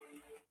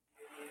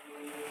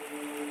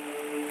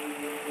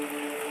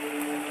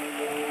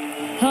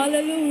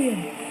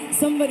Hallelujah.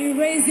 Somebody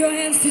raise your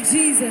hands to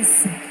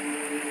Jesus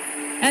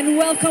and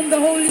welcome the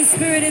Holy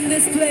Spirit in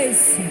this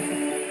place.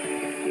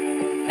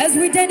 As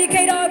we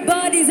dedicate our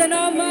bodies and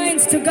our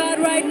minds to God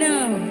right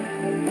now,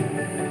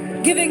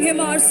 giving Him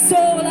our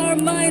soul, our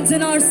minds,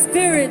 and our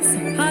spirits.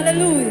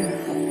 Hallelujah.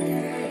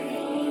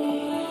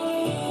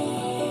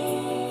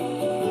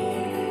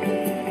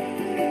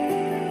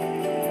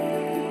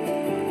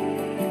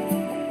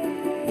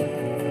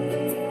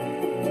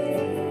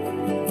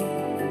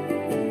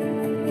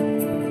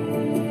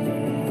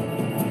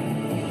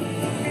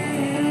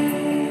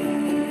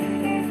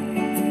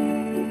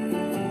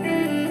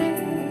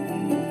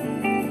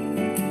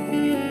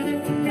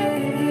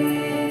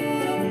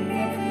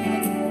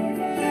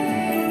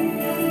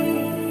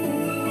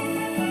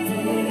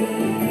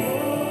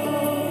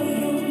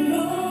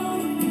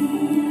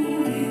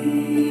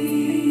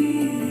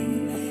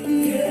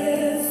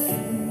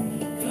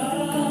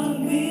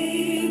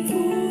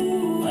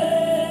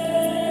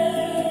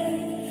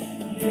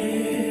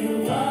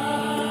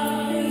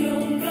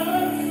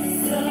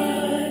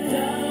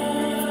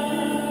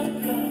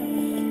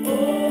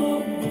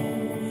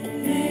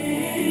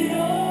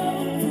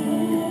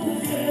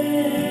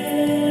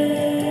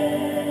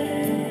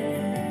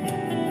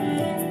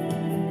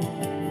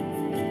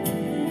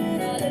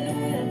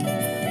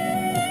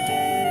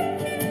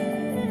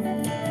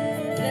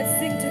 Let's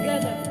sing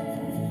together.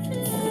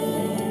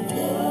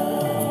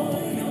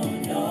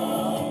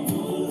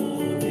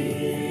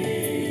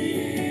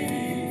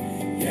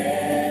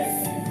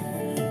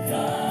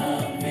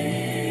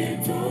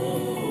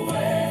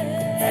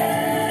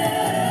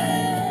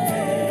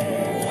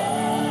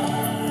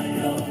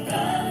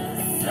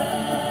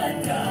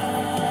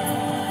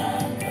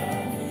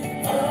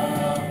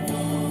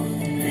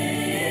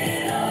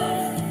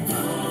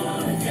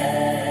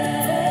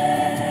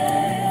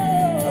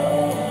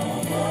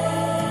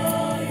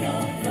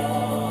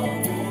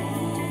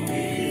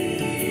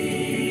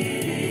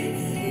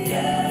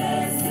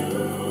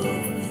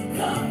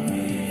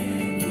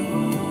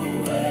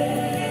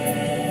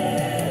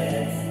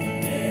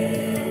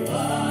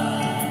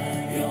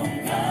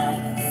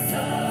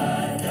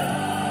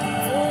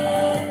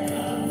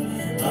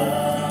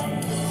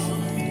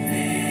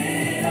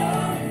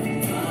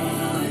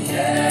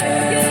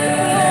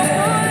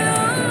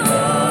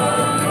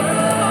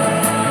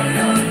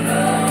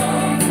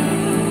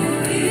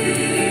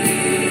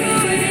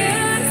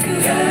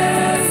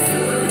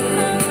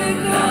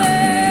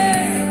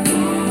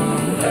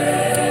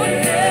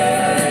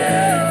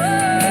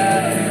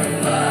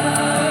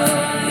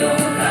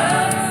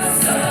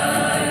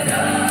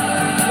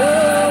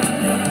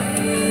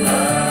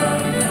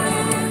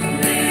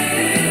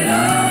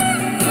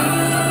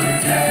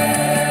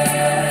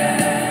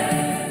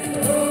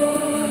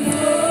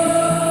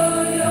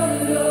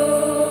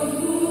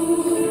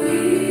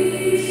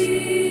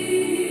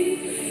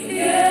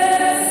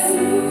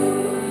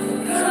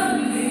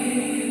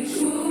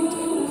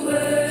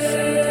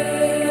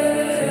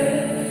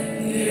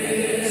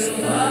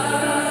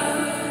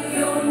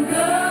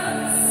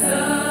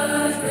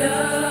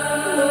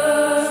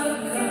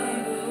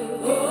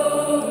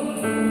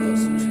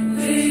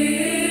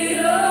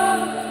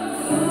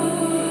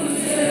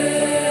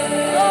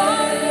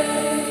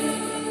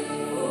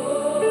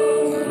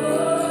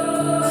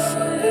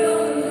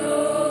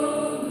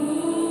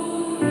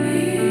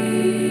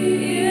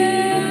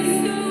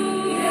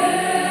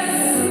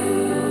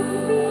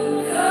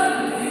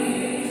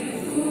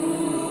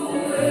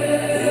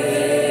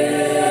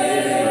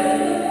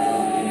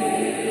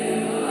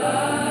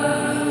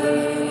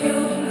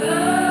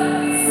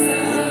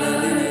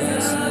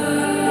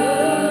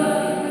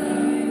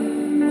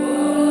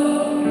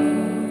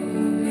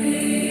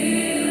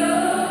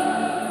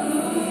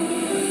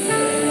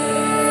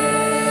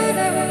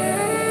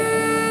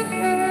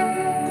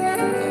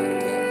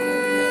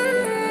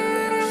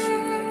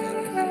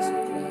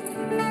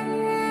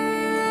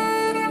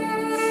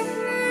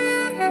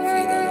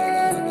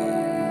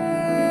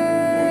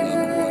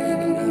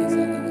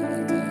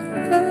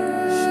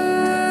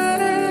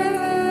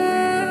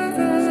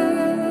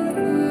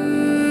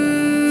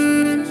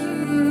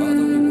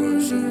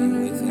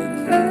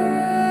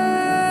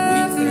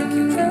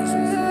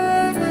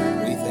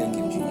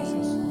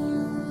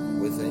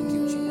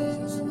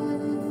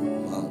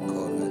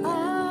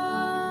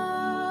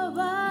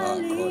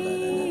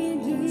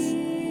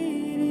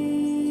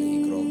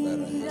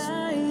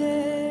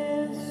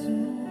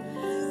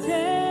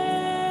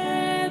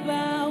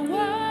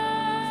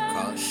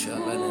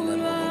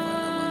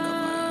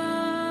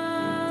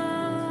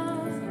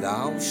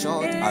 Thou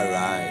shalt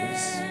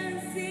arise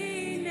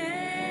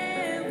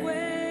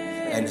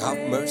and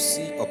have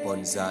mercy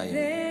upon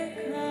Zion,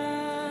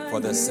 for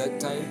the set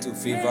time to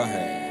favor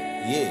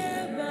her,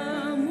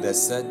 yea, the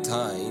set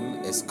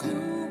time is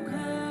come.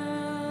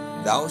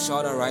 Thou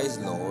shalt arise,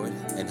 Lord,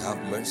 and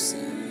have mercy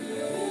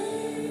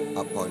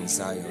upon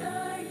Zion,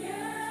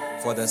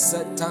 for the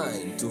set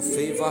time to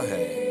favor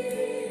her,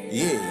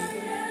 yea,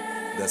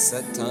 the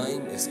set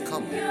time is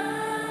come.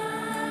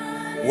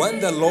 When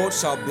the Lord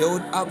shall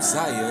build up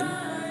Zion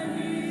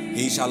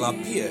He shall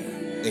appear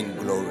in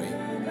glory.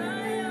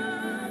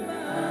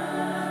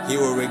 He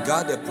will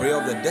regard the prayer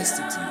of the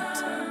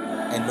destitute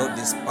and not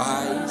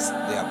despise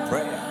their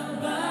prayer.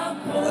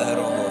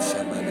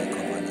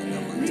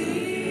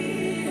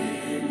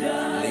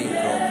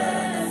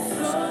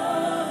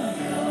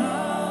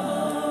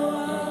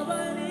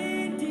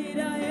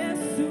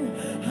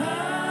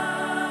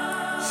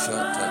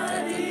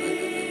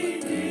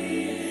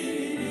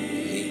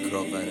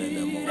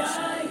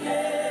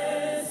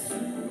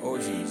 Oh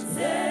Jesus.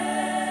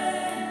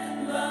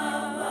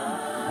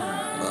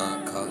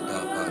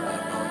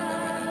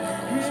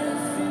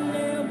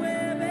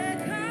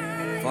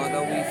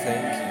 Father, we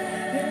thank you.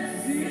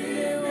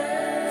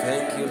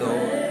 Thank you,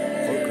 Lord,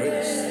 for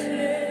grace.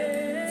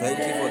 Thank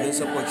you for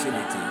this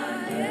opportunity.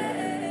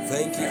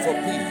 Thank you for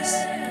peace.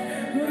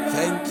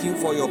 Thank you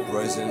for your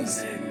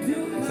presence.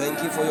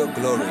 Thank you for your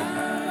glory.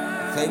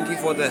 Thank you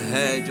for the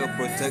hedge of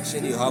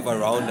protection you have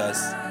around us.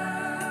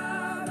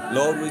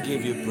 Lord, we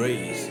give you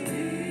praise.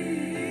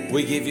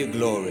 We give you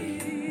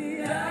glory.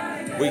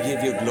 We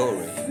give you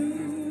glory.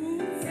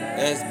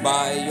 As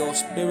by your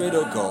Spirit,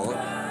 O God,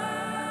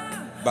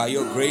 by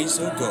your grace,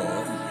 O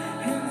God,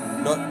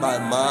 not by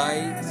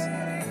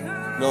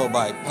might, nor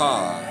by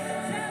power,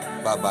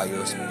 but by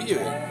your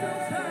Spirit.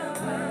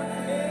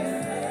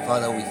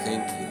 Father, we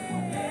thank you.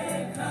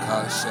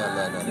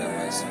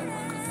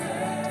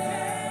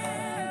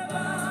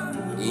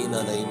 In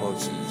the name of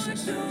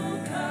Jesus.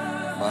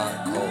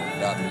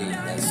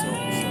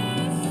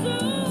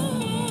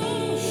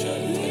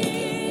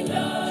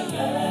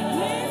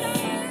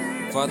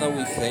 Father,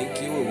 we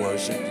thank you, we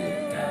worship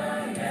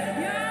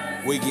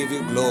you. We give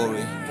you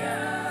glory.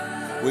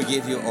 We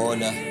give you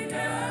honor.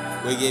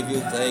 We give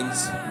you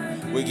thanks.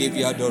 We give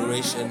you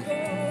adoration.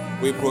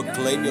 We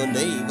proclaim your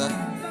name,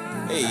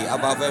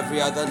 above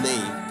every other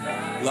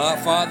name. Lord,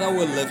 Father,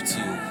 we lift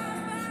you.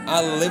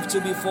 I lift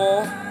you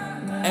before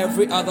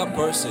every other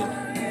person.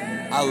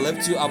 I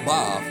lift you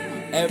above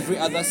every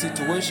other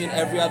situation,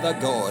 every other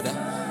God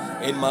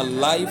in my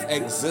life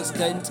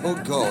existent, oh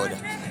God,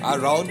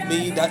 around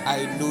me that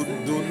I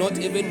do not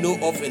even know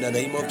of, in the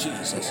name of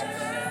Jesus.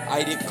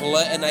 I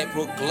declare and I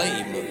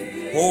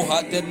proclaim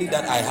wholeheartedly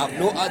that I have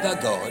no other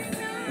God.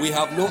 We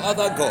have no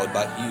other God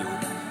but you.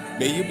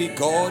 May you be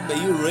God,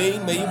 may you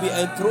reign, may you be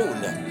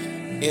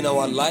enthroned in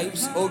our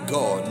lives, oh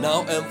God,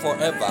 now and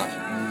forever.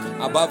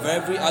 Above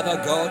every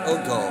other God, oh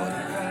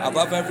God,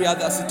 above every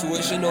other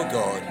situation, oh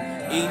God,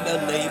 in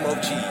the name of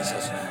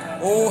Jesus.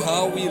 Oh,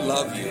 how we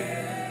love you.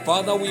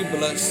 Father, we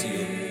bless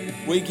you.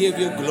 We give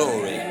you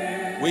glory.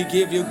 We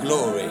give you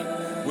glory.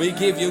 We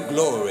give you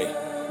glory.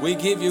 We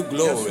give you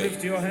glory.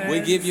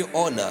 We give you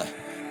honor.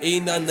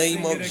 In the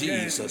name of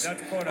Jesus.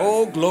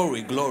 Oh,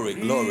 glory, glory,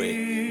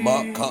 glory.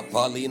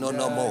 Makapalino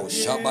namo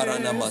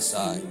shabarana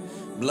masai.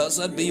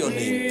 Blessed be your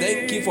name.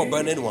 Thank you for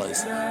burning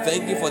ones.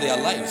 Thank you for their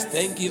lives.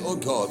 Thank you, oh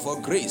God,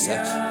 for grace.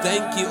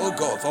 Thank you, oh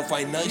God, for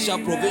financial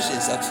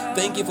provisions.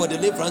 Thank you for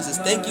deliverances.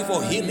 Thank you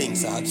for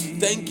healings.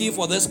 Thank you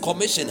for this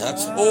commission.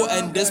 Oh,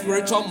 and the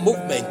spiritual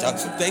movement.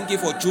 Thank you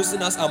for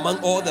choosing us among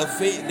all the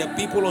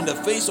people on the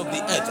face of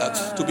the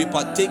earth to be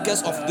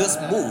partakers of this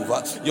move.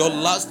 Your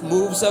last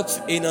moves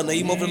in the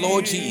name of the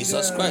Lord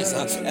Jesus Christ.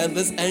 And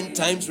this end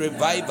times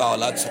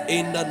revival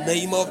in the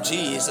name of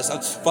Jesus.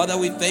 Father,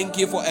 we thank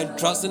you for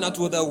entrusting us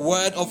with the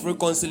word of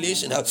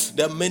reconciliation,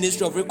 the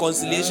ministry of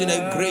reconciliation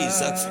and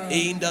grace,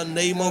 in the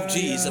name of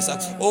Jesus.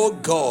 Oh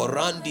God,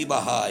 Randi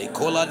Bahai,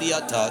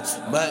 Koladiata,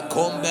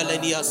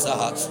 Makombelenia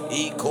Saha,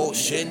 Iko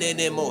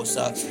Shenene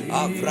Mosa,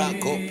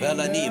 Avrako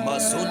Pelani,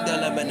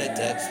 Masundela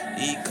Menete,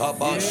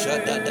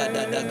 Ikabasha da da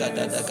da da da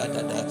da da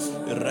da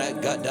da,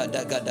 Regada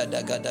da da da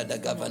da da da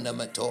Gavana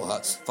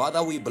Matoha.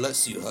 Father, we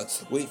bless you.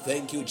 We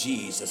thank you,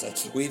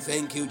 Jesus. We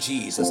thank you,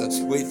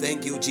 Jesus. We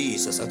thank you,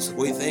 Jesus.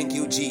 We thank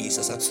you,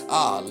 Jesus.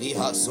 Ali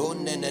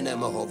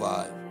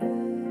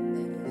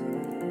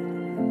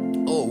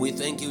Oh, we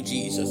thank you,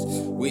 Jesus.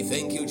 We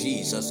thank you,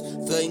 Jesus.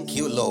 Thank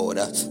you, Lord.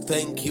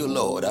 Thank you,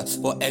 Lord,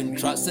 for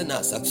entrusting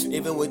us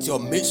even with your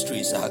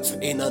mysteries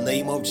in the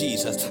name of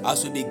Jesus.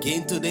 As we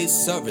begin today's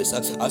service,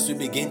 as we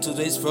begin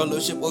today's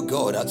fellowship, oh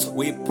God,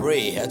 we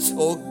pray,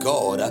 oh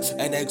God,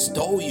 and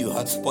extol you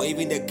for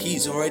even the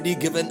keys already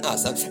given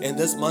us in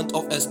this month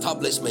of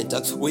establishment.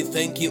 We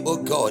thank you,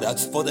 oh God,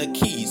 for the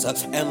keys,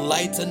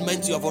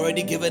 enlightenment you have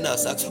already given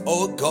us,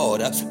 oh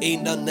God,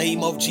 in the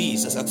name of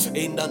Jesus.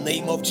 In the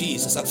name of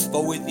Jesus.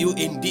 For with you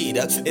indeed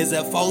is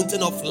a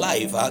fountain of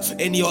life.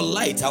 In your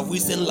light have we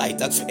seen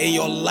light. In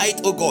your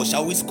light, oh God,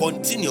 shall we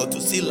continue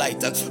to see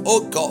light.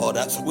 Oh God,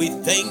 we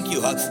thank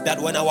you that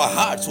when our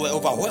hearts were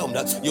overwhelmed,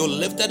 you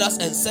lifted us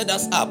and set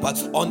us up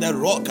on the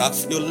rock.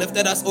 You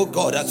lifted us, oh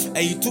God, and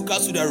you took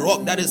us to the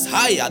rock that is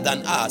higher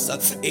than us.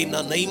 In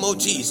the name of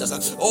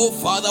Jesus. Oh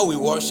Father, we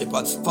worship.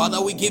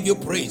 Father, we give you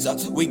praise.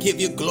 We give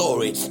you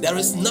glory. There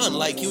is none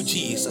like you,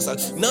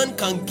 Jesus. None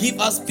can give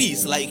us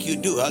peace like you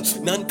do.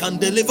 None can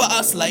deliver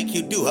us like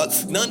you do.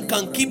 None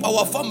can keep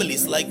our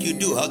families like you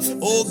do.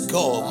 Oh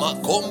God,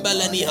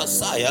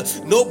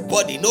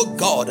 nobody, no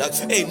God,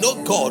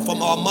 no God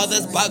from our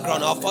mother's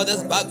background, our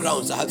father's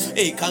backgrounds,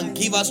 can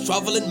give us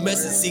traveling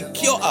mercy,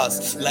 secure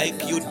us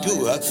like you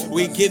do.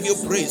 We give you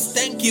praise.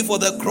 Thank you for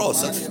the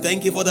cross.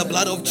 Thank you for the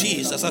blood of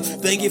Jesus.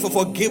 Thank you for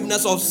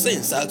forgiveness of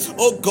sins.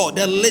 Oh God,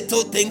 the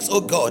little things,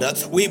 oh God,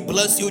 we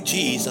bless you,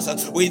 Jesus.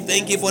 We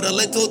thank you for the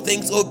little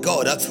things, oh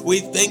God. We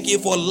thank you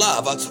for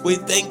love. We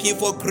thank you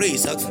for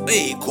grace. Thank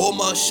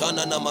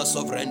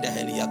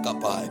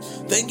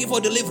you for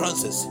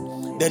deliverances,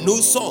 the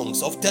new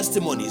songs of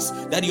testimonies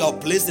that you have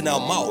placed in our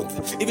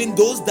mouth, even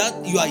those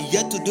that you are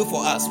yet to do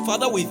for us.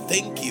 Father, we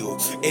thank you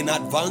in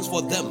advance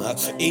for them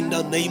in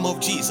the name of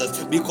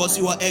Jesus, because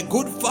you are a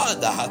good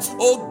Father.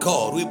 Oh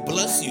God, we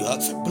bless you.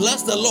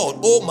 Bless the Lord,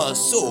 oh my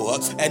soul,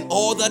 and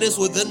all that is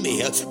within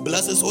me.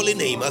 Bless his holy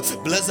name.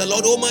 Bless the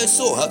Lord, oh my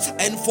soul,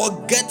 and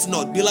forget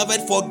not,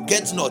 beloved,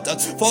 forget not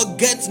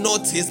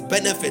his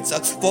benefits.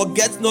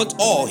 Forget not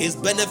all his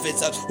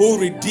benefits, who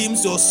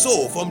redeems your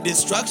soul from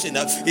destruction.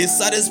 He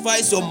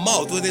satisfies your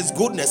mouth with his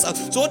goodness,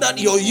 so that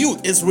your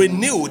youth is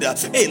renewed,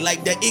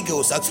 like the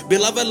eagles.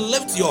 Beloved,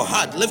 lift your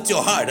heart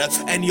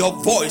and your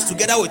voice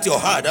together with your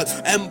heart,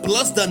 and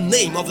bless the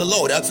name of the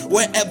Lord.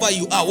 Wherever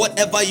you are,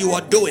 whatever you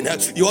are doing,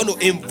 you want to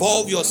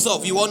involve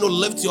yourself, you want to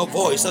lift your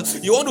voice,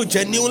 you want to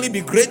genuinely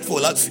be grateful,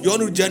 you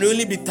want to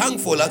genuinely be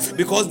thankful,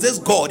 because this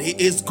God, he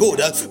is good.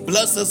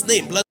 Bless his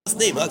name, bless his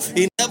name.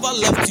 He never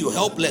left you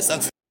helpless,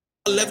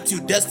 left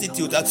you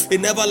destitute, he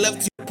never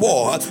left you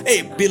poor.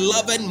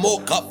 Beloved,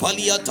 moka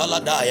palia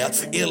taladaya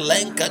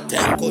ilenka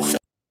tenko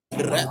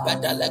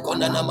repedele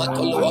konana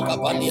matolo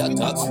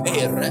kapaniata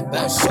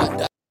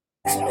repeshada.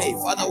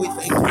 Father, we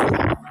thank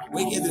you,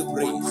 we give you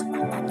praise,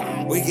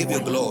 we give you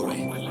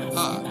glory.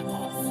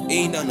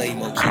 In the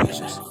name of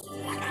Jesus,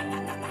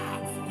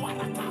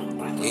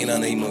 in the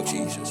name of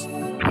Jesus,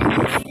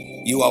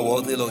 you are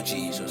worthy, Lord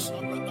Jesus.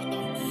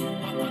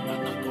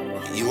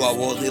 You are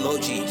worthy,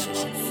 Lord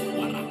Jesus.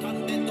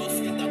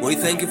 We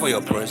thank you for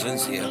your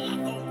presence here.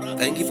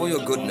 Thank you for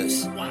your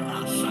goodness.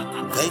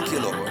 Thank you,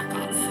 Lord.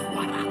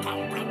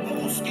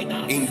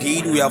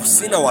 Indeed, we have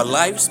seen our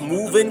lives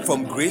moving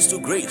from grace to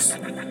grace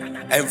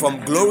and from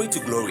glory to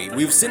glory.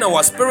 We've seen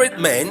our spirit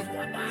man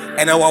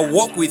and our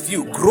walk with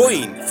you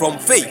growing from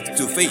faith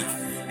to faith.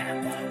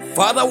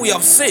 Father, we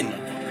have seen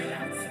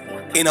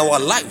in our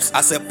lives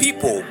as a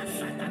people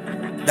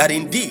that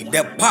indeed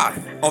the path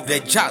of the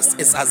just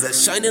is as a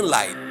shining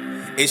light.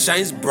 It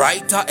shines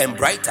brighter and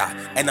brighter,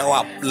 and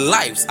our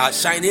lives are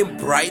shining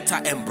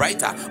brighter and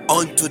brighter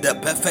unto the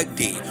perfect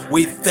day.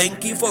 We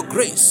thank you for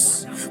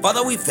grace.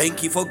 Father, we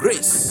thank you for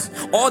grace.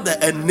 All the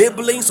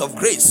enablings of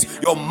grace,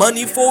 your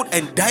manifold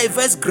and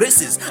diverse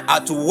graces are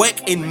to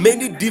work in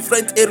many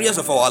different areas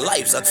of our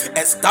lives,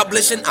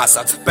 establishing us,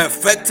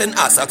 perfecting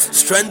us,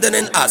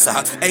 strengthening us,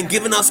 and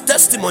giving us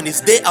testimonies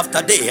day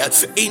after day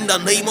in the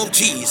name of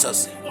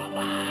Jesus.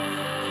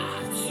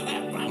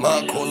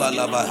 Makola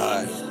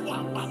Lavahai.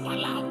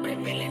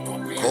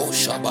 Ko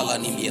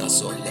Shabalani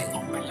Miasonde.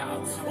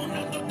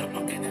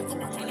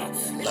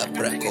 La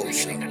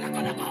Precosha.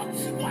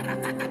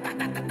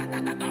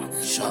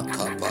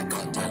 Shaka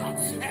Bakata.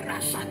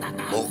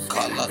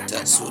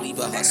 Mokalata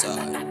Suriba Hasa.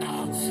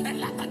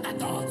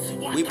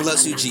 We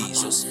bless you,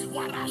 Jesus.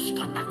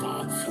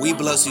 We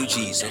bless you,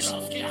 Jesus.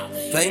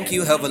 Thank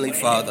you, Heavenly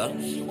Father.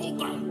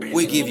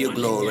 We give you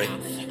glory.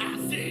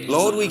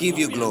 Lord, we give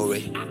you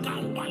glory.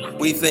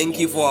 We thank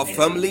you for our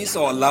families,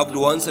 our loved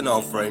ones, and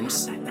our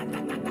friends.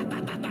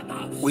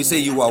 We say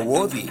you are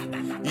worthy.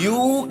 You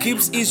who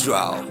keeps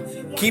Israel,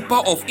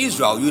 keeper of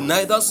Israel, you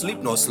neither sleep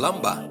nor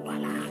slumber.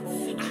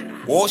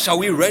 What shall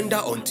we render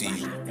unto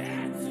you?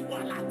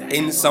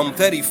 In Psalm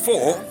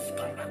 34,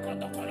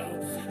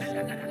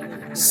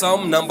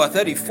 Psalm number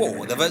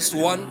 34, the verse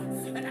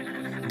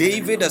 1,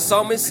 David the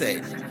psalmist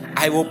said,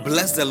 I will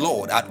bless the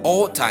Lord at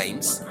all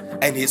times,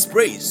 and his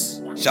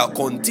praise shall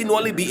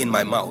continually be in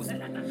my mouth.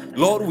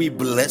 Lord, we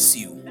bless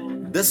you.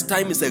 This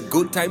time is a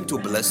good time to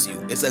bless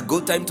you. It's a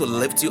good time to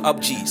lift you up,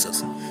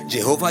 Jesus.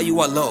 Jehovah, you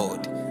are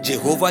Lord.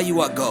 Jehovah,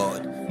 you are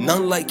God.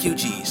 None like you,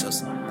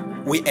 Jesus.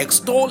 We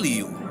extol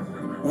you.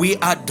 We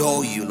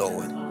adore you,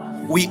 Lord.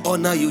 We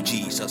honor you,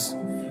 Jesus.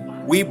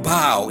 We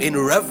bow in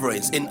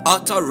reverence, in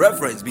utter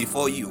reverence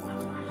before you.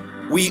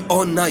 We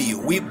honor you.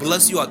 We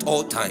bless you at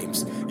all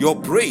times. Your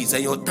praise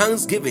and your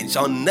thanksgiving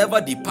shall never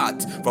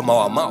depart from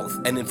our mouth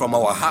and from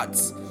our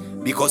hearts,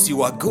 because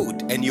you are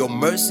good and your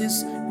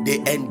mercies, they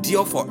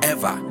endure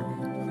forever.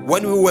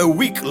 When we were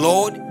weak,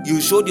 Lord, you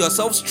showed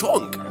yourself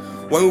strong.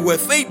 When we were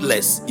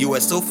faithless, you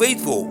were still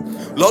faithful.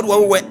 Lord,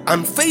 when we were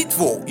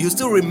unfaithful, you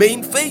still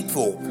remained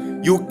faithful.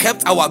 You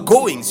kept our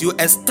goings. You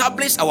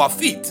established our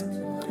feet.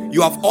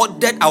 You have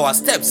ordered our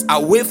steps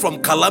away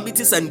from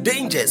calamities and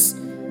dangers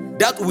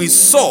that we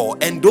saw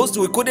and those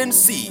we couldn't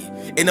see.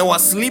 In our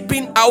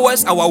sleeping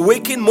hours, our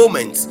waking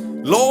moments,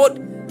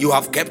 Lord, you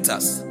have kept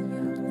us.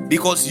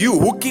 Because you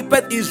who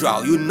keepeth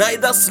Israel, you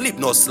neither sleep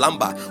nor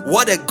slumber.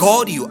 What a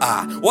God you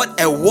are. What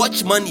a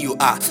watchman you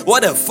are.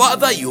 What a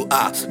father you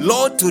are.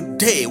 Lord,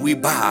 today we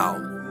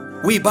bow.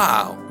 We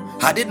bow.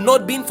 Had it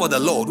not been for the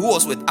Lord who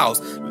was with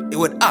us,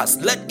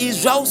 let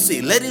Israel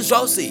say, let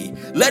Israel say,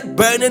 let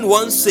burning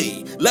one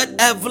say, let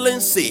Evelyn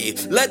say,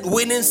 let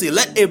Winning say,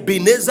 let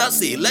Ebenezer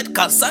say, let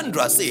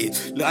Cassandra say.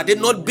 Had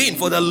it not been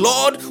for the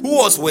Lord who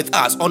was with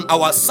us on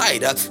our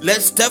side,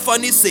 let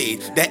Stephanie say,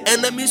 the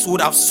enemies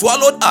would have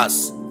swallowed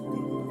us.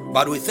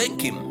 But we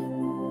thank him.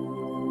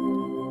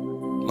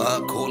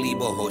 Makoli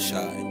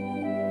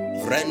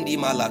Bohoshai, Vrendi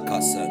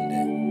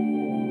Malakasande.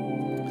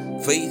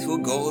 Faithful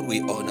God,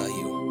 we honor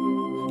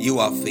you. You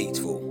are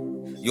faithful.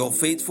 You're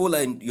faithful,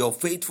 and your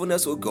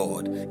faithfulness, O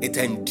God, it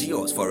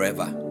endures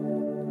forever.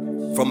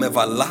 From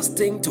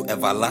everlasting to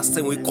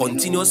everlasting, we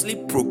continuously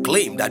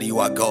proclaim that you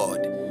are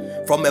God.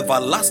 From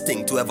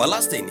everlasting to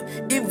everlasting,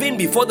 even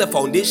before the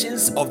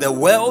foundations of the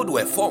world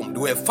were formed,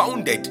 were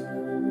founded,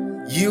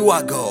 you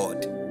are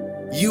God.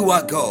 You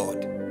are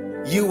God.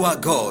 You are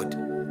God.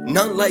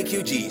 None like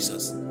you,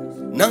 Jesus.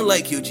 None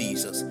like you,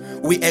 Jesus.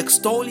 We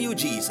extol you,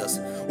 Jesus.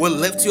 We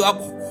lift you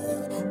up,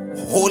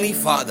 Holy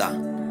Father,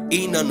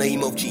 in the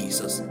name of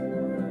Jesus.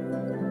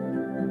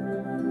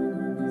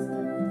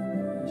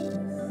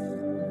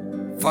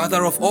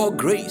 Father of all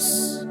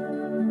grace,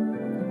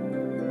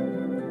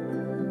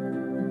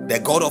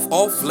 the God of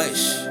all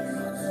flesh,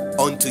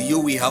 unto you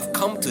we have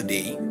come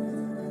today.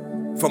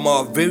 From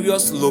our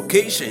various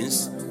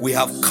locations, we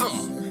have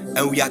come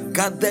and we are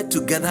gathered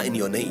together in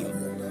your name.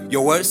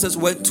 Your word says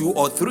where 2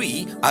 or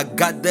 3 are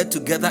gathered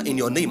together in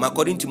your name,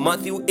 according to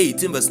Matthew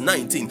 18 verse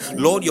 19.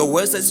 Lord, your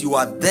word says you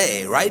are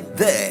there, right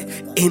there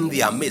in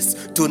their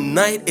midst.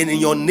 Tonight, and in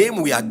your name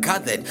we are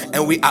gathered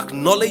and we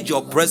acknowledge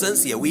your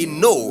presence here. We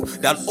know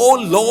that, oh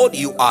Lord,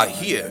 you are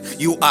here.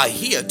 You are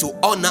here to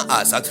honor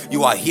us.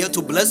 You are here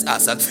to bless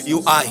us.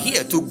 You are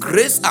here to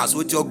grace us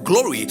with your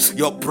glory,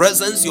 your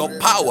presence, your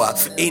power.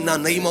 In the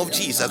name of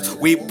Jesus,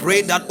 we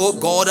pray that, oh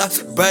God,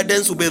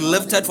 burdens will be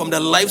lifted from the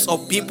lives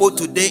of people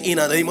today. In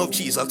the name of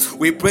Jesus,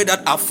 we pray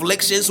that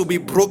afflictions will be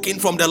broken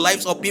from the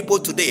lives of people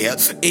today.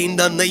 In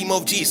the name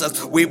of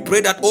Jesus, we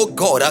pray that, oh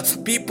God,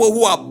 people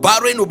who are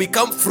barren will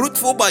become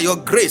fruitful by your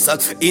grace.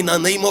 In the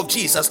name of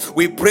Jesus,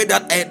 we pray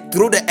that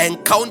through the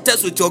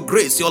encounters with your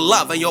grace, your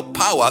love, and your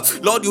power,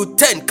 Lord, you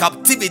turn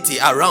captivity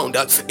around.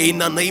 In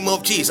the name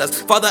of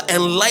Jesus, Father,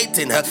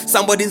 enlighten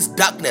somebody's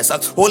darkness.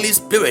 Holy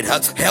Spirit,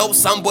 help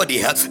somebody.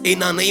 In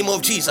the name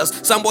of Jesus,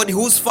 somebody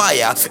whose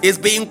fire is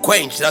being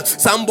quenched,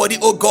 somebody,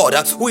 oh God,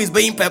 who is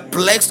being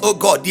perplexed, oh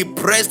God,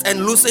 depressed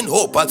and losing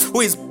hope,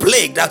 who is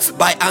plagued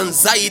by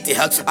anxiety.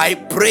 I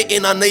pray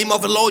in the name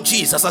of the Lord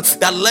Jesus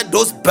that let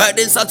those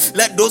burdens,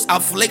 let those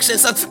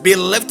afflictions be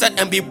lifted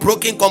and be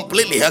broken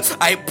completely.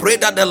 I pray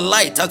that the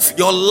light,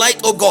 your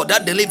light, oh God,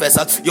 that delivers,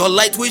 your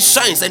light which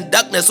shines in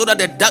darkness so that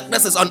the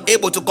darkness is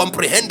unable to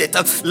comprehend it.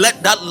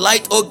 Let that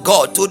light, oh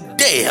God,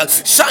 today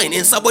shine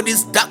in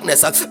somebody's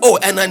darkness, oh,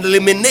 and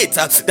eliminate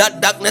that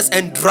darkness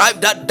and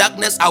drive that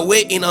darkness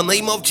away in the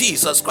name of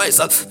Jesus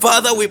Christ.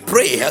 Father, we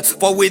pray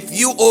for with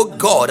you, oh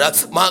God,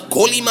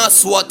 Makolima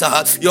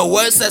Swata, your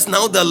word says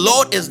now the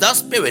Lord is that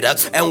Spirit,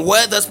 and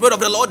where the Spirit of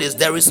the Lord is,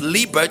 there is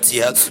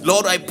liberty.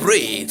 Lord, I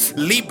pray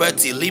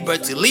liberty,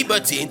 liberty,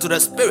 liberty into the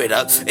Spirit,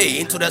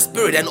 into the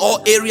Spirit and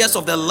all areas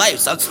of the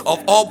lives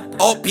of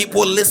all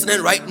people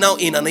listening right now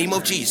in the name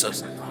of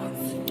Jesus.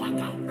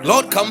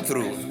 Lord, come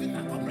through.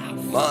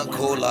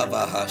 Makola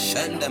Baha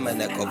Shanda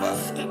Manekova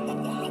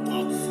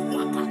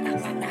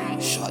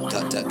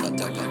Shatata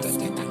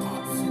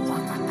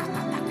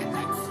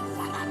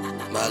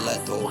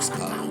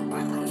Malatoska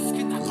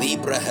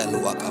Libra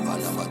Helua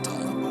Kavanamata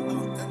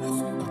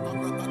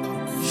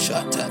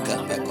Shataka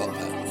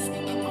Mekopa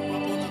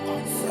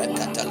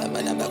Rakatala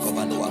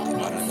Manamakovanoa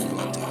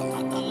Kaparanamata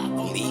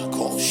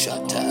Liko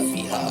Shata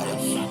Vihara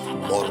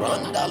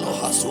Moranda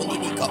Lohasuni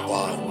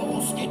Nikapa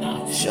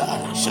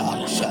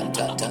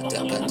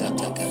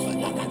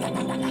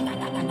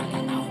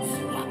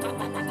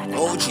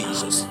Oh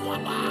Jesus,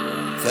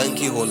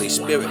 thank you, Holy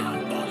Spirit.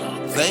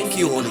 Thank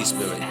you, Holy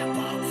Spirit.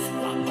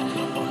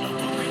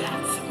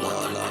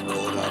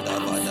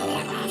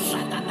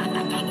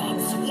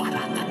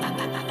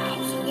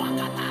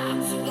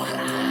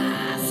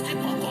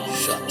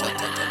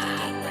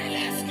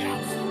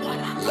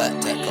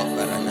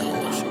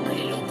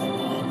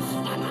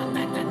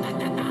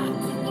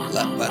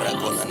 La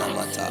paragona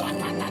namata.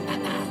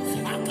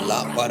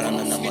 La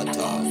parana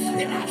namata.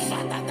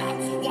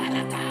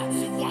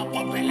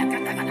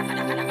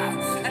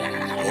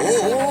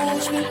 Oh,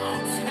 speak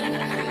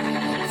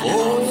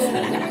for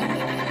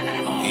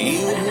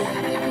you.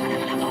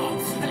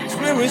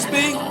 Spirit,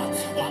 speak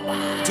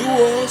to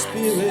our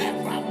spirit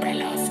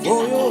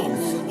for your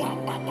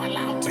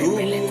to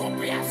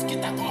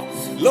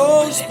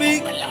Lord,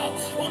 speak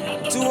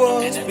to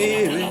our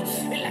spirit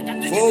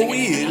for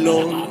we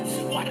long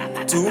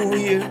to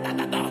hear.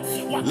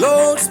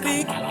 Lord,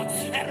 speak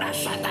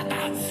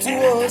to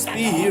our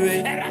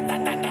spirit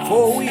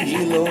for we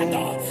long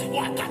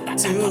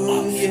to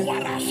hear.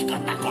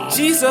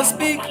 Jesus,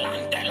 speak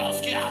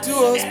to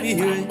our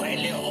spirit,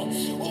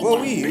 for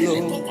we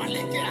long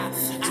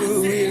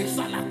to hear.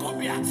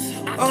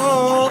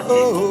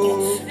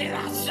 Oh,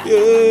 yeah.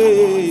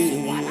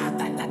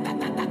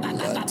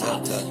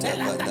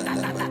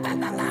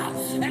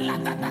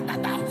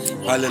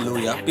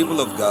 Hallelujah. People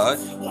of God,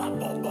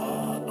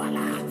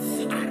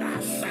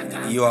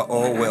 you are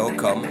all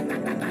welcome.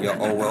 You are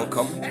all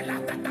welcome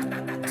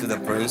to the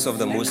presence of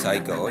the Most High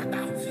God.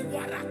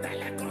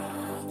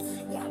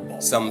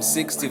 Psalm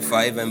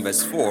 65 and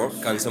verse 4.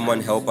 Can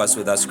someone help us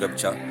with that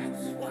scripture?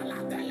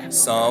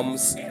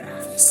 Psalms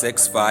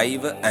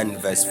 65 and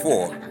verse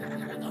 4.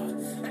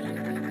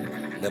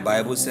 The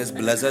Bible says,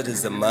 blessed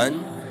is the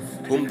man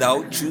whom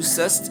thou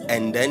choosest,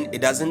 and then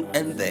it doesn't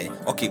end there.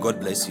 Okay, God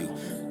bless you.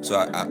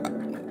 So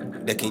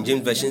the King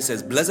James Version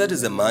says, blessed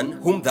is the man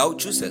whom thou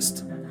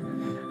choosest,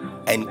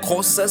 and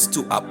causest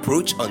to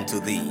approach unto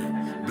thee.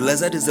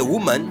 Blessed is the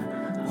woman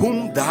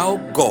whom thou,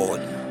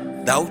 God,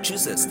 thou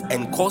choosest,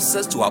 and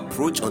causest to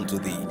approach unto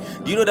thee.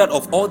 Do you know that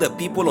of all the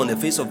people on the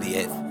face of the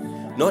earth,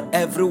 not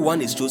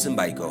everyone is chosen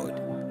by God?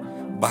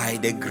 By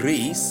the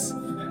grace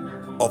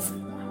of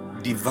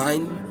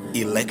divine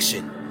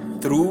election,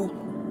 through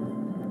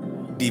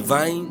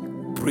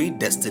divine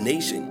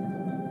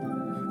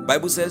predestination.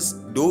 Bible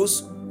says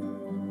those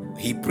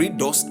he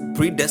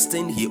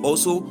predestined, he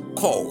also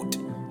called.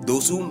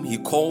 Those whom he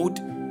called,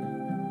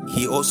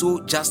 he also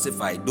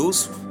justified.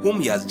 Those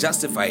whom he has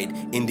justified,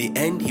 in the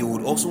end he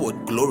would also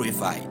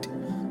glorified.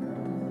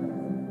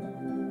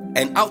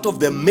 And out of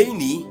the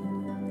many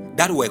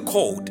that were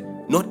called,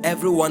 not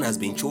everyone has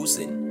been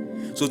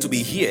chosen. So to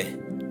be here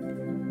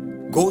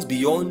goes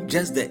beyond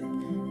just the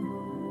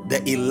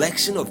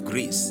election of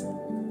grace.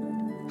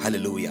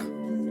 Hallelujah.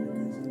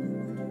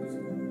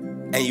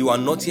 And you are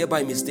not here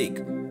by mistake.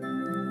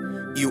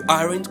 You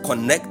aren't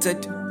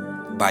connected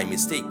by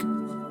mistake.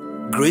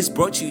 Grace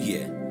brought you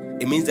here.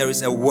 It means there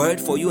is a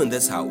word for you in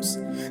this house.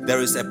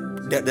 There is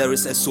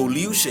a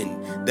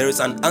solution. There is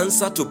an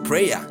answer to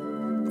prayer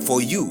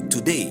for you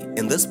today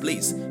in this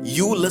place.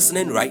 You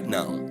listening right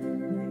now.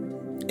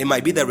 It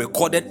might be the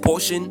recorded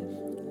portion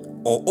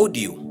or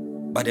audio,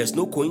 but there's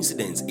no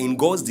coincidence. In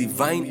God's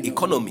divine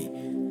economy,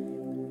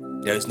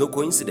 there is no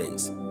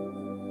coincidence.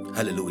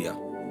 Hallelujah.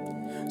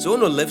 So I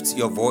want to lift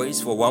your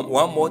voice for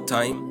one more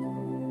time,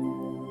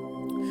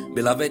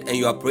 beloved, and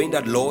you are praying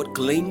that, Lord,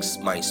 cleanse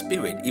my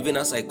spirit even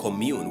as I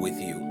commune with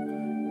you.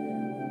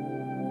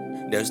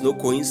 There's no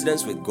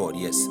coincidence with God.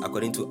 Yes,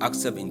 according to Acts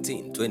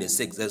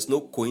 17:26, there's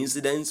no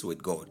coincidence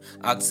with God.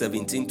 Acts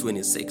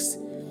 17:26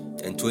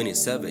 and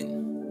 27.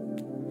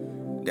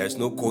 There's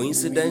no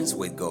coincidence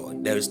with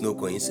God. There is no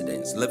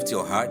coincidence. Lift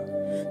your heart.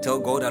 Tell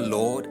God that,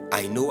 Lord,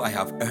 I know I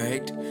have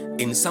erred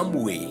in some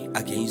way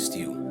against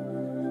you.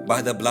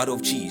 By the blood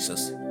of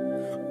Jesus,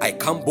 I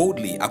come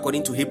boldly,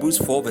 according to Hebrews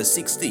 4 verse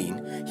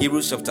 16.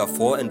 Hebrews chapter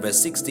 4 and verse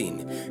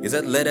 16. It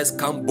said, let us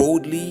come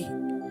boldly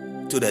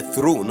to the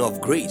throne of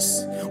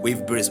grace.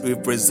 We've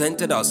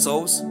presented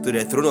ourselves to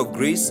the throne of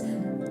grace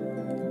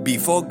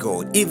before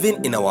God,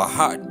 even in our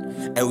heart.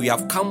 And we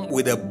have come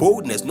with a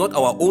boldness, not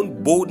our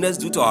own boldness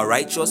due to our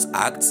righteous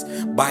acts,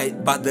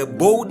 but the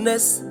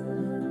boldness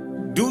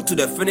due to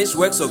the finished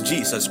works of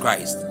Jesus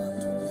Christ.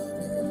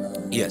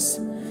 Yes,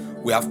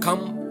 we have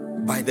come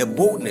by the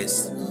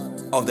boldness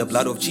of the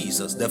blood of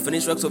Jesus, the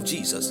finished works of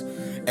Jesus,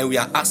 and we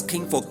are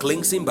asking for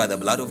cleansing by the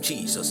blood of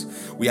Jesus.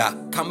 We are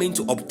coming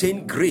to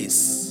obtain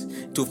grace,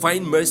 to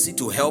find mercy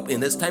to help in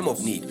this time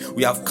of need.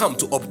 We have come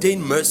to obtain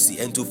mercy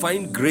and to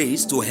find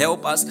grace to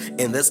help us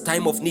in this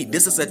time of need.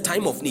 This is a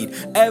time of need.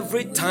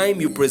 Every time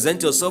you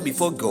present yourself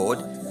before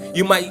God,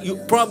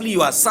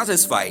 you are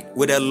satisfied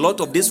with a lot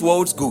of this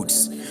world's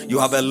goods. You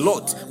have a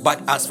lot,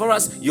 but as far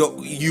as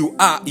you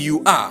are,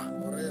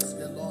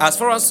 as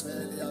far as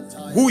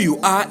who you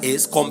are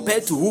is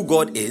compared to who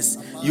God is,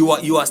 you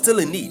are still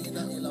in need.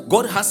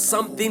 God has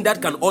something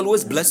that can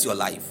always bless your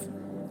life.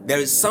 There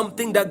is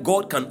something that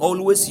God can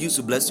always use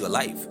to bless your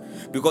life,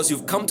 because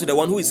you've come to the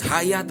one who is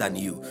higher than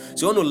you.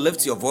 So you want to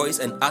lift your voice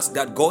and ask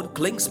that, God,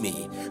 cleanse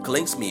me,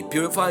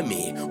 purify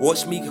me,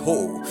 wash me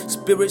whole,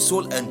 spirit,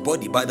 soul, and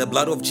body by the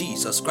blood of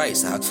Jesus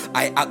Christ.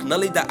 I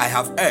acknowledge that I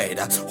have erred.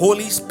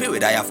 Holy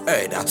Spirit, I have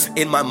erred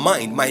in my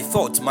mind, my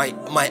thoughts, my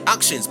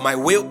actions, my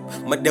will,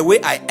 the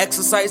way I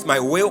exercise my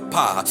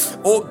willpower.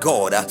 Oh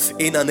God,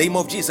 in the name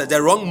of Jesus,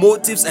 the wrong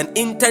motives and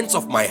intents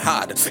of my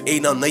heart,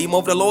 in the name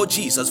of the Lord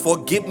Jesus,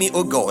 forgive me,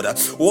 oh God.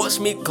 Wash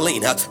me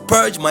clean,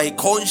 purge my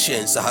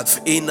conscience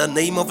in the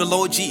name of the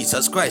Lord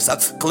Jesus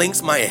Christ.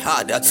 Cleanse my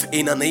heart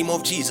in the name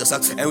of Jesus.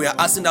 And we are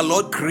asking the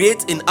Lord,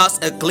 create in us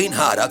a clean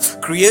heart,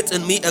 create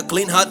in me a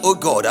clean heart, oh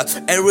God,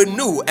 and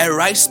renew a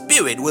right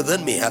spirit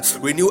within me,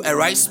 renew a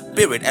right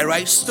spirit, a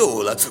right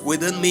soul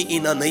within me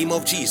in the name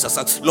of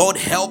Jesus. Lord,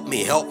 help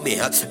me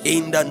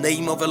in the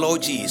name of the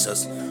Lord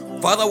Jesus.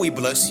 Father, we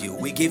bless you,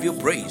 we give you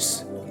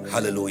praise.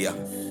 Hallelujah.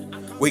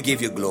 We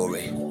give you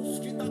glory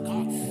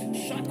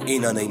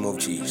in the name of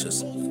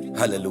Jesus.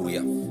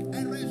 Hallelujah.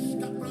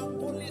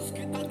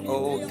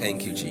 Oh,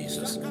 thank you,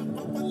 Jesus.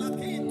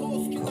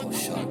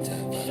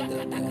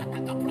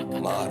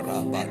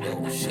 Marabado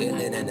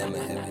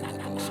Shelenemehe.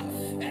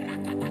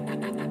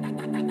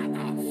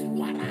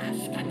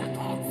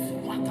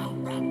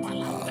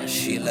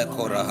 Shile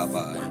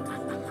Korahabai.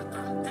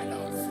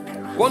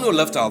 Want to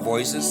lift our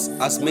voices,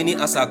 as many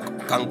as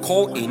can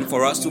call in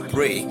for us to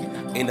pray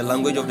in the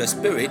language of the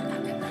Spirit.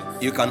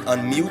 You can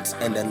unmute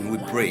and then we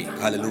pray.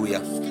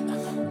 Hallelujah.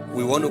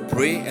 We want to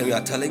pray and we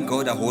are telling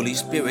God, the Holy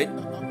Spirit,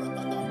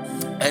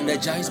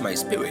 energize my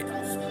spirit,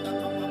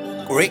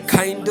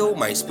 rekindle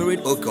my spirit,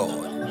 oh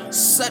God,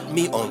 set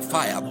me on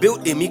fire,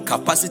 build in me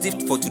capacity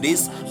for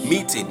today's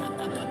meeting.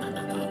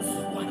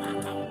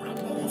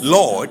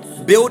 Lord,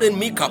 build in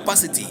me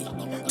capacity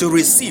to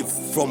receive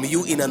from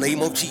you in the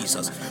name of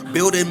Jesus.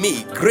 Build in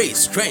me grace,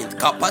 strength,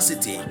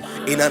 capacity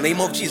in the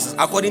name of Jesus.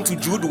 According to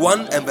Jude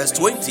 1 and verse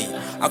 20.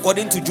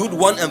 According to Jude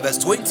 1 and verse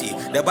 20,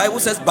 the Bible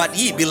says, but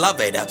ye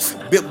beloved,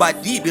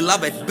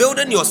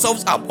 building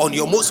yourselves up on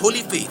your most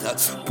holy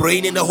faith,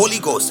 praying in the Holy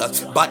Ghost.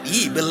 But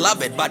ye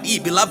beloved.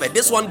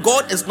 This one,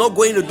 God is not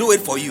going to do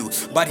it for you,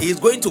 but He is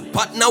going to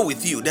partner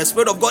with you. The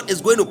Spirit of God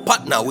is going to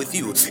partner with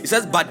you. It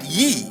says, but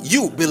ye,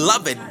 you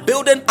beloved,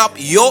 building up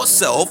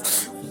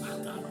yourself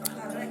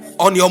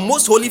on your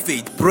most holy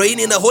faith, praying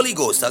in the Holy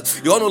Ghost.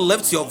 You want to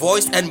lift your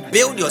voice and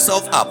build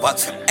yourself up,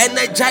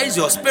 energize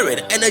your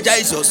spirit,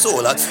 energize your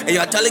soul, and you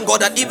are telling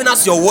God that even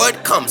as your word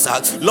comes,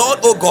 Lord,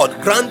 oh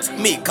God, grant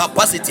me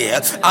capacity,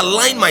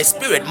 align my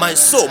spirit, my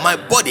soul, my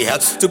body,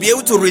 to be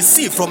able to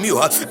receive from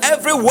you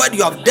every word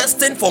you have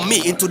destined for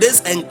me in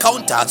today's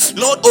encounter.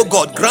 Lord, oh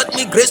God, grant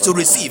me grace to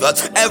receive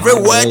every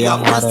word you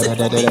have destined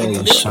for me in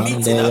today's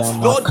meeting.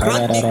 Lord,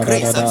 grant me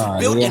grace,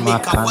 build in me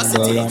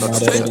capacity,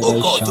 strength, oh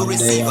God, to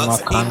receive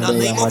in the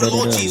name of the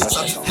Lord Jesus.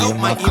 Help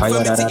my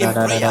infirmity in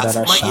prayer,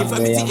 my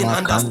infirmity in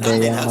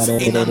understanding.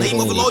 In the name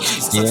of the Lord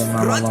Jesus,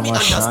 grant me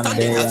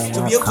understanding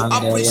to be able to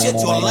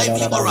appreciate your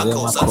lively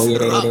oracles.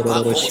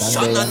 Rapako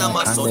shana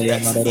namasonde,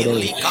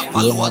 ilika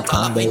paluata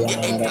lapinde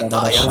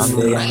enkataya,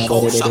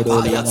 reko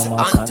shapaya,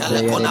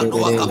 antelekona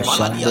doa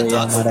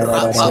kapaladiata,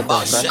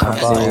 rababa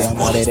shekete.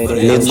 Holy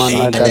Spirit,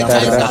 Limana energize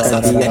gadara us,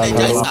 kadia energize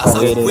paruwa us.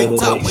 kawere We de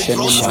tap, de we draw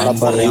sheni strength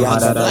from you. malabaria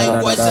darada.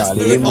 Likewise, the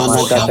Spirit Limana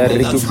also help me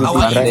gadariki di our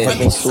braka infirmities,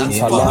 besum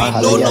for pala we know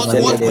halia not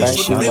what we celebrate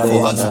should pray made. for.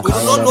 We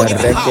do not know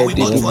even how we Regedi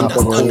ought di to di understand.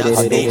 boko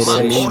rede selim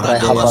Imakora brahabadua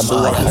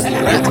nabashaya,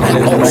 hadia reteko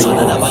telebrate.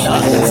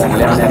 shadadabadaya,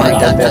 Lemene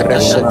gadere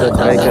de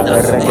breke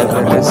de reke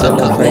de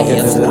resele breke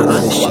irapapakapeya, de de.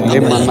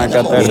 Limana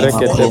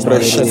gadareke de Holy Spirit,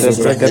 breshe de breke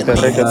strengthen de me,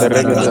 reke de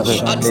reke grant me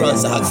de.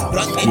 utterance,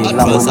 grant me utterance,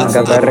 Lamana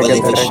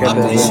gadareke de ability to reke de.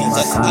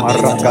 appreciate,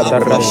 ability to Maragada rasha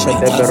appropriate.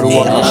 de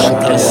berua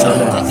kabrante de de.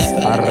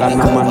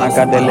 Arana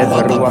managade le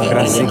verua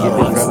grasigi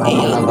de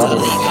vrekomanava.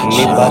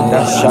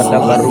 Libada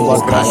shada barua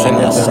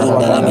grasele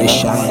verua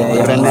gadava.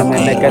 Rene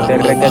menega de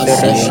rega de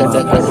reshe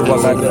de berua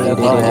gadele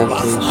vaya.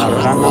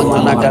 Arana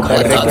managada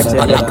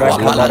regete de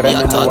braka da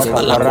remenu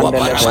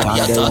wakaparande leve.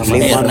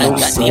 Limanu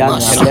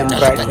sian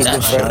telembra kidi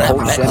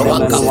vreko shene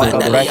menu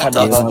wakabraka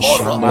dava.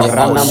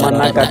 Marana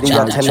managadi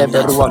ya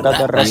teleberua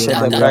gada reshe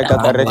de braga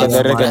da rega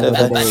de rega de.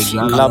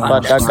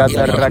 Labada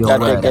gada raga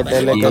de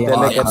gedele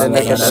gedele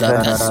gedele gedele.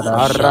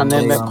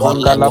 Arane me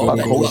konda la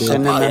bako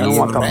shene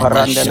menua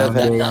kaparande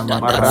leve.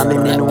 Marani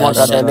minua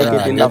gadele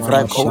gedi la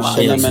vrako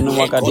shene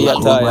menua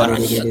gadiataya.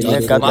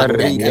 Le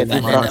gadari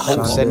gedi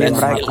vrako shene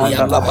mrai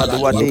konda la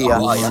badua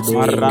dia.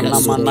 Marana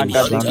mana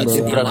gadigi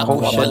di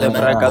vrako shede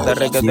braga de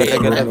rege de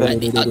rege de.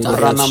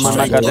 Rana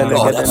mana Strength, oh gadele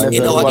God, gedele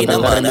in our verua inner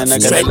man, gadaremene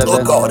strength, oh gedeleve.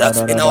 God,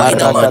 in our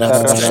inner man, Aragada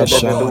rashe strength, de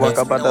oh God, bedua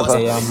in our kabadava.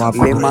 spirit. Grace,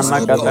 Limana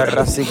oh gada God,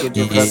 rasigi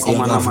di in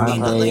vrekomana the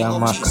manava. name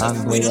of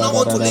Jesus. We do not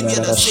want to live here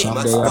the same.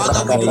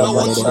 Father, we do Aragada not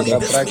want to leave bashada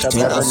this meeting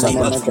brakata the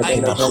same. remene I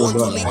do not megadeleve. want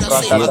to leave the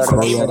same.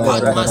 Aragada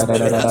Impact my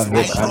spirit.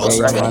 I draw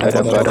strength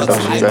from you.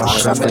 I draw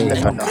strength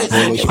and grace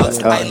from you.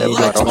 I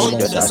latch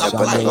onto the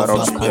supply of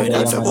your spirit.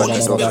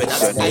 Holy Spirit,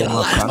 I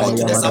latch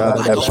onto the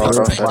supply of your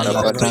strength and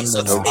your grace.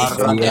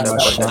 Impact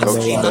and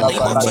strength in the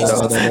name of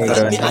Jesus.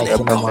 Grant me an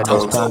encounter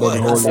with your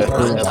word.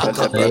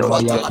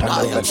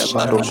 Rapakapeluataladaya,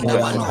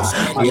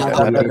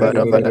 arenemanosiataya,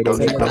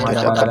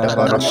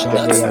 repeluatalabalabalabalabala,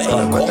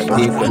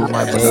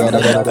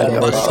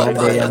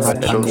 mekompelebelebelebelebelebelebelebele,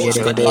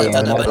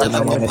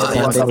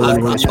 akoskaliatalabalabakompaya,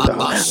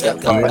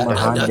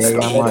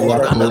 arapapapashekapelebelebe,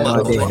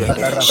 koranamatoya.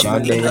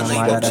 In the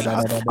name of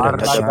Jesus.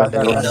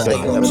 In the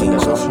name of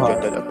Jesus.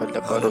 Hallelujah.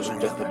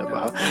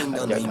 In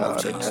the name of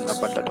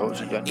Jesus.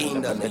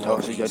 In the name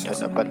of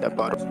Jesus.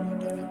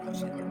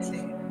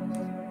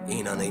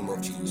 In the name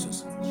of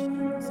Jesus.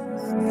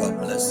 God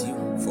bless you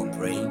for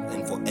praying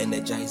and for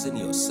energizing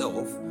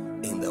yourself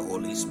in the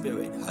Holy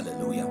Spirit.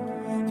 Hallelujah.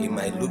 It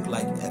might look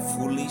like a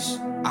foolish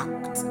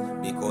act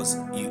because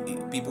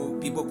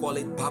people call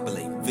it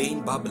babbling,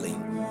 vain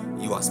babbling.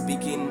 You are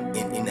speaking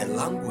in a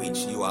language,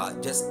 you are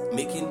just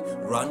making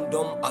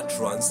random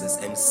utterances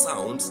and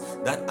sounds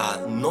that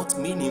are not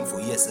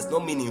meaningful. Yes, it's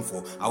not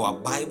meaningful. Our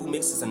Bible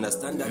makes us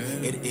understand that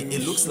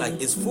it looks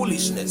like it's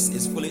foolishness.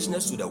 It's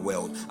foolishness to the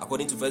world.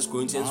 According to 1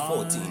 Corinthians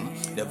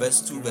 14, the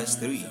verse 2, verse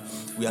 3,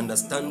 we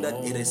understand that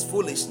it is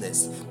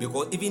foolishness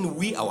because even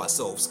we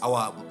ourselves,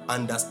 our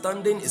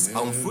understanding is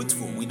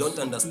unfruitful. We don't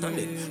understand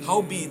it.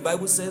 How be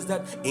Bible says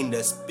that in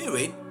the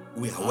spirit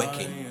we are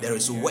working. There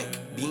is work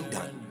being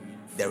done.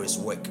 There is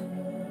work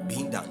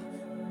being done.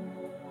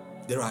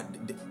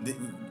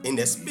 In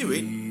the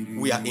spirit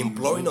we are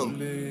imploring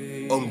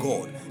on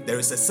God. There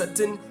is a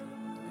certain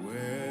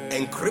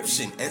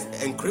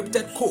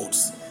encrypted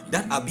codes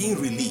that are being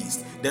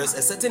released. There is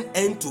a certain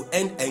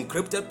end-to-end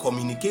encrypted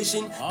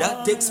communication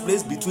that takes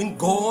place between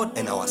God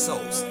and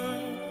ourselves.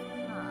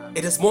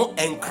 It is more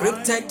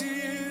encrypted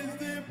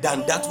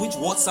than that which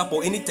WhatsApp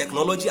or any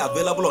technology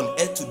available on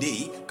earth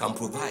today can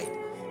provide.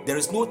 There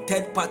is no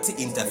third-party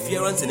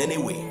interference in any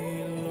way.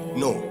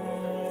 No.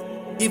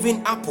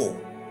 Even Apple,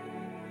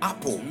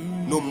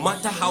 no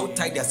matter how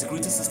tight their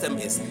security system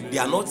is, they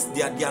are not,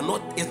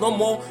 it's not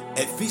more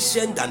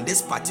efficient than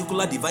this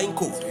particular divine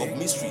code of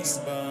mysteries.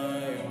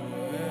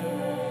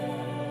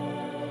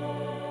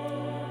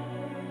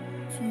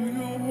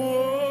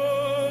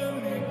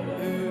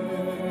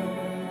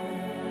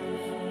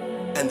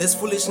 And this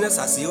foolishness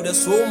has yielded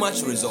so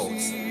much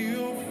results.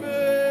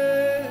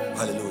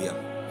 Hallelujah.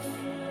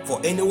 For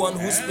anyone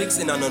who speaks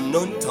in an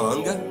unknown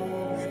tongue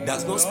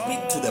does not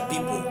speak to the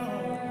people,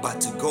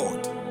 but to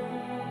God.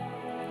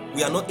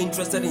 We are not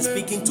interested in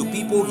speaking to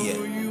people here.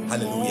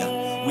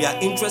 Hallelujah. We are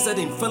interested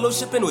in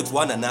fellowshipping with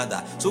one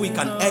another so we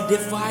can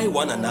edify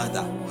one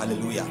another.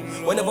 Hallelujah.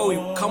 Whenever we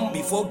come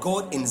before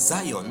God in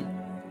Zion,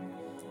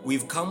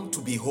 we've come to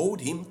behold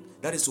Him,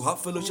 that is to have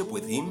fellowship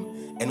with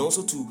Him, and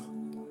also to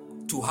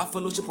have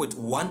fellowship with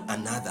one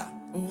another.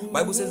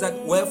 Bible says that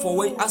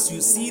wherefore, as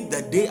you see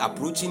the day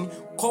approaching,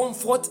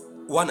 comfort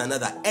one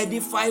another,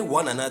 edify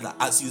one another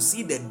as you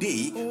see the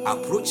day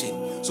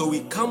approaching. So we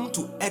come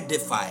to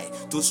edify,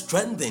 to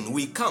strengthen.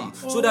 We come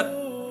so that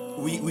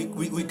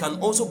we can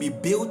also be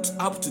built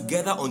up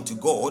together unto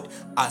God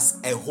as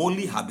a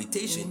holy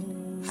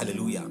habitation.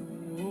 Hallelujah.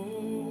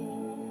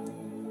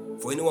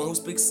 For anyone who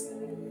speaks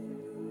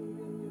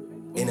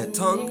in a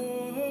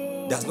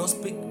tongue does not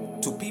speak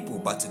to people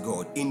but to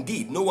God.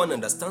 Indeed, no one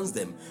understands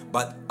them,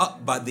 but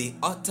they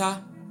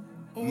utter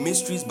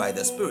mysteries by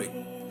the Spirit.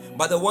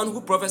 But the one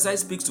who prophesies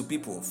speaks to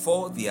people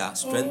for their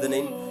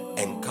strengthening,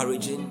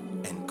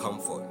 encouraging, and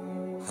comfort.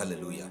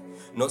 Hallelujah.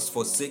 Not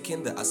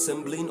forsaking the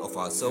assembling of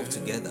ourselves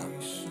together,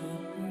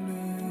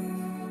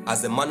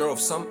 as the manner of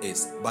some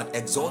is, but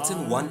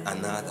exhorting one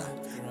another,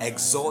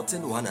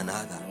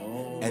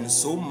 and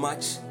so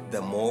much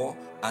the more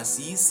as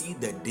ye see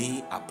the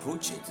day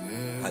approaching.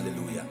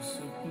 Hallelujah.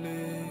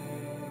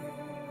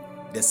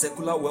 The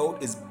secular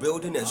world is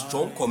building a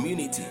strong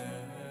community,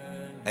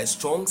 a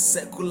strong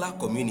secular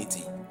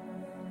community,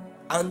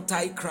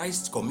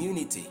 anti-Christ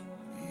community.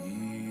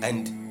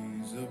 And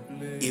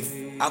if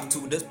up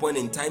to this point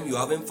in time you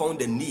haven't found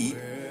the need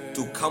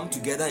to come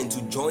together and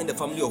to join the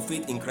family of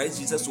faith in Christ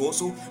Jesus to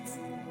also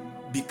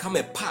become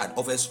a part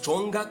of a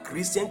stronger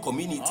Christian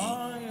community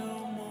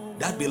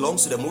that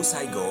belongs to the Most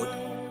High God,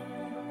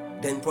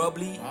 then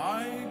probably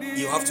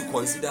you have to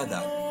consider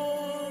that.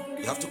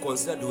 You have to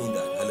consider doing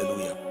that.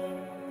 Hallelujah.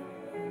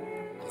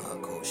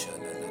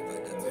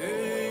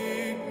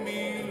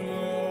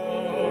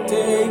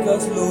 Take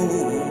us,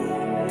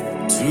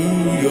 Lord, to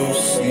your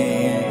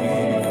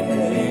secret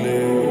place.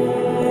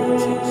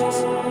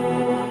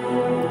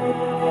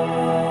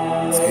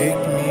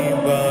 Take me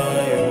by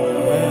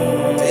your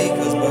hand. Take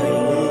us by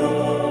your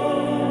hand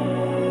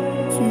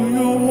to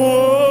your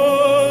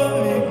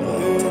holy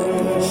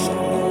place.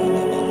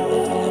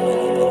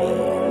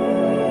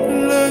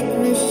 Let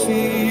me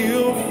see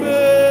your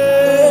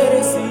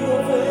face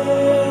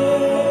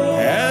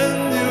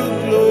and your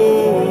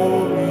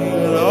glory,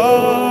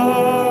 Lord.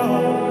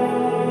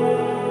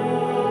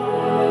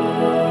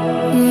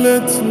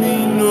 Let me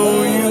know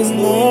you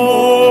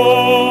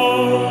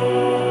more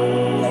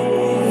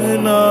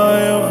than I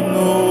have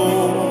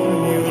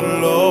known you,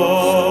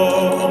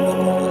 Lord.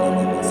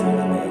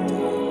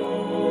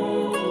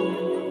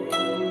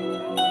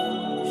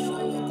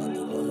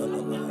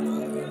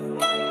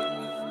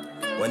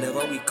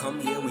 Whenever we come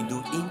here, we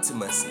do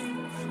intimacy.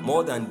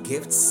 More than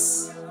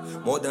gifts,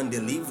 more than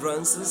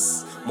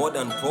deliverances, more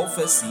than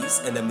prophecies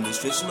and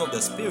administration of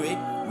the Spirit,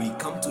 we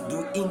come to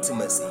do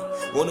intimacy.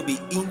 We want to be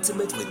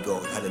intimate with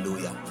God.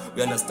 Hallelujah.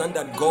 We understand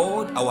that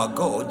God, our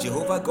God,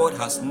 Jehovah God,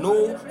 has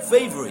no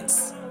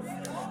favorites.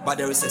 But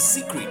there is a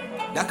secret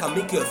that can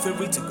make you a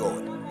favorite to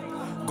God.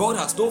 God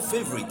has no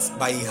favorites,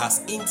 but He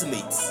has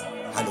intimates.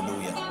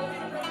 Hallelujah.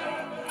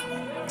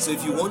 So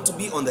if you want to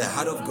be on the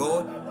heart of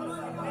God,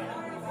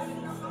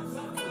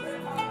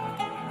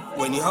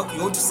 when you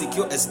want to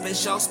secure a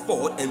special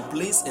spot and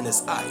place in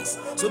His eyes,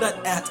 so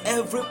that at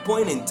every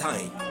point in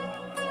time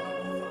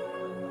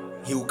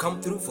He will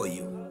come through for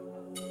you.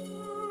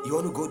 You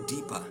want to go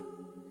deeper.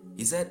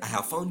 He said, I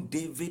have found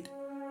David,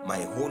 my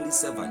holy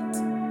servant,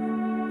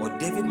 or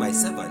David, my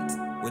servant,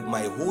 with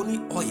my holy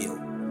oil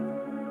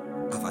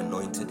I've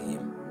anointed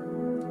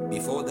him.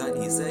 Before that,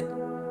 he said,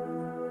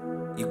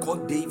 he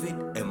called David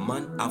a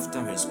man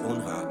after his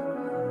own heart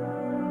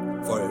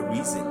for a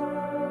reason.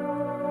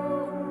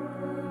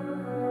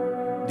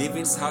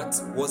 David's heart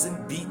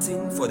wasn't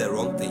beating for the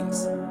wrong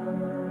things.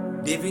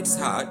 David's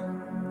heart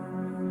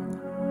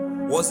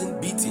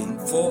wasn't beating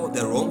for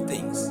the wrong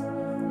things.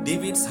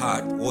 David's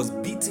heart was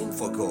beating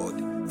for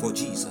God, for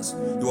Jesus.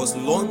 He was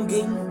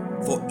longing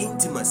for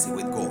intimacy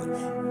with God.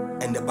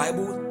 And the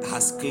Bible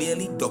has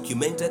clearly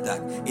documented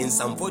that in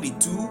Psalm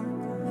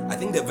 42, I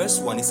think the verse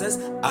 1, it says,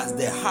 as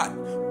the hart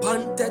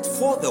panted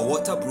for the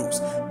water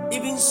brooks,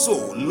 even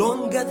so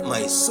longeth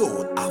my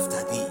soul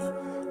after thee.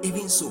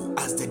 Even so,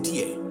 as the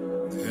deer,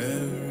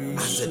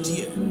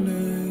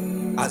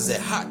 as the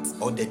hart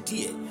or the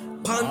deer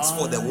pants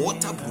for the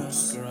water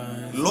brooks,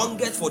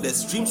 longeth for the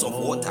streams of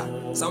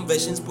water. Some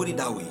versions put it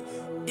that way.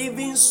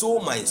 Even so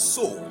my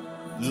soul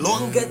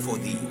longeth for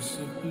thee.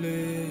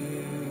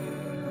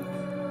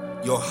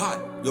 Your heart,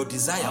 your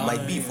desire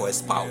might be for a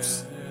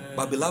spouse,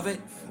 but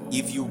beloved,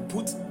 if you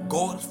put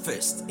God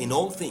first in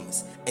all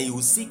things and you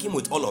will seek him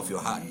with all of your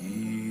heart,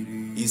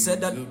 he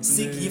said that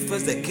seek ye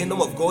first the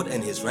kingdom of God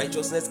and his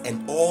righteousness,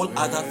 and all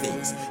other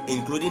things,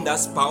 including that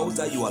spouse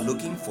that you are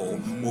looking for,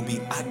 will be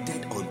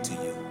added unto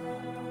you.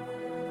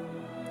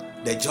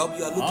 The job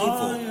you are looking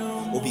for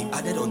will be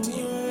added unto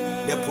you.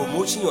 The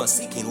promotion you are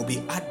seeking will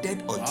be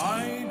added unto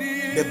you.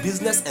 The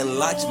business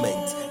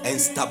enlargement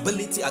and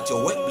stability at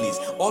your workplace,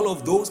 all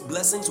of those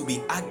blessings will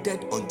be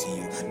added unto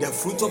you. The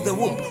fruit of the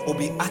womb will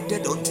be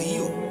added unto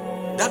you.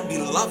 That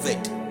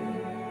beloved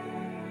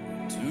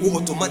will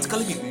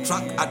automatically be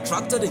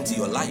attracted into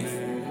your life.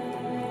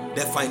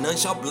 The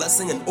financial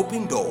blessing and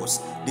open doors,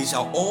 they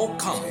shall all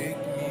come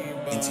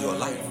into your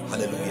life.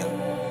 Hallelujah.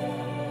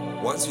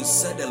 Once you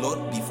set the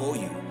Lord before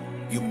you,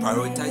 you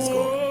prioritize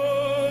God.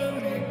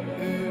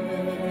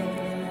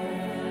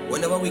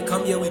 Whenever we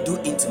come here, we do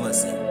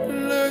intimacy.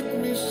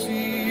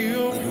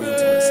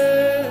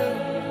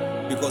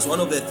 Because one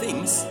of the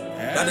things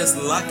that is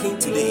lacking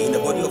today in the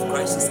body of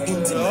Christ is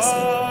intimacy.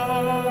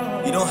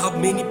 You don't have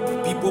many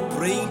people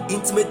praying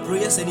intimate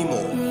prayers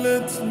anymore.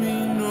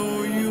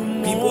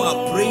 People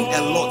are praying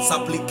a lot,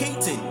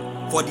 supplicating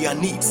for their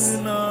needs.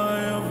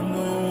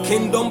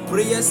 Kingdom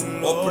prayers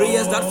or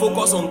prayers that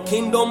focus on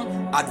kingdom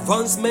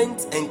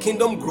advancement and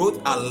kingdom growth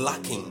are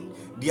lacking.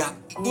 They are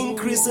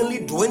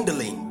increasingly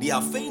dwindling. They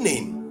are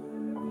fading.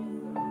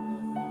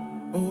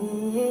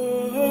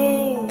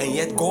 And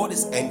yet God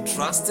is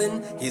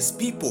entrusting his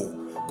people.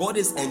 God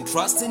is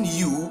entrusting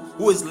you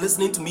who is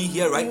listening to me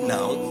here right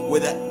now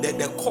with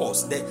the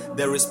cause,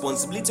 the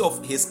responsibility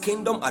of his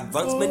kingdom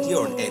advancement here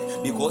on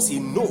earth, because he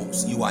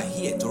knows you are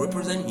here to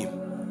represent him.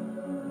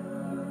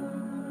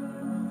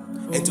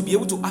 And to be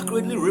able to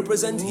accurately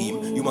represent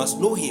him, you must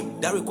know him.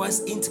 That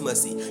requires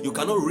intimacy. You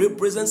cannot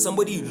represent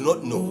somebody you do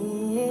not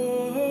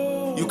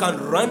know. You can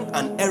run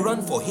an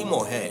errand for him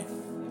or her.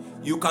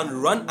 You can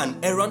run an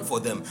errand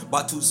for them,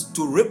 but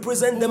to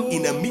represent them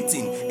in a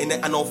meeting, in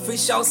an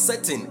official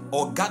setting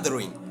or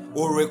gathering,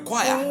 will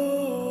require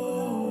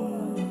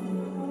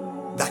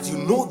that you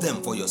know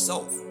them for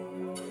yourself,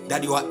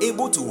 that you are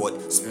able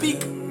to speak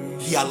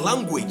their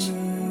language,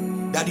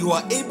 that you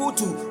are able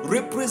to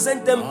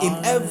represent them in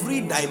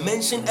every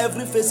dimension,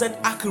 every facet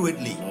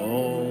accurately,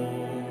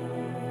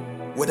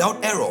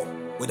 without error,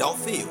 without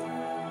fail,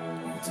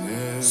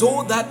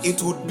 so that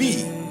it would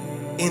be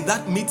in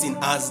that meeting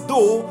as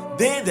though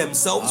they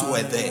themselves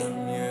were there.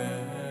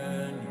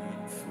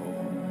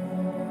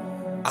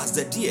 As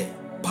the deer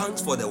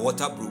pants for the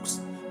water brooks,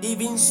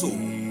 even so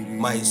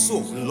my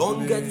soul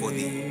longeth for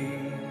thee.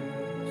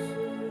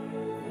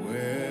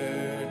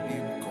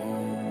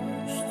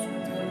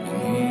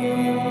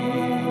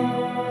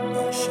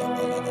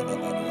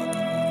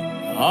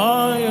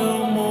 I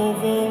am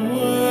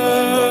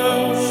overwhelmed.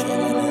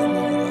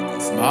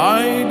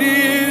 I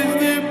did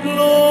the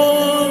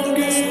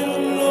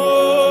longing,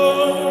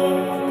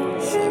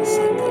 Lord.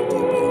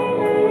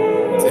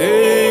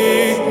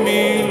 Take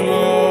me,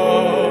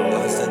 Lord.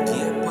 As the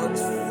deer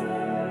pants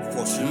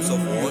for streams of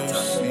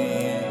water,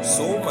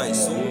 so my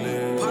soul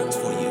pants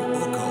for you, O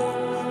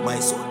God. My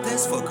soul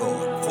thirsts for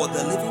God, for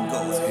the living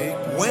God.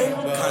 When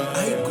can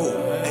I go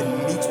and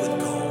meet with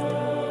God?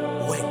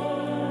 When?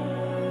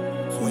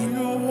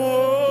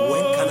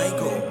 When can I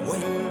go?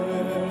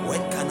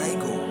 When can I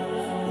go?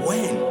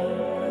 When?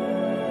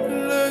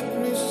 Let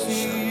me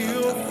see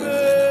your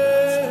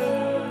face.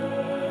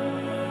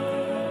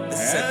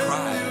 This is a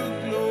cry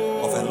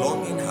of a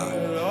longing heart.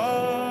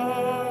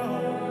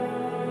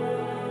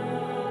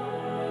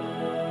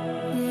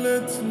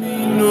 Let me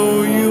know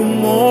you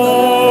more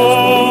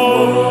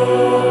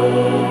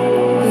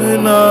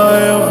than I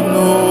have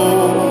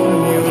known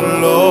you,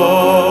 Lord.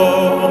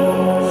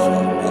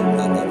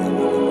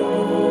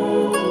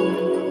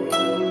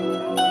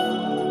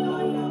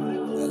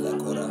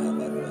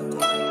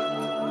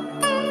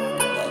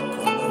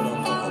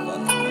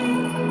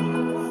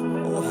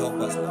 Oh, help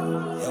us,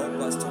 Lord. Help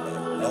us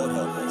tonight. Lord,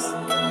 help us.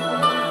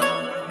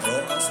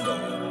 Draw us,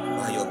 Lord,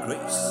 by your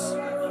grace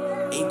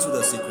into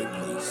the secret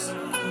place.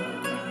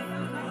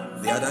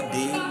 The other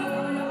day,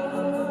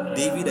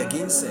 David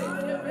again said,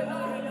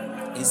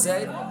 he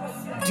said,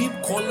 deep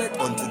calleth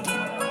unto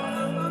deep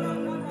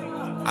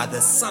at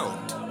the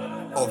sound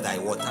of thy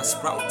water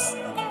sprouts.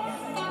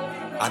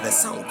 At the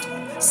sound,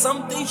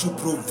 something should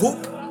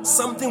provoke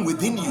something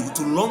within you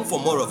to long for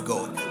more of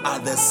God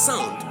at the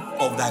sound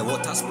of thy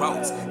water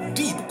sprouts.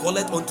 Deep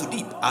calleth unto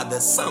deep at the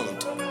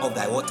sound of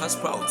thy water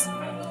sprouts.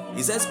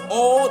 He says,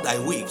 all thy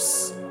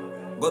waves.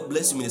 God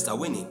bless you, Minister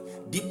Winnie.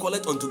 Deep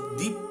calleth unto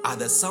deep at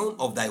the sound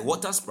of thy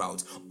water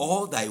sprouts.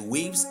 All thy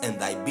waves and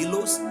thy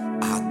billows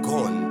are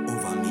gone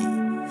over me.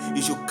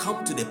 You should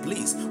come to the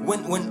place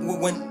when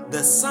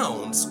the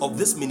sounds of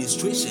this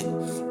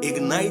ministration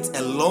ignite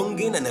a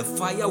longing and a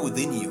fire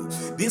within you.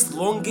 This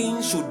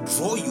longing should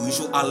draw you. You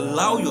should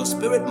allow your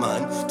spirit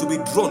man to be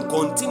drawn,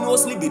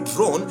 continuously be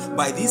drawn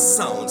by these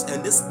sounds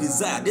and this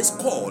desire, this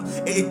call.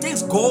 It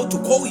takes God to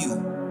call you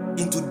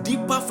into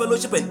deeper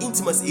fellowship and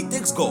intimacy. It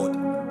takes God.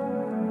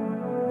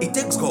 It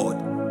takes God.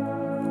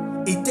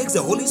 It takes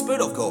the Holy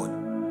Spirit of God.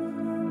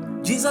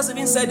 Jesus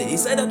even said it. He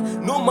said that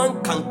no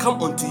man can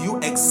come unto you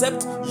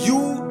except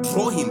you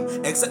draw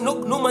him. Except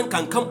no man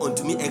can come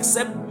unto me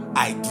except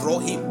I draw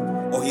him,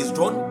 or he's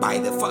drawn by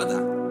the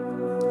Father.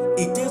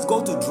 It takes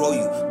God to draw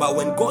you. But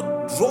when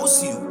God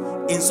draws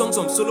you, in Songs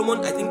of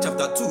Solomon, I think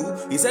chapter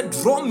 2, he said,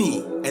 draw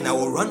me and I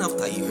will run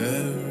after you.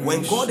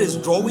 When God is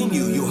drawing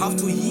you, you have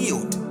to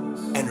yield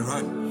and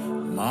run.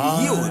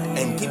 Yield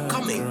and keep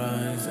coming.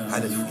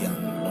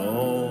 Hallelujah.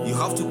 You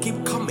have to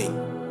keep coming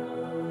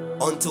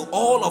until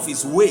all of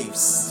his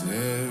waves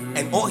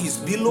and all his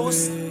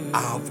billows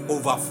have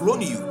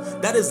overflown you.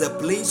 That is the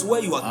place where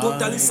you are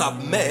totally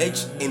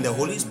submerged in the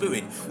Holy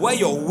Spirit, where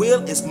your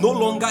will is no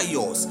longer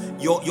yours.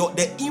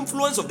 The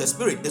influence of the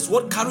Spirit is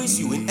what carries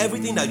you in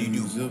everything that you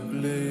do.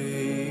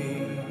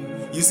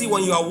 You see,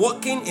 when you are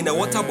walking in a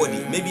water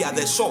body, maybe at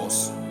the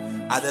shores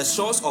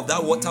of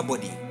that water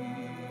body,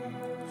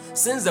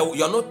 since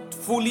you are not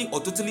fully or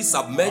totally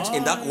submerged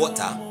in that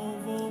water,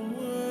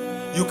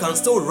 you can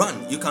still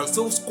run, you can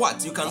still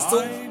squat, you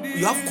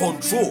have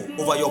control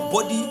over your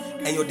body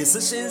and your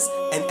decisions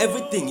and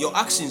everything, your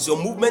actions, your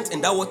movement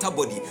in that water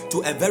body to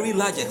a very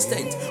large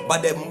extent.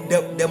 But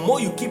the more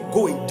you keep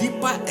going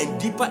deeper and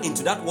deeper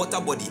into that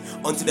water body,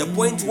 until the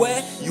point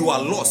where you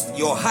are lost,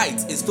 your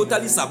height is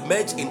totally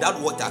submerged in that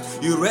water,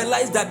 you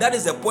realize that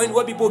is the point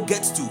where people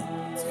get to,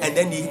 and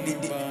then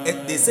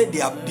they say they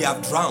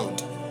have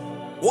drowned.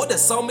 What the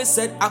psalmist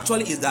said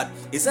actually is that,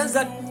 it says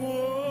that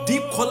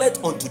deep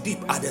calleth unto deep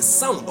at the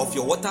sound of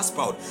your water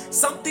spout.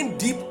 Something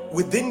deep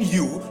within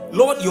you,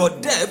 Lord, your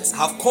depths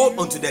have called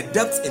unto the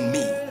depths in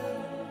me.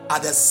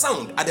 At the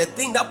sound, at the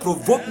thing that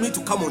provoked me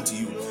to come unto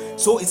you.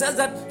 So it says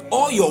that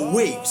all your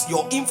waves,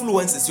 your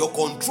influences, your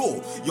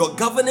control, your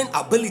governing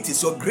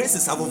abilities, your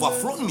graces have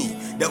overflown me.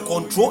 The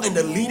control and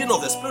the leading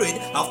of the Spirit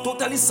have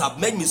totally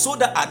submerged me, so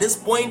that at this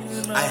point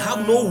I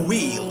have no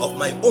will of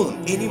my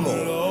own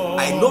anymore.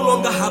 I no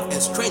longer have a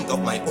strength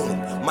of my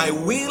own. My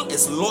will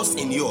is lost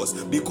in yours,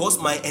 because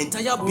my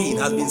entire being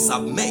has been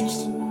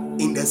submerged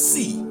in the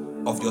sea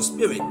of your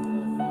Spirit.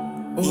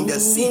 In the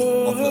sea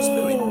of your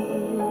Spirit.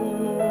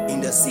 In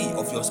the sea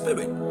of your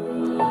Spirit.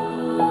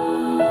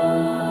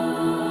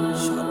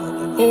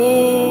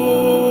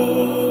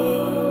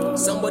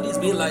 Somebody is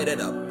being lighted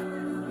up.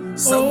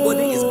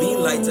 Somebody is being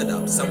lighted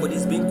up. Somebody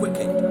is being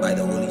quickened by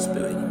the Holy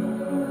Spirit.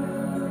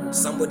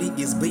 Somebody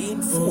is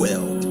being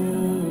fueled.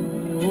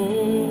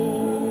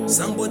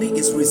 Somebody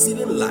is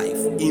receiving life,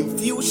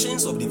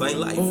 infusions of divine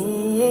life,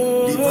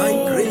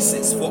 divine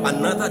graces for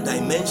another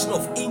dimension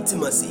of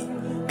intimacy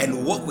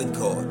and walk with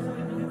God.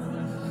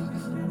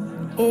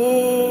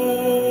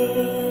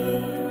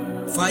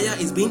 Fire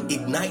is being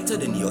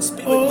ignited in your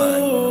spirit,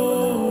 man.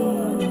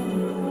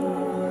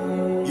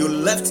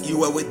 You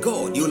were with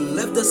God. You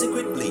left the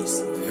secret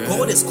place.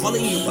 God is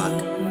calling you back.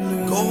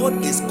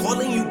 God is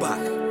calling you back.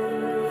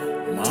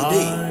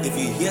 Today, if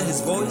you hear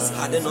his voice,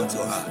 harden not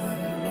your heart.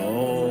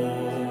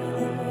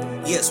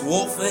 Yes,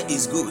 warfare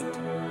is good.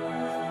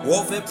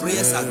 Warfare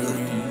prayers are good.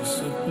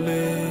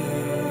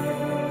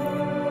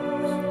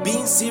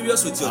 Being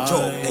serious with your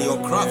job and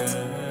your craft,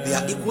 they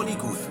are equally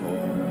good.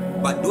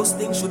 But those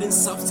things shouldn't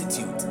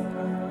substitute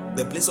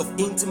the place of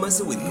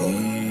intimacy with God.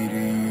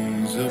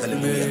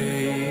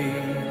 Hallelujah.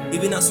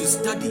 Even as you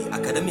study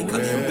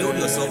academically and build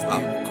yourself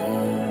up,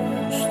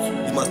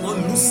 you must not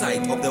lose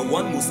sight of the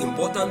one most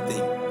important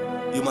thing.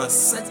 You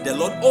must set the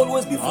Lord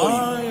always before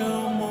you.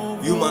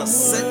 You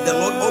must set the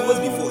Lord always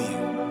before you.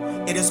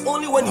 It is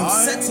only when you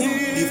set him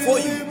before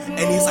you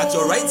and he's at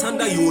your right hand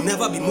that you will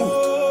never be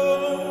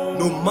moved.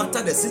 No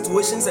matter the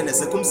situations and the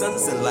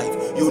circumstances in life,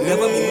 you will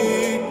never be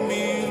moved.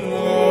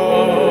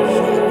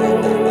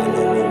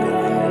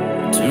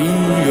 To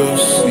your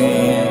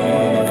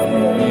secret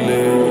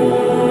place.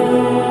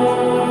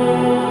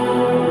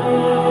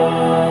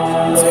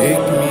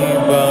 Take me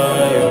by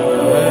your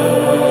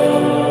hand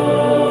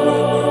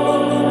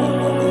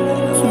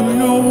to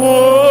your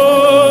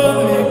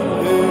holy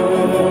place.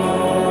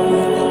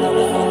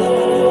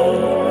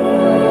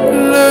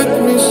 Let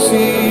me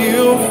see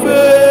your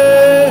face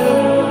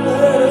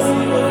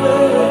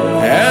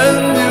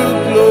and your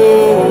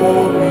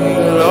glory.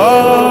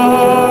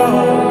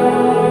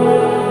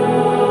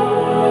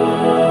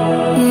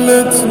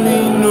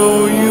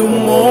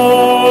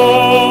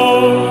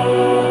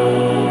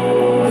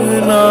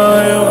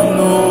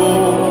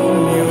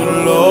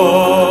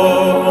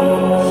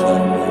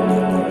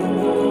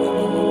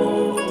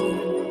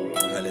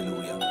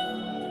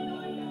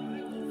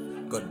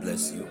 God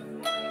bless you.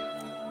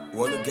 We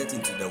want to get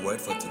into the word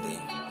for today.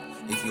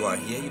 If you are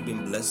here, you've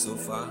been blessed so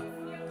far,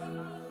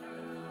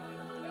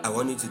 I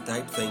want you to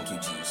type thank you,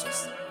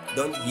 Jesus.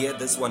 Don't hear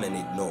this one and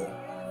ignore.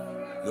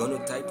 You want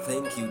to type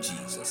thank you,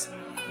 Jesus.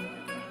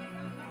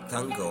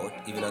 Thank God,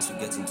 even as we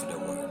get into the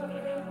word.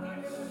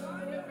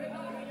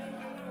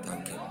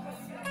 Thank Him.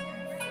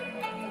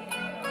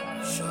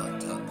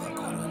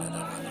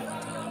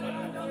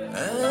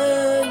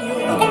 And you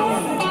know,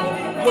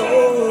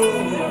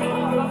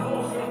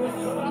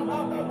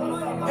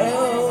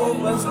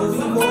 help us to be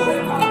more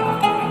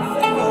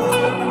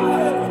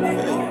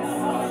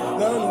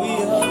than we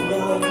have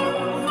known.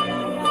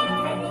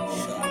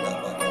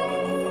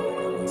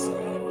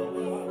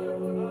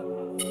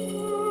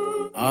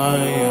 I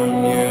am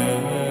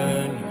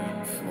yearning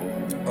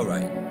for. All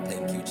right,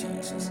 thank you,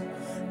 Jesus.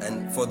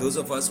 And for those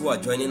of us who are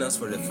joining us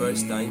for the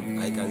first time,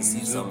 I can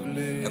see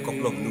a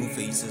couple of new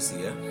faces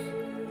here.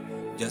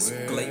 Just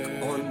click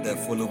on the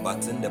follow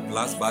button, the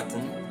plus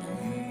button,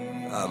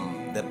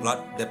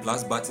 the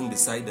plus button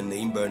beside the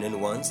name burning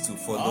ones to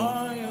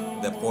follow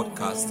the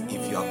podcast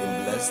if you have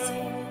been blessed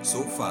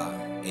so far.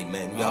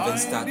 Amen. We haven't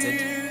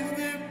started.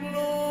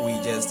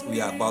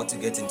 We are about to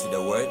get into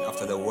the word.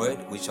 After the word,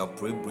 we shall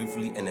pray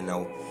briefly, and then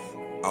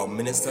I'll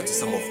minister to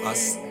some of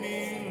us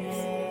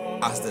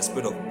as the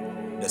Spirit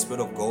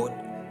of God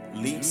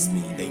leads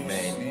me.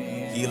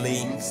 Amen.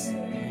 Healings,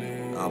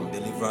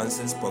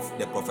 deliverances,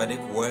 the prophetic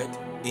word,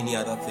 any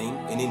other thing,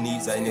 any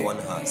needs that anyone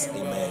has.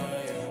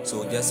 Amen.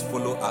 So just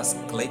follow us,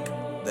 click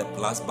the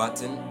plus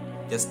button,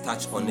 just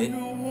touch on it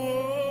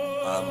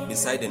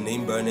beside the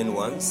name burning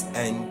ones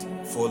and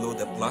follow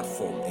the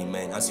platform.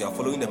 Amen. As you are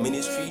following the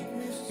ministry,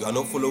 you are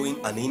not following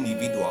an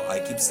individual. I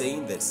keep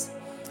saying this,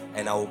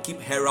 and I will keep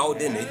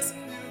heralding it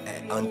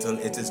until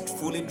it is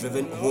fully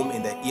driven home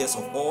in the ears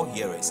of all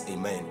hearers.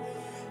 Amen.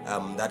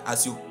 That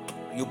as you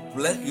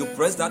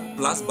press that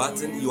plus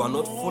button, you are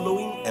not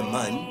following a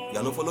man, you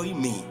are not following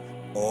me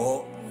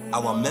or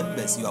our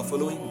members, you are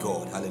following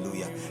God.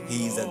 Hallelujah.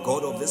 He is the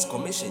God of this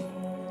commission,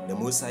 the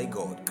Most High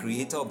God,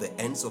 creator of the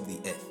ends of the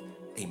earth.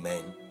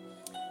 Amen.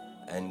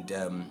 And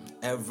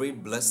every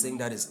blessing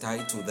that is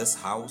tied to this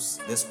house,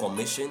 this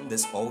commission,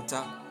 this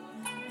altar,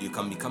 you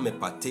can become a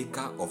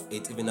partaker of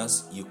it even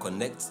as you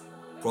connect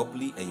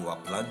properly and you are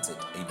planted.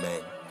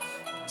 Amen.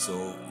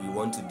 So we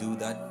want to do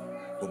that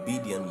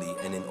obediently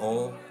and in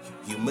all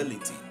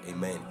humility.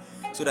 Amen.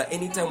 So that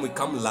anytime we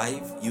come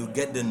live, you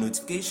get the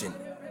notification.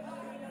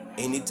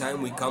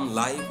 Anytime we come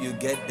live, you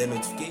get the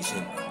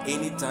notification.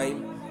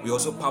 Anytime we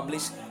also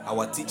publish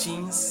our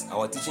teaching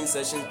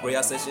sessions,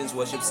 prayer sessions,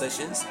 worship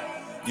sessions,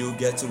 you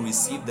get to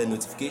receive the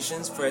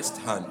notifications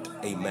firsthand.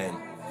 Amen.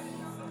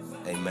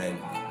 Amen.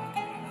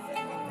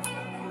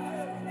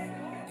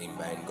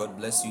 Amen. God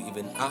bless you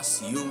even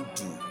as you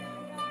do.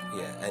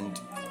 Yeah, and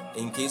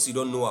in case you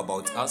don't know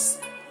about us,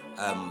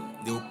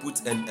 they will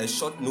put a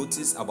short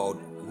notice about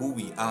who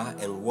we are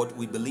and what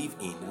we believe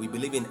in. We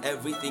believe in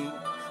everything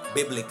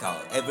biblical,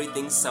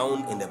 everything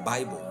sound in the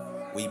Bible.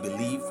 We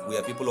believe we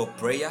are people of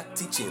prayer,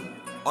 teaching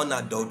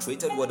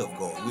unadulterated word of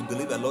God. We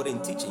believe a lot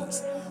in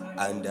teachings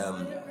and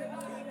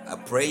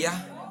prayer.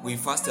 We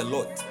fast a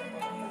lot.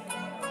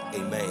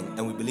 Amen.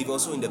 And we believe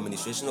also in the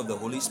administration of the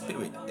Holy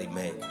Spirit.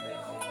 Amen.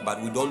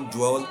 But we don't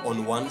dwell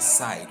on one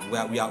side.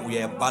 We are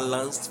a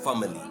balanced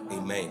family.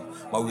 Amen.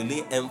 But we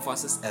lay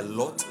emphasis a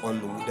lot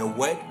on the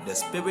word, the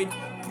spirit,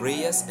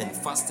 prayers, and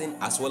fasting,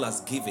 as well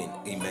as giving.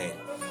 Amen.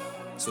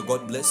 So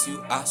God bless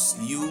you as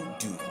you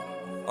do.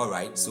 All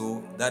right.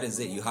 So that is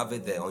it. You have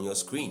it there on your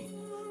screen.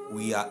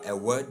 We are a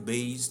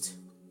word-based,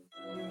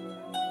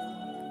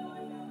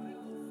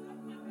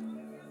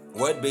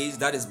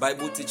 that is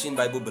Bible teaching,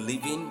 Bible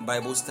believing,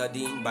 Bible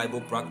studying,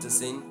 Bible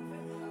practicing,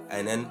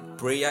 and then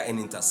prayer and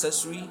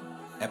intercessory,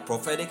 a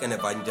prophetic and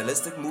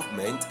evangelistic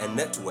movement and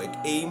network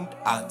aimed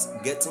at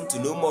getting to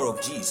know more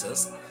of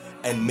Jesus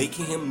and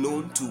making him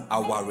known to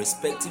our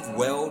respective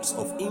worlds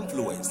of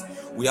influence.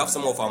 We have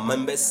some of our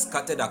members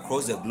scattered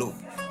across the globe.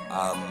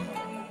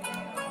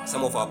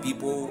 Some of our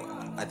people,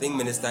 I think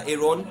Minister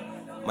Aaron,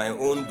 my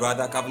own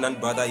brother, covenant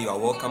brother, you are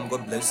welcome.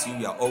 God bless you.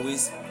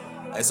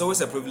 It's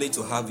always a privilege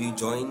to have you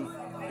join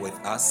with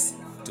us,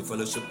 to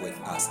fellowship with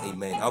us.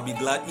 Amen. I'll be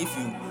glad if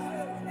you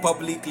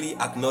publicly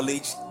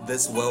acknowledge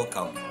this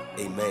welcome.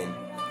 Amen.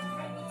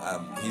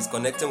 He's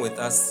connecting with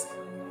us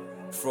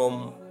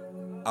from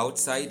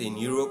outside in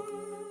Europe.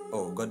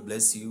 Oh, God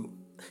bless you.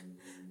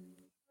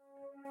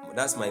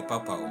 That's my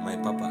Papa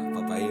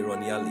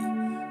Aaron Yali.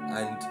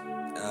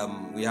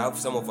 And we have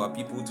some of our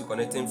people to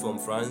connecting from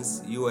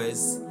France,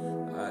 US,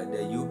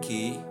 the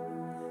UK,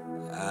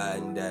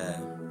 and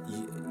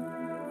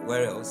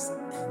where else?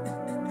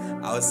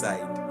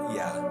 Outside.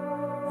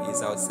 Yeah,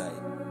 he's outside.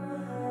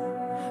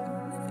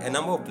 A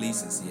number of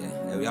places here,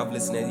 and we have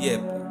listeners. Yeah,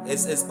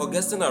 it's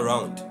Augustine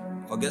around.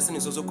 Augustine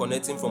is also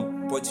connecting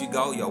from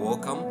Portugal. You are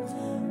welcome.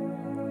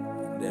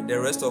 The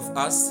rest of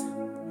us,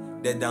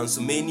 the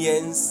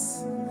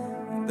Dansumanians,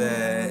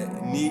 the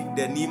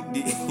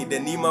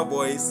Nima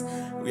boys,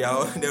 we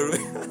are the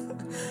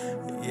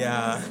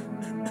yeah.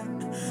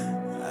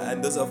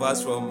 and those of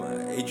us from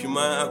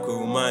Ep.81,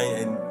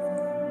 Akurumai, and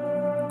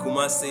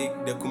Kumasi,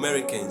 the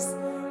Kumericans.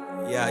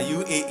 Yeah,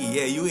 UAE.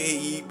 Yeah,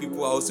 UAE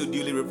people are also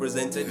duly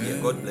represented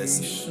here. God bless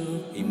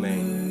you.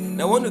 Amen.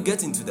 Now I want to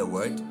get into the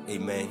word.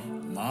 Amen.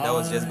 That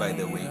was just by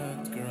the way.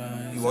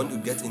 You want to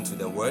get into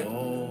the word?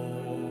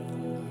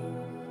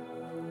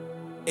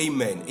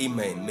 Amen.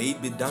 Amen. May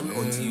it be done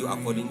unto you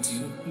according to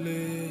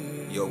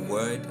your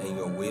word and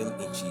your will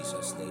in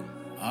Jesus' name.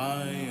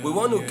 We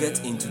want to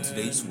get into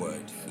today's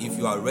word. If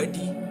you are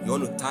ready, you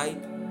want to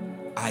type,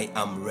 I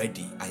am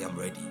ready. I am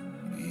ready.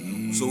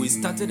 So we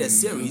started a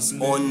series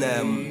on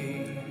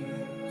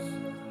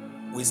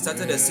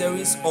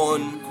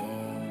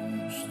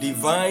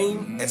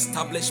divine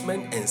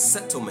establishment and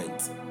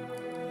settlement.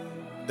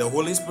 The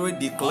Holy Spirit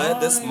declared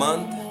this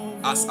month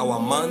as our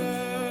month.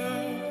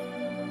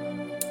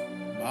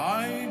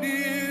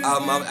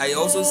 I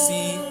also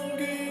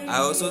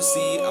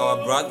see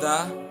our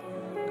brother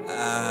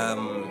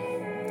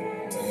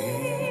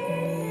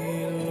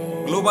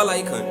Global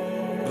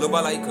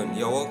Icon.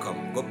 You're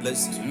welcome. God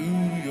bless you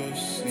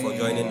for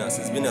joining us.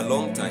 It's been a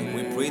long time.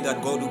 We pray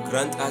that God will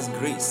grant us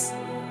grace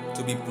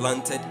to be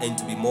planted and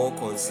to be more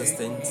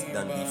consistent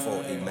than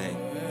before. Amen.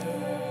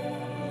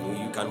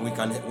 We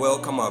can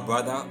welcome our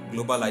brother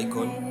Global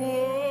Icon.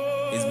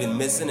 He's been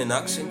missing in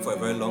action for a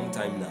very long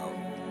time now.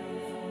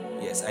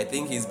 Yes, I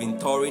think he's been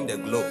touring the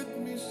globe.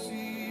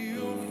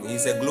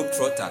 He's a globe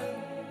trotter.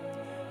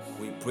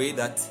 We pray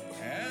that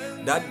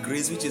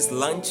grace which is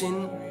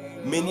launching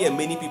many and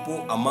many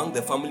people among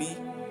the family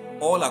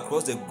all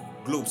across the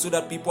globe, so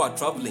that people are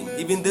traveling.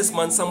 Even this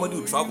month somebody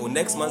will travel,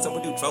 next month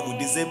somebody will travel,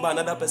 December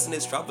another person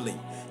is traveling.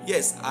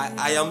 Yes,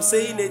 I am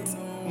saying it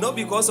not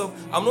because of,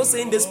 I'm not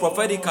saying this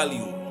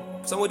prophetically.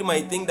 Somebody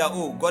might think that,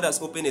 oh, God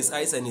has opened his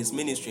eyes and his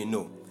ministry.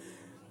 No,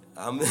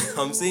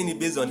 I'm saying it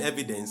based on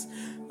evidence.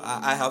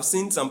 I have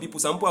seen some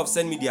people have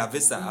sent me their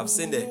visa. I've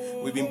seen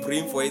that we've been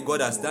praying for it. God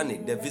has done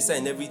it, the visa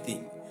and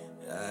everything,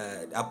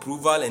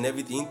 approval and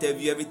everything,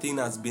 interview, everything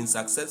has been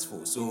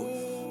successful.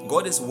 So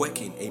God is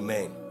working.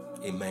 Amen.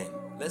 Amen.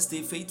 Let's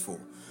stay faithful.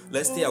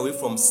 Let's stay away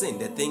from sin,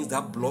 the things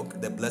that block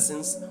the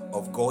blessings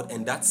of God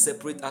and that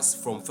separate us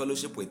from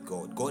fellowship with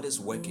God. God is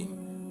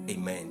working.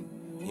 Amen.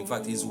 In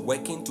fact, he's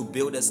working to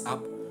build us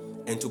up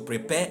and to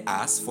prepare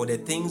us for the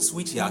things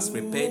which he has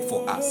prepared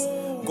for us.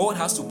 God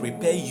has to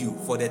prepare you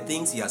for the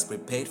things he has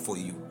prepared for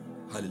you.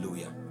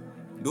 Hallelujah.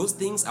 Those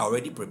things are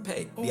already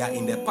prepared. They are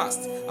in the past.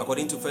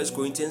 According to 1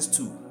 Corinthians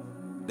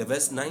 2, the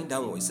verse 9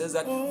 downward, it says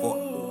that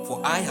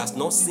for eye has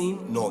not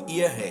seen, nor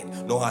ear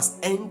heard, nor has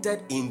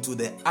entered into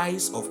the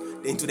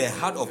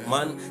heart of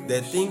man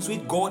the things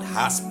which God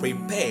has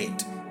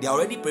prepared. They are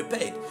already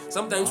prepared.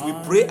 Sometimes we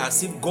pray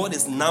as if God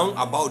is now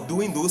about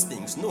doing those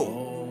things.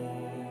 No.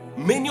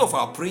 Many of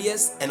our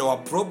prayers and our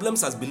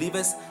problems as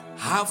believers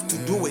have to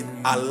do with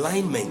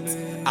alignment,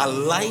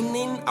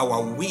 aligning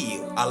our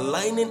will,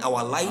 aligning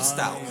our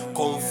lifestyle,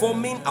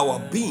 conforming our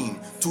being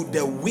to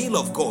the will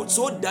of God,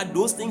 so that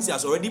those things he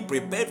has already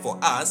prepared for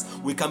us,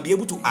 we can be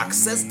able to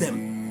access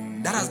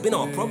them. That has been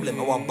our problem,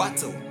 our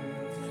battle,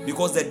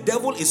 because the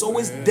devil is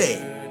always there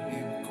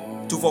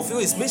to fulfill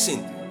his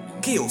mission,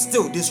 kill,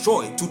 steal,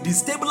 destroy, to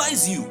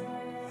destabilize you,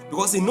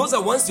 because he knows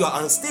that once you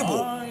are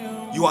unstable,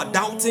 you are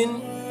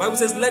doubting. Bible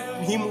says, let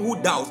him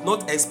who doubts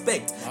not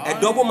expect. A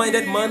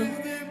double-minded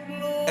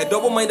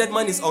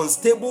man is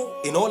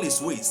unstable in all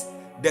his ways.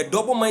 The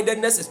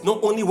double-mindedness is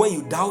not only when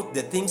you doubt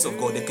the things of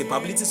God, the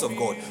capabilities of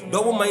God.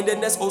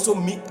 Double-mindedness also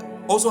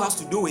has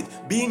to do with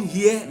being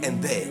here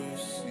and there,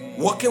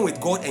 walking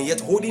with God and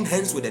yet holding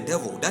hands with the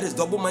devil. That is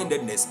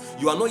double-mindedness.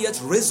 You are not yet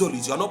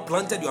resolute, you are not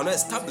planted, you are not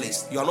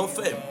established, you are not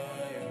firm.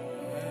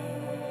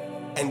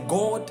 And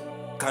God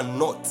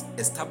cannot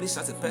establish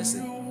such a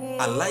person.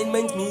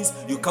 Alignment means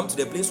you come to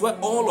the place where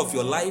all of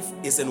your life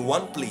is in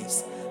one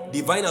place.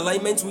 Divine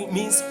alignment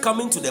means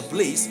coming to the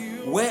place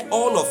where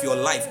all of your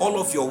life, all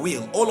of your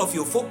will, all of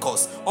your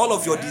focus, all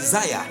of your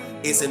desire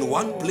is in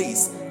one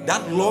place.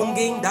 That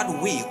longing, that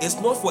will is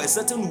not for a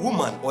certain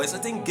woman or a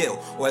certain girl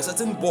or a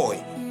certain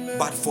boy,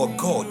 but for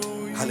God.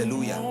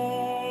 Hallelujah.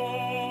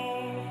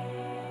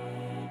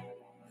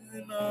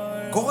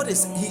 God he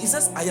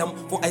says, I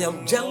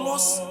am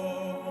jealous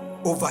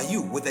over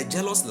you with a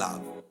jealous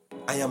love.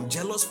 I am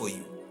jealous for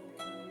you.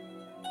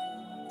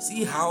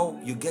 See how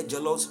you get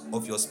jealous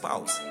of your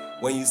spouse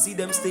when you see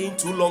them staying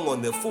too long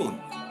on the phone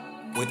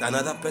with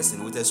another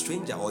person, with a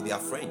stranger or their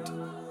friend.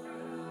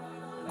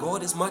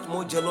 God is much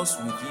more jealous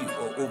with you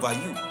or over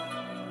you.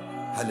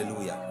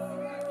 Hallelujah.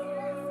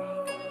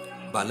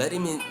 But let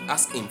him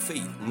ask in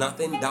faith,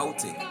 nothing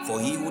doubting. For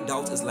he who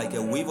doubts is like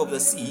a wave of the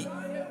sea,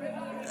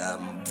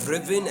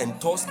 driven and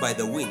tossed by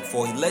the wind.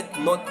 For let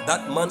not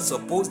that man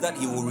suppose that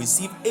he will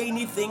receive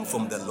anything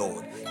from the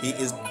Lord. He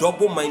is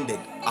double-minded,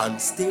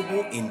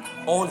 unstable in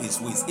all his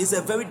ways. It's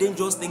a very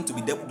dangerous thing to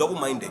be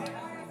double-minded.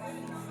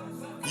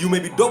 You may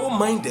be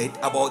double-minded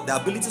about the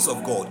abilities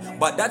of God,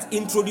 but that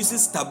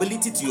introduces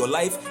stability to your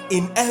life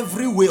in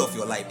every way of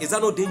your life. Is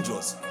that not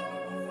dangerous?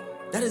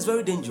 That is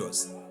very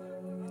dangerous.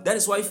 That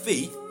is why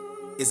faith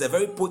is a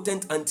very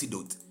potent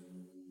antidote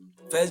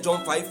 1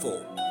 John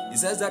 5:4. It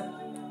says that,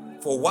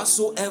 for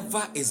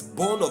whatsoever is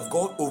born of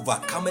God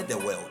overcometh the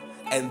world.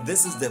 And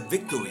this is the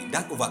victory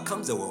that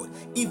overcomes the world,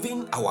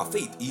 even our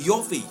faith,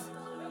 your faith.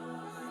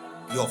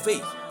 Your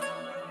faith.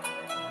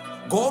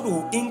 God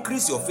will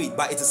increase your faith,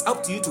 but it is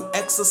up to you to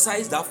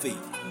exercise that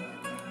faith.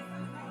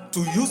 To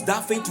use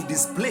that faith to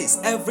displace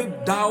every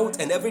doubt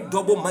and every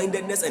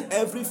double-mindedness and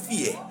every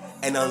fear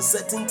and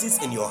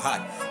uncertainties in your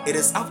heart. It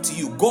is up to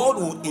you. God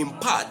will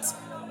impart.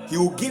 He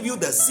will give you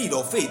the seed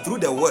of faith through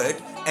the word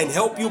and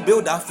help you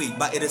build that faith.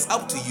 But it is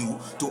up to you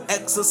to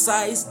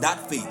exercise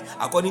that faith.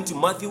 According to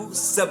Matthew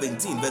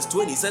 17 verse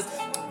 20, it says,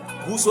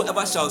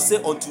 whosoever shall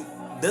say unto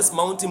this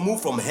mountain,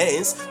 move from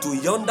hence to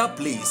yonder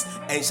place,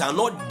 and shall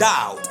not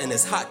doubt in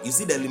his heart. You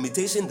see the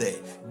limitation there.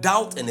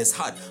 Doubt in his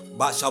heart,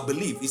 but shall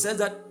believe. He says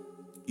that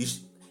you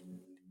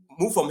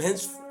move from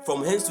hence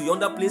to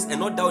yonder place and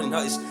not doubt in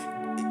heart.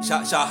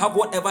 Shall have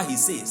whatever he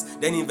says.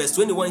 Then in verse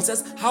 21 he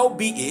says,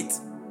 howbeit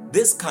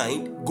this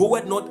kind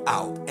goeth not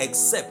out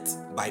except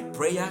by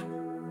prayer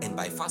and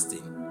by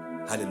fasting.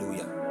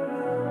 Hallelujah.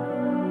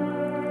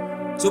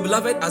 So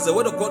beloved, as the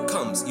word of God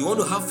comes, you want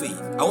to have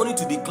faith. I want you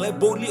to declare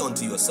boldly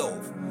unto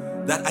yourself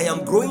that I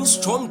am growing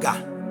stronger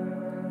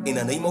in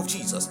the name of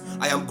Jesus.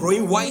 I am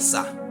growing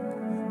wiser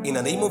in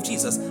the name of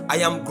Jesus. I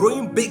am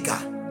growing bigger.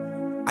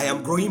 I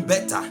am growing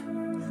better.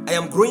 I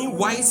am growing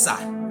wiser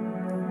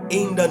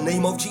in the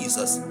name of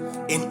Jesus.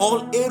 In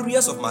all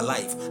areas of my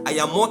life, I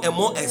am more and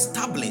more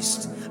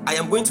established. I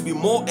am going to be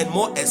more and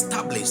more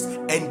established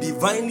and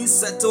divinely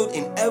settled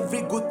in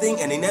every good thing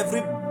and in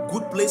every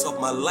good place of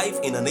my life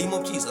in the name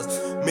of Jesus.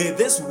 May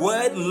this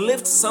word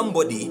lift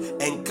somebody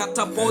and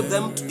catapult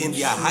them in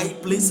their high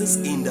places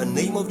in the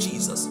name of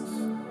Jesus.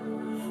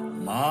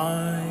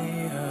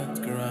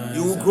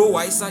 You will grow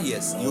wiser,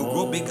 yes. You will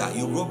grow bigger,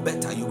 you will grow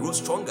better, you will grow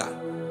stronger.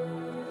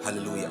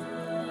 Hallelujah.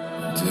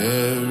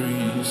 There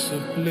is a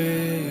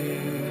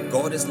place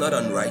God is not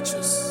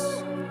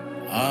unrighteous.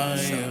 I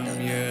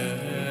am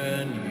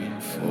yearning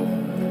for.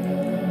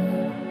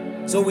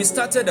 So we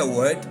started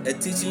a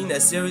teaching, a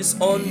series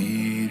on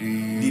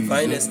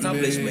divine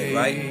establishment,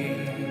 right?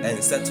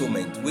 And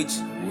settlement, which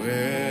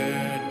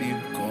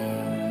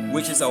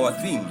is our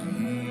theme.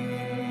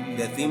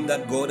 The theme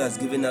that God has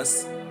given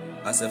us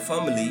as a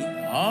family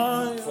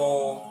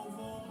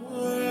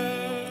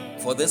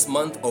for this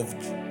month of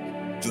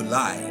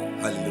July.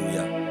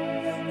 Hallelujah.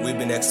 We've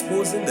been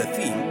exposing the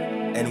theme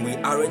and we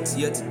aren't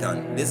yet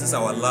done. This is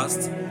our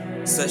last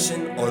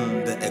session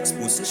on the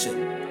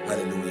exposition.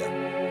 Hallelujah.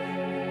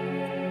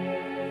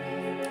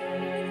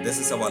 This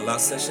is our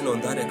last session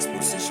on that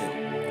exposition.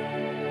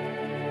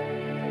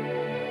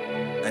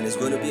 And it's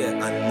going to be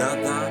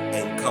another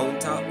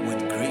encounter with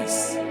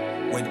grace,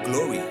 with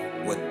glory,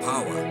 with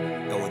power,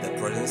 and with the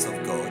presence of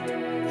God.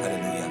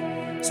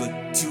 Hallelujah. So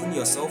tune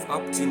yourself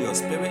up, tune your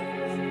spirit.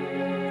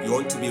 You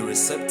want to be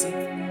receptive.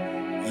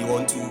 You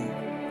want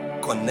to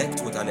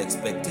connect with an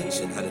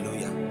expectation.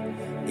 Hallelujah.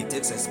 It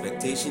takes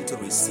expectation to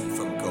receive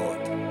from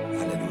God.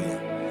 Hallelujah.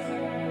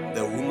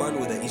 The woman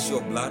with the issue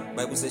of blood,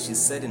 Bible says she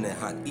said in her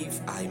heart,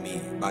 if I may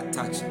but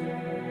touch.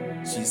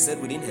 She said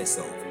within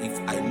herself, if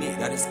I may,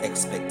 that is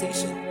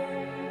expectation,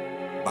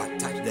 but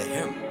touch the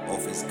hem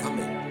of his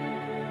garment.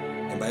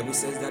 And Bible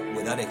says that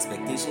without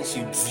expectation,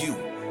 she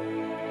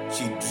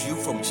drew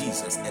from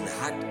Jesus and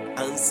had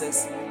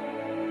answers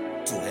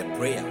to her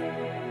prayer.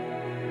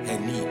 Her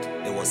need,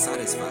 they were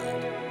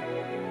satisfied.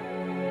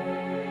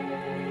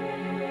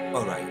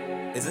 All right,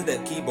 is it the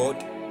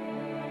keyboard?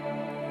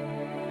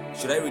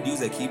 Should I reduce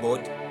the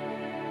keyboard?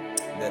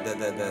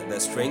 The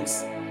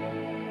strings?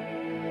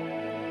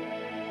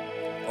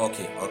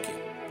 Okay.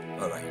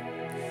 All right.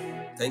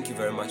 Thank you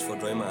very much for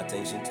drawing my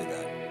attention to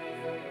that.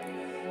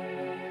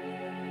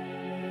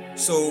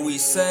 So we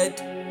said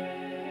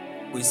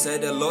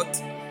a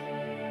lot.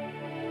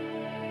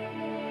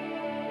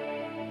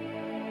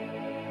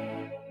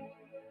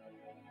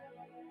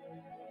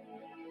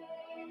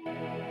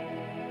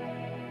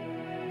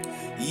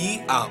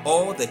 Ye are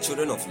all the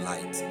children of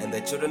light and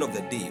the children of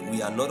the day.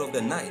 We are not of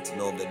the night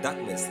nor of the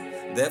darkness.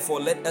 Therefore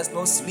let us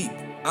not sleep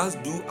as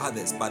do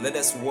others, but let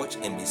us watch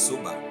and be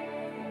sober.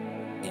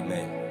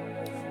 Amen.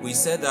 We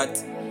said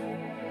that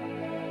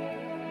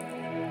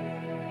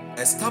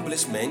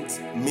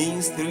establishment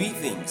means three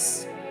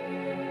things.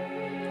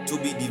 To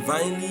be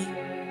divinely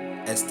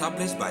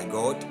established by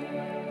God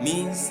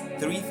means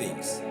three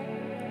things.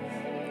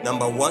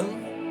 Number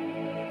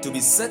one, to be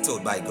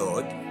settled by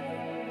God.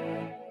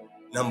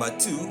 Number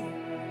two,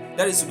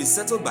 that is to be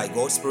settled by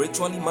God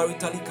spiritually,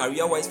 maritally,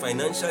 career-wise,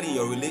 financially, in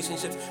your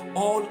relationships,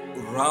 all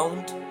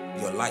around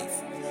your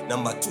life.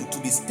 Number two, to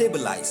be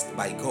stabilized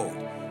by God.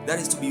 That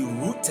is to be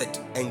rooted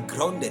and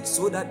grounded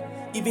so that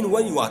even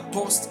when you are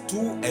tossed to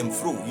and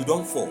fro, you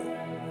don't fall.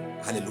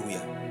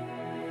 Hallelujah.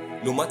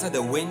 No matter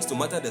the winds, no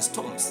matter the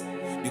storms,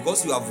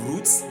 because you have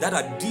roots that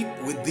are deep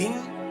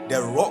within the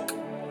rock.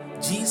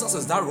 Jesus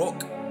is that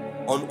rock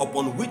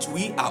upon which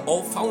we are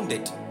all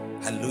founded.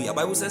 Hallelujah.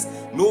 Bible says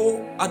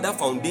no other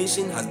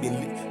foundation has been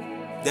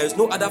laid. There is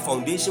no other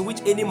foundation which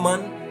any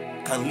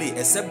man can lay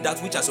except that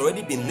which has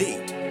already been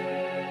laid.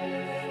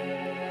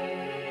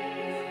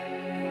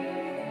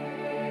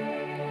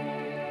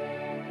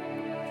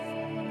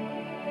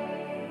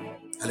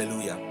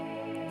 Hallelujah.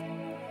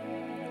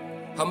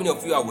 How many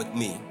of you are with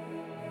me?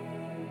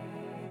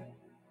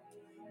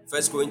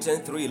 1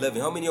 Corinthians 3:11.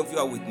 How many of you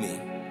are with me?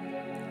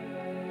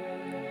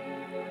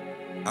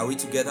 Are we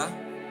together?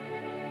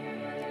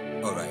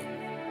 All right.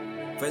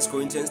 1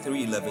 Corinthians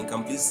 3:11.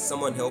 Can please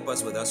someone help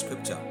us with that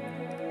scripture?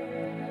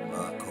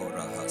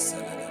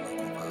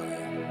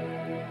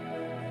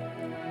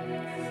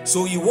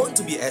 So you want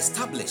to be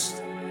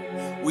established.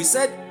 We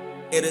said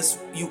it is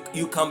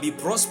you can be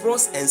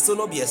prosperous and still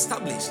not be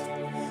established.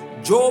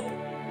 Job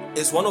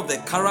is one of the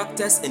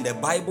characters in the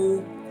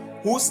Bible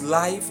whose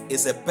life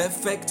is a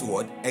perfect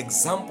word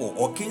example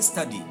or case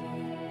study.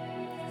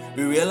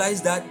 We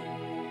realize that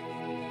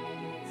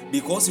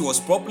because he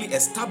was properly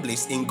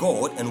established in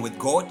God and with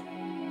God,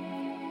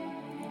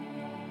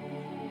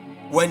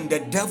 when the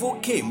devil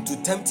came to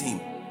tempt him,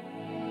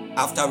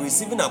 after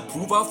receiving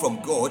approval from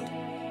God,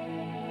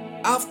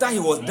 after he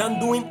was done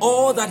doing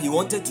all that he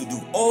wanted to do,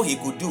 all he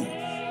could do,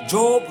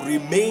 Job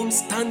remained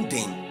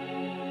standing,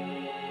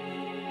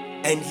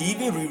 and he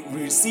even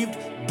received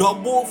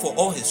double for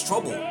all his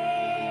trouble.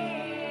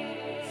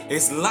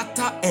 His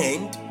latter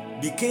end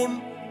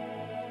became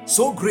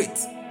so great.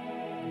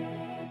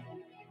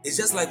 It's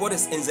just like what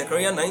is in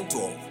Zechariah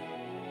 9:12.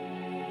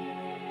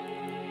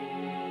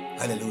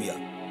 Hallelujah.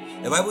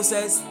 The Bible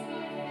says,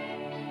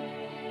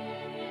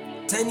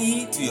 "Turn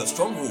ye to your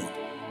stronghold,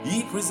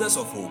 ye prisoners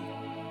of hope.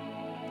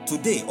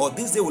 Today or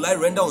this day will I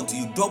render unto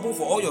you double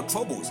for all your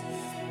troubles."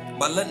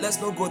 But let's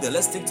not go there.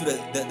 Let's stick to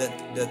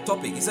the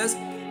topic. It says,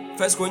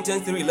 1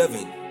 Corinthians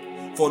 3:11,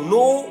 "For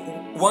no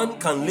one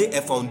can lay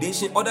a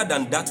foundation other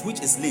than that which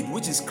is laid,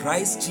 which is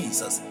Christ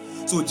Jesus."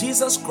 So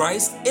Jesus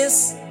Christ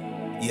is,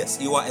 yes,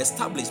 you are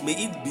established. May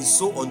it be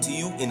so unto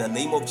you in the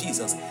name of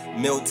Jesus.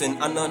 Milton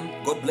Annan,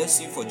 God bless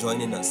you for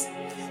joining us.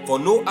 For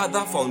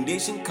other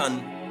foundation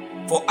can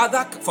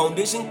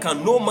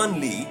no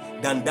man lay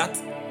than that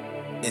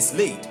is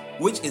laid,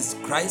 which is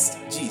Christ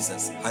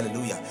Jesus.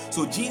 Hallelujah.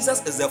 So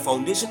Jesus is the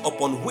foundation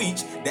upon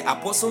which the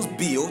apostles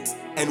built,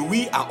 and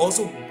we are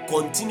also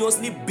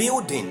continuously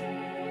building.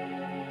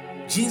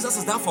 Jesus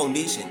is that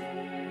foundation.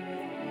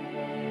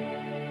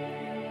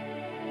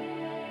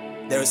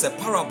 There is a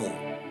parable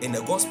in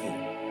the gospel,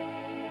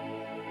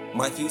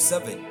 Matthew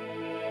 7.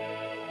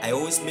 I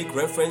always make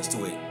reference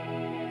to it.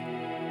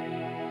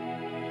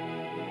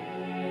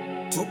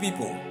 Two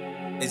people.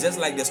 It's just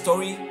like the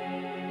story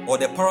or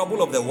the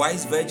parable of the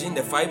wise virgin,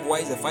 the 5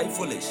 wise, the 5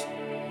 foolish.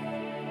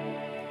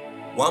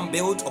 One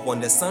built upon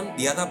the sand,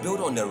 the other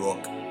built on the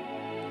rock.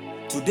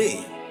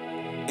 Today,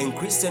 in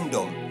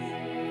Christendom,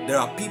 there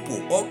are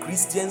people, all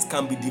Christians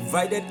can be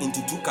divided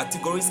into 2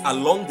 categories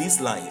along these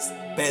lines,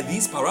 per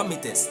these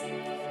parameters.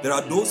 There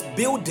are those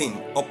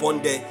building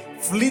upon the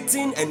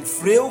fleeting and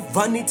frail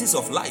vanities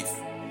of life.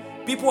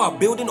 People are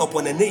building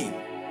upon a name.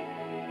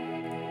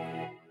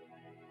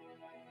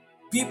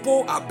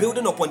 People are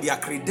building upon their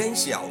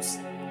credentials.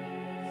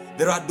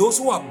 There are those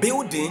who are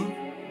building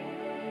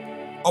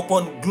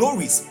upon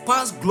glories,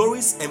 past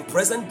glories and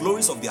present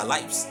glories of their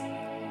lives.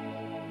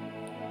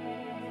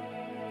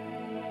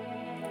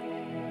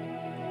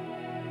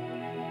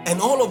 And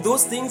all of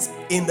those things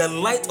in the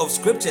light of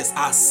scriptures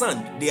are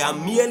sand. They are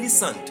merely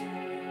sand.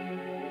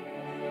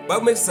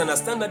 Bible makes us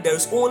understand that there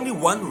is only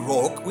one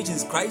rock, which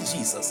is Christ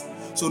Jesus.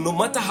 So no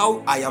matter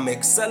how I am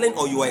excelling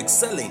or you are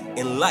excelling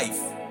in life,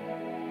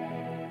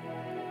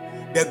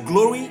 the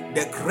glory,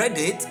 the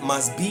credit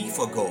must be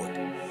for God.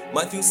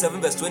 Matthew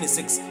 7 verse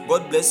 26.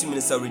 God bless you,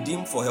 Minister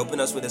Redeemed, for helping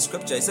us with the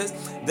scripture. It says,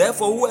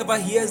 "Therefore whoever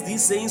hears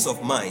these sayings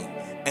of mine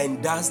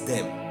and does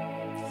them,"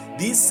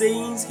 these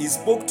sayings he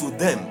spoke to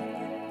them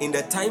in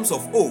the times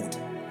of old,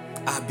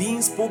 are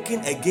being spoken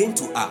again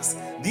to us.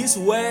 These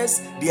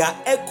words, their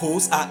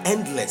echoes are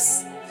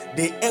endless.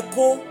 They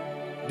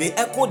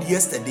echoed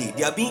yesterday,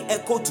 they are being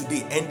echoed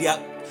today, and their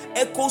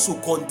echoes will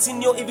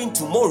continue even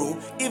tomorrow,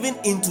 even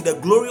into the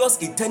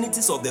glorious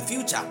eternities of the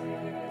future.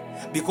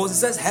 Because it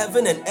says,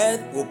 "Heaven and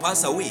earth will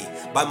pass away,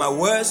 but my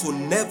words will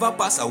never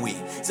pass away."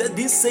 It says,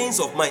 "These sayings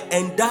of mine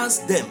and does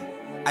them,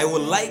 I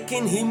will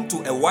liken him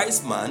to a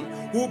wise man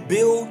who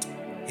built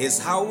his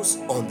house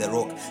on the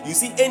rock." You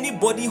see,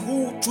 anybody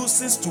who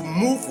chooses to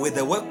move with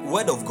the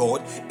word of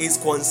God is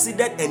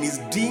considered and is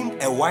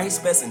deemed a wise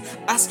person.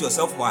 Ask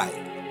yourself why.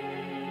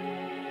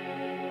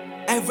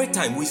 Every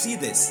time we see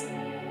this,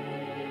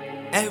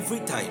 every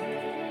time,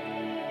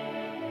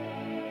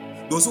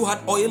 those who had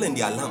oil in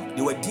their lamp,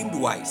 they were deemed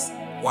wise.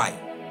 Why?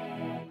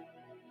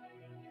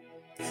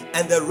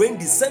 And the rain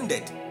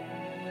descended,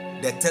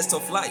 the test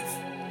of life.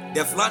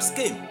 The floods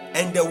came,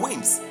 and the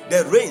winds,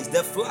 the rains,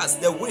 the floods,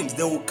 the winds,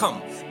 they will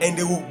come and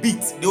they will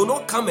beat. They will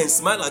not come and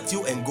smile at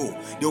you and go.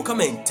 They will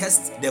come and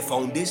test the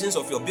foundations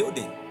of your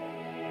building.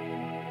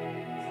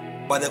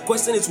 But the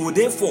question is, will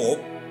they fall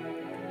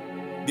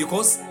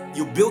because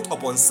you built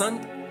upon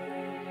sand,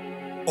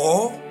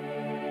 or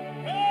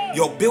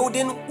your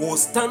building will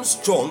stand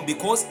strong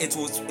because it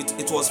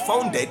was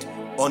founded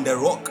on the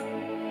rock?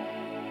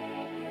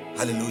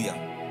 Hallelujah.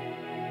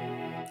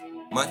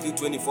 Matthew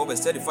 24 verse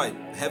 35.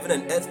 Heaven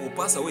and earth will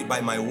pass away by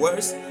my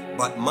words,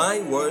 but my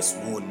words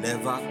will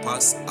never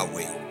pass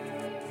away.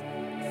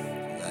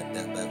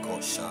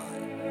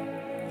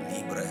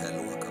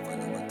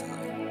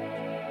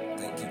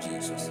 Thank you,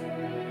 Jesus.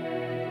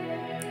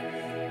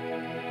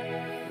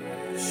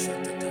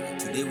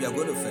 Today we are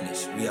going to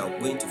finish. We are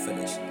going to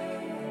finish.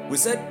 We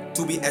said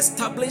to be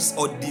established,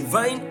 or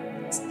divine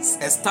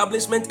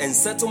establishment and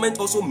settlement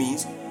also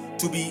means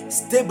to be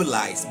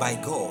stabilized by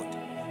God.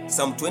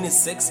 Psalm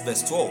 26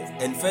 verse 12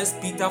 and 1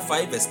 Peter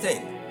 5 verse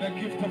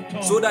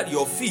 10. So that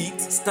your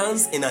feet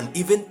stands in an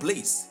even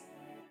place.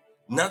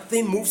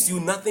 Nothing moves you,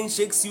 nothing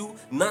shakes you,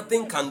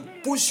 nothing can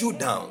push you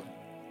down.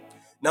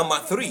 Number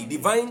 3,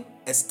 divine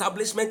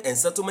establishment and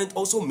settlement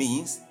also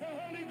means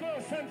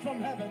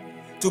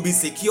to be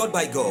secured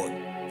by God.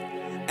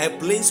 A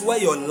place where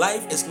your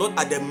life is not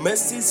at the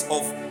mercies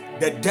of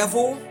the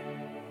devil,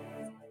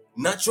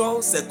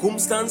 natural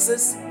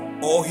circumstances,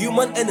 or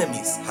human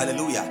enemies.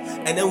 Hallelujah.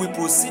 And then we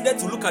proceeded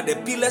to look at the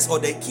pillars or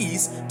the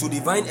keys to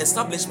divine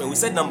establishment. We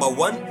said number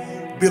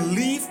 1,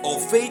 belief or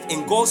faith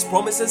in God's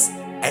promises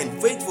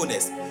and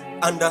faithfulness.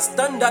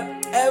 Understand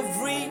that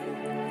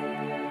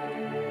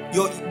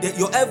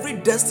your every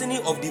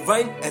destiny of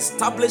divine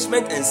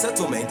establishment and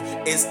settlement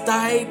is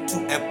tied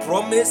to a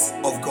promise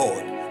of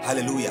God.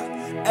 Hallelujah.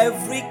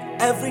 Every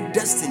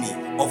destiny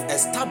of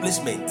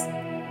establishment,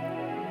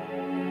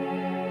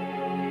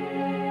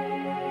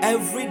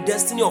 every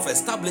destiny of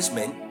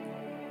establishment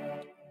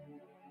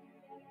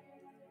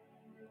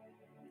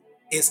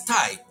is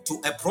tied to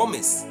a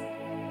promise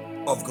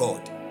of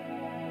God.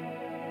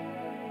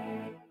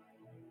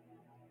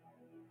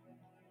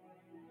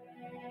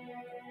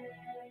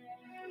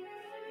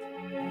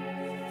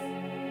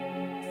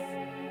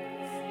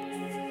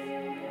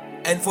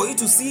 And for you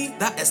to see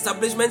that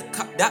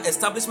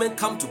establishment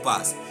come to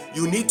pass,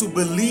 you need to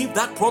believe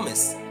that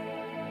promise.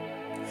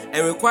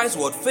 And requires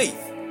what?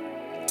 Faith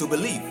to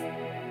believe.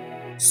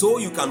 So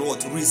you can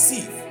what?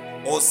 Receive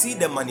or see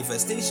the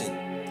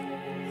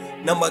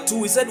manifestation. Number 2,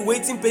 we said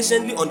waiting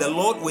patiently on the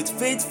Lord with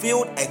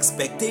faith-filled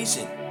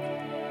expectation.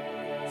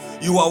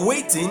 You are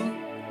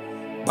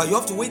waiting, but you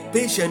have to wait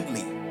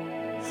patiently.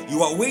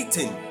 You are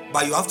waiting,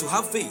 but you have to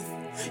have faith.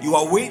 You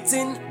are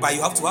waiting, but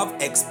you have to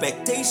have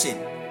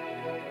expectation.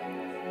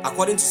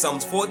 According to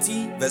Psalms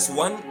 40 verse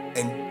 1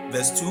 and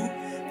verse 2,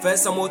 1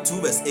 Samuel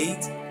 2 verse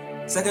 8,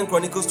 2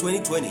 Chronicles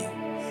 20:20.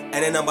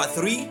 And then number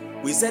 3,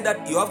 we said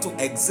that you have to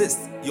exist.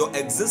 Your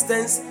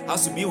existence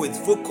has to be with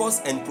focus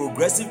and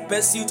progressive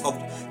pursuit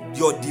of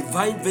your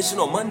divine vision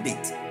or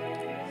mandate.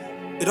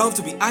 You don't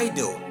have to be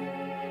idle.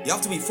 You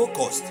have to be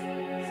focused.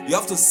 You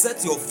have to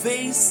set your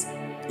face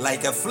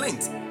like a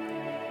flint.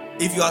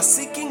 If you are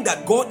seeking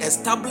that God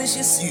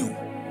establishes you,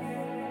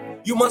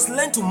 you must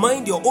learn to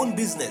mind your own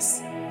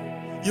business.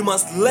 You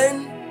must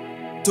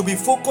learn to be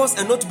focused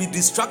and not to be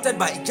distracted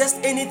by just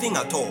anything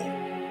at all.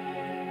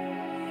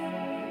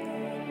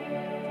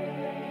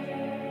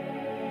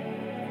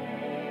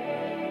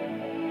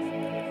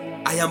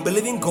 I am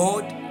believing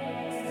God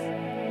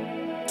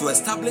to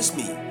establish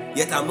me,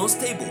 yet I'm not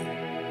stable.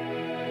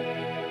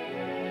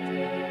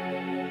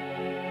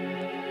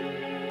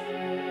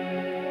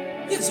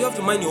 Yes, you have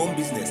to mind your own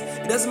business.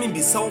 It doesn't mean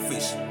be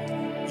selfish.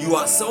 You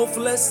are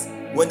selfless.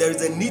 When there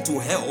is a need to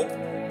help,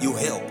 you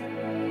help.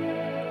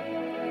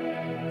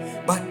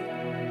 But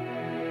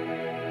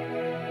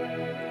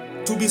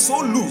to be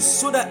so loose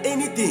so that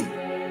anything,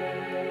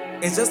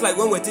 it's just like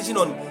when we're teaching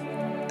on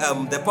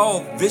the power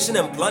of vision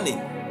and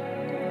planning.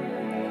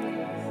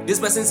 This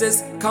person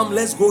says, come,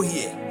 let's go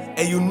here.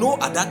 And you know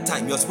at that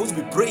time you're supposed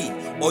to be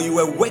praying, or you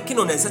were working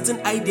on a certain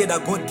idea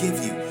that God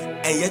gave you,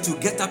 and yet you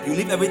get up, you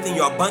leave everything,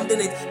 you abandon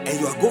it, and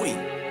you are going.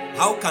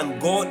 How can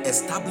God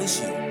establish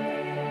you?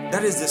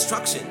 That is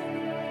distraction.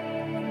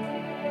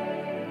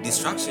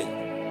 Distraction.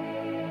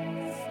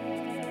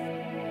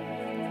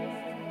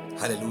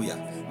 Hallelujah.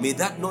 May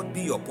that not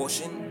be your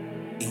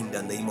portion in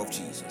the name of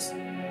Jesus.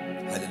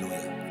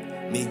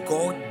 Hallelujah. May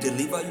God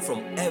deliver you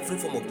from every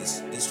form of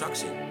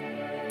distraction.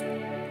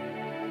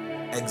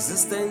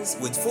 Existence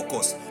with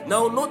focus.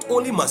 Now, not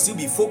only must you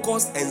be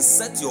focused and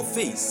set your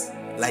face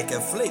like a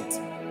flint,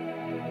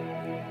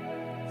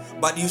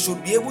 but you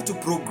should be able to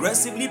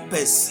progressively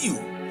pursue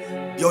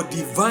your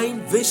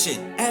divine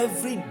vision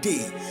every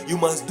day. You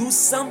must do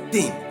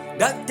something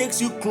that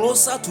takes you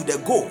closer to the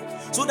goal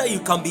so that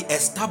you can be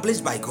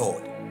established by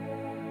God.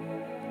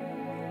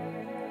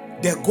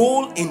 The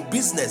goal in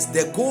business,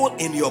 the goal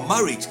in your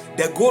marriage,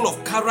 the goal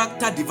of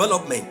character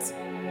development,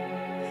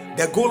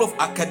 the goal of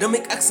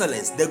academic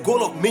excellence, the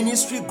goal of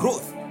ministry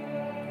growth.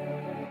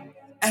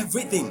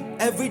 Everything,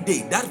 every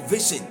day, that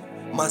vision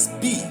must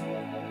be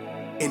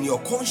in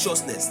your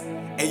consciousness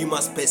and you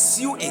must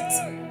pursue it.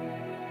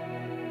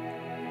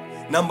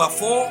 Number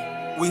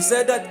 4, we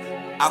said that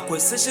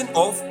acquisition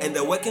of and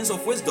the workings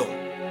of wisdom.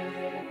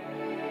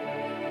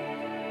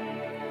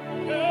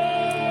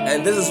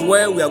 And this is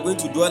where we are going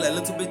to dwell a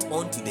little bit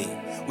on today.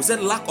 We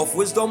said lack of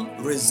wisdom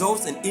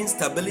results in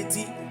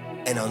instability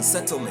and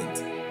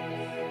unsettlement.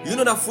 You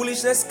know that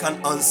foolishness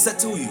can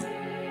unsettle you.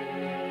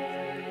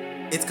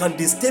 It can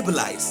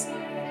destabilize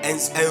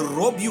and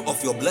rob you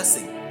of your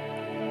blessing.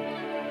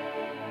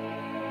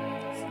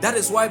 That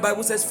is why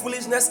Bible says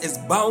foolishness is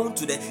bound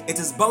to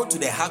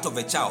the heart of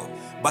a child,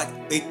 but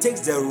it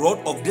takes the rod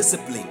of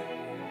discipline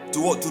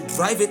to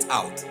drive it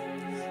out.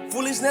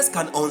 Foolishness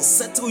can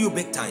unsettle you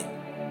big time.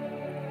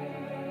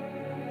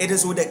 It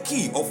is with the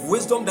key of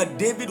wisdom that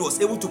David was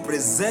able to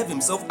preserve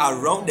himself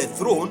around the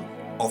throne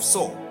of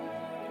Saul.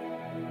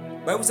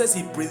 Bible says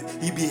he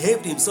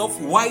behaved himself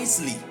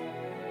wisely.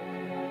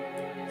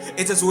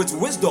 It is with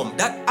wisdom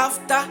that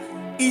after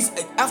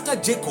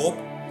Jacob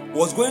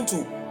was going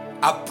to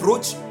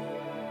approach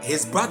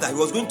his brother, he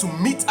was going to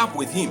meet up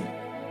with him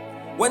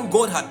when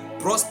God had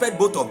prospered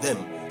both of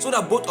them so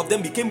that both of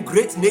them became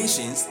great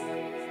nations.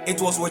 It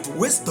was with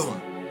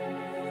wisdom.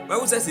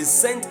 Bible says he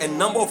sent a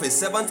number of his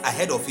servants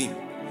ahead of him,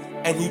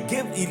 and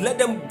he let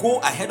them go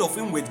ahead of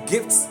him with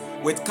gifts,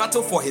 with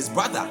cattle for his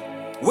brother.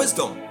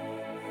 Wisdom.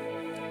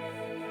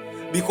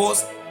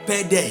 Because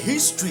per the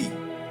history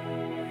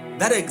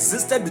that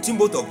existed between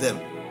both of them,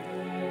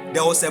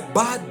 there was a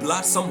bad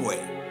blood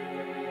somewhere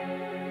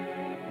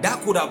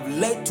that could have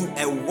led to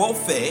a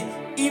warfare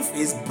if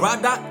his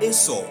brother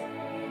Esau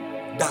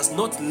does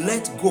not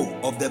let go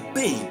of the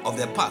pain of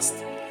the past.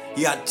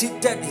 He had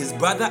cheated his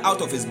brother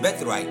out of his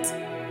birthright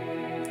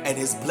and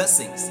his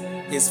blessings,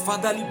 his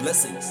fatherly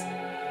blessings.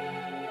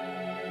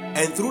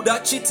 And through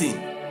that cheating,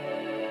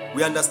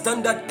 we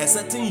understand that a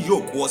certain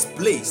yoke was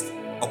placed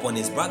upon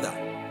his brother.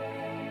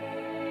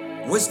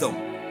 Wisdom.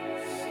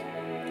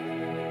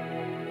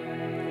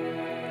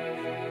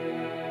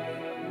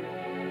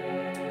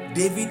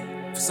 David,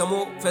 1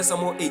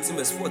 Samuel 18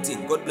 verse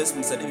 14, God bless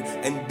Mr. David.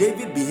 And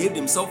David behaved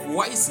himself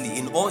wisely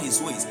in all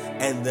his ways,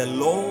 and the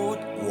Lord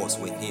was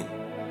with him.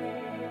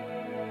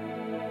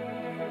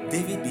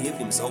 David behaved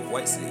himself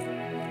wisely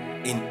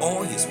in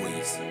all his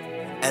ways,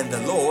 and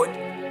the Lord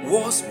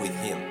was with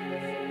him.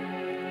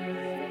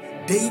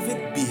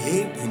 David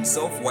behaved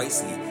himself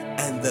wisely,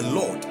 and the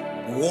Lord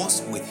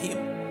was with him.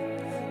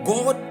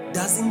 God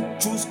doesn't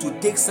choose to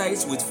take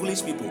sides with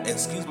foolish people,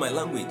 excuse my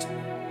language,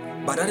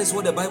 but that is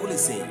what the Bible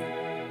is saying.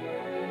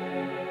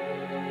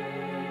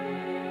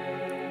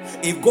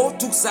 If God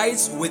took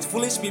sides with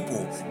foolish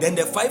people, then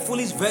the 5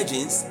 foolish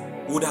virgins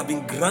would have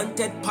been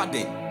granted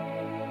pardon.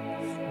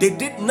 They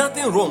did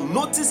nothing wrong.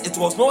 Notice it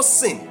was not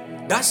sin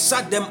that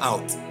shut them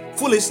out.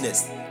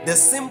 Foolishness, the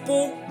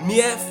simple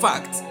mere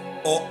fact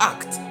or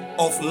act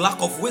of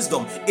lack of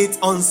wisdom, it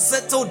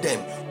unsettled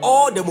them.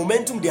 All the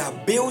momentum they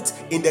have built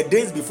in the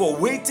days before,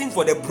 waiting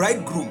for the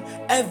bridegroom,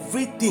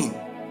 everything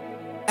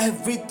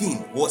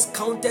was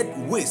counted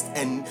waste,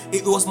 and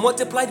it was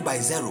multiplied by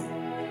 0.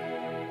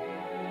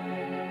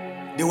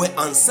 They were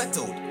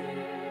unsettled.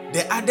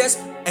 The others,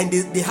 and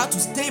they had to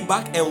stay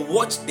back and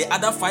watch the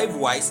other 5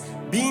 wives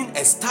being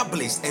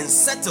established and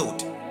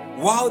settled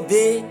while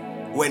they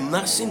were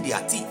gnashing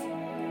their teeth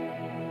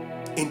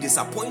in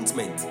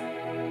disappointment.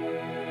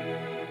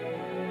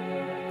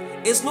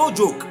 It's no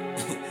joke.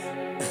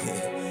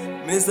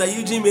 Mr.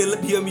 Eugene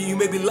you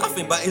may be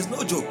laughing, but it's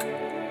no joke.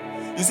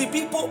 You see,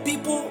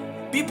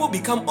 people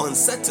become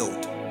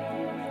unsettled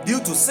due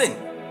to sin,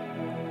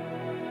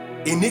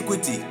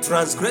 iniquity,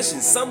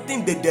 transgression,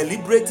 something they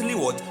deliberately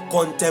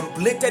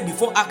contemplated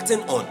before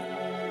acting on.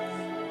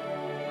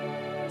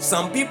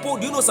 Some people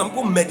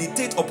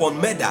meditate upon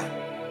murder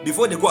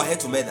before they go ahead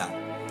to murder.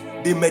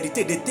 They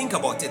meditate, they think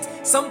about it.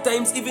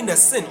 Sometimes even the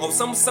sin of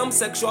some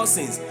sexual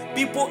sins,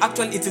 people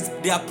actually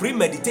they are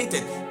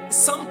premeditated.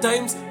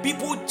 Sometimes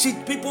people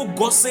cheat, people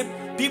gossip,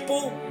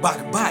 people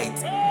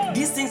backbite.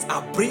 These things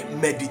are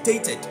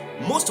premeditated.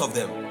 Most of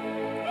them.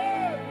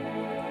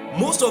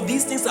 Most of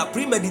these things are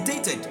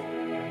premeditated.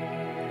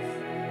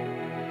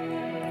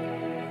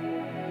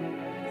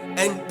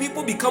 And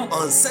people become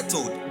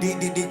unsettled.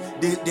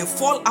 They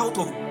fall out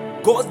of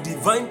God's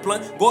divine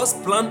plan, God's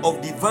plan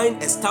of divine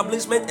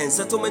establishment and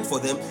settlement for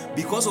them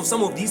because of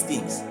some of these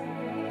things.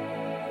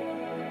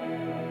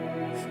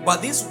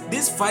 But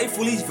these 5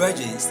 foolish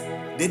virgins,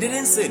 they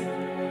didn't sin.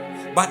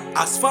 But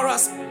as far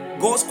as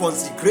God's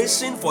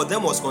consecration for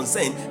them was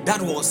concerned,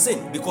 that was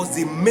sin because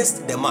they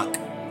missed the mark.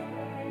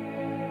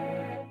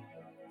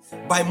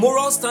 By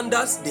moral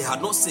standards, they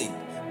had not sinned.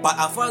 But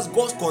as far as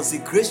God's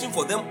consecration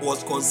for them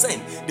was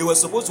concerned, they were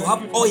supposed to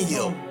have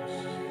oil.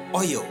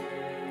 Oil.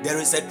 There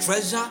is a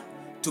treasure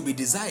to be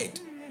desired,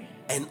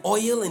 and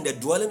oil in the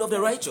dwelling of the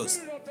righteous.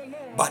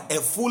 But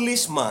a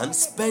foolish man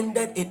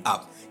spendeth it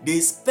up. They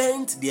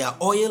spent their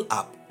oil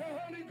up.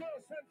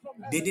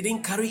 They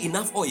didn't carry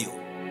enough oil,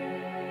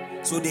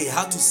 so they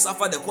had to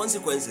suffer the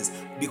consequences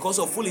because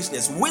of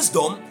foolishness.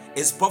 Wisdom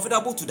is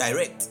profitable to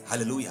direct.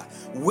 Hallelujah.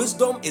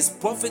 Wisdom is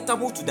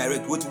profitable to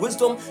direct. With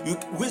wisdom,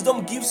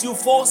 wisdom gives you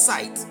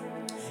foresight.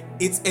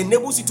 It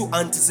enables you to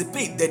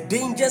anticipate the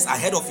dangers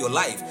ahead of your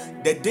life,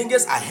 the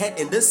dangers ahead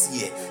in this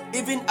year.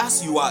 Even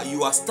as you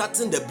are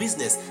starting the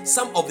business,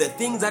 some of the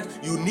things that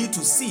you need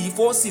to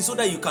foresee so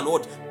that you can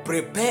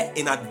prepare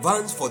in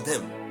advance for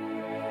them.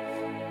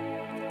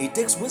 It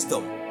takes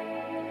wisdom.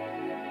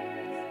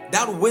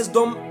 That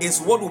wisdom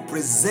is what will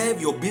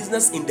preserve your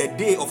business in the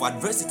day of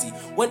adversity.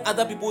 When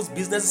other people's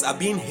businesses are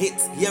being hit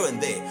here and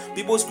there,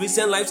 people's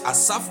Christian lives are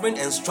suffering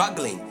and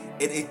struggling.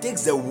 It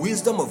takes the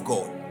wisdom of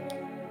God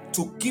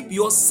to keep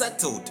you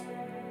settled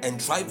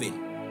and thriving.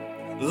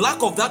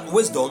 Lack of that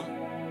wisdom,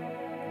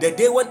 the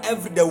day when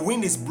the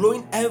wind is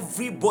blowing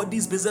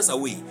everybody's business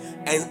away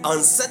and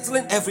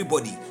unsettling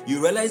everybody,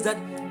 you realize that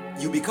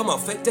you become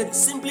affected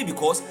simply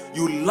because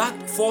you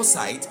lacked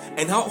foresight.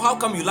 And how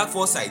come you lack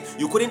foresight?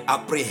 You couldn't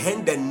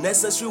apprehend the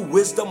necessary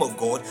wisdom of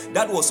God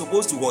that was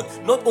supposed to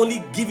what? Not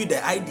only give you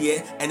the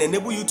idea and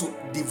enable you to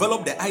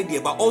develop the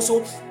idea, but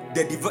also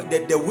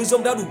the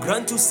wisdom that will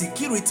grant you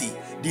security,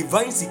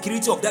 divine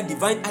security of that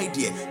divine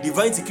idea,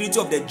 divine security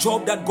of the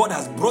job that God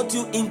has brought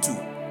you into,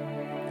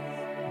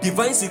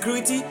 divine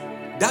security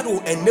that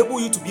will enable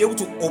you to be able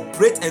to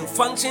operate and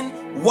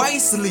function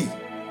wisely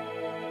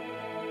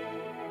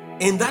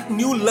in that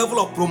new level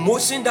of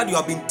promotion that you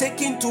have been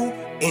taken to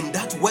in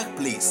that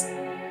workplace.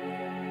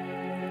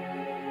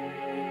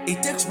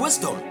 It takes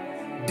wisdom.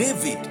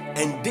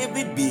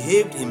 David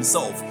behaved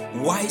himself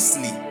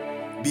wisely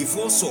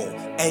before Saul,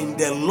 and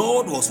the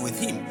Lord was with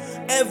him.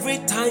 Every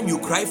time you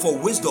cry for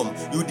wisdom,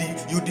 you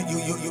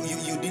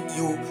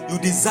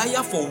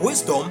desire for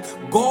wisdom,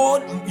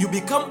 God, you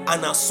become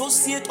an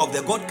associate of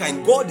the God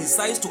kind. God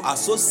decides to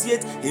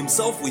associate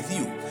himself with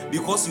you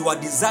because you are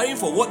desiring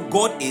for what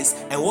God is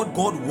and what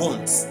God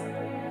wants,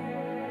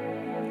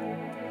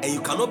 and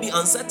you cannot be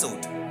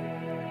unsettled.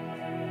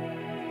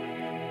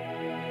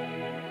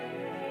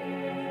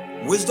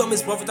 Wisdom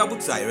is profitable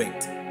to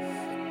direct.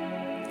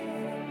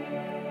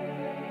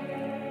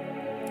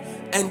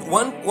 And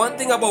one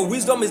thing about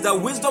wisdom is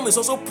that wisdom is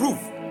also proof.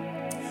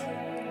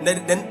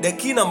 The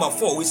key number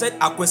 4, we said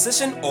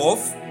acquisition of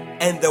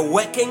and the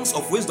workings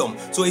of wisdom.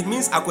 So it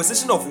means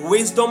acquisition of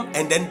wisdom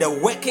and then the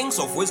workings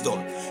of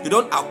wisdom. You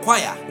don't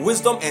acquire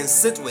wisdom and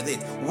sit with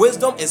it.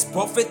 Wisdom is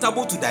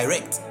profitable to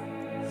direct.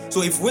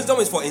 So if wisdom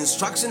is for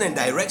instruction and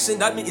direction,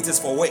 that means it is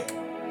for work.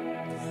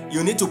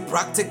 You need to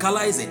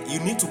practicalize it. You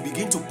need to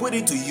begin to put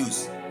it to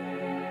use.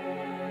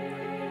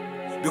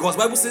 Because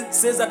Bible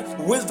says that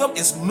wisdom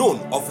is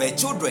known of her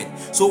children.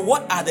 So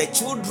what are the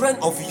children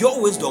of your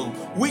wisdom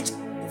which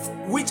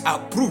are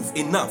proof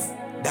enough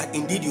that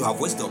indeed you have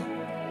wisdom?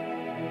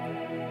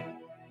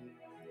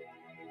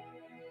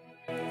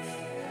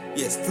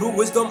 Yes, through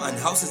wisdom and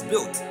house is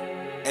built,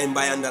 and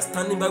by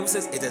understanding, Bible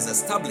says it is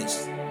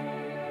established.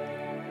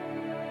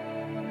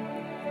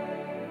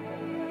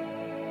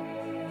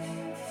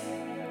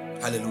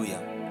 Hallelujah.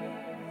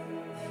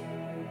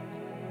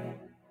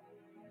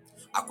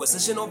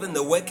 Acquisition of and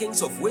the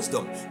workings of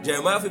wisdom.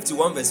 Jeremiah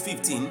 51 verse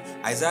 15,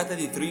 Isaiah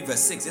 33 verse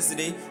 6.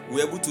 Yesterday we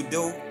were able to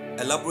deal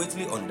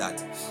elaborately on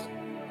that.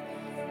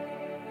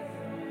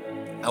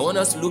 I want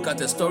us to look at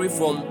a story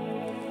from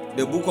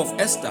the book of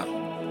Esther.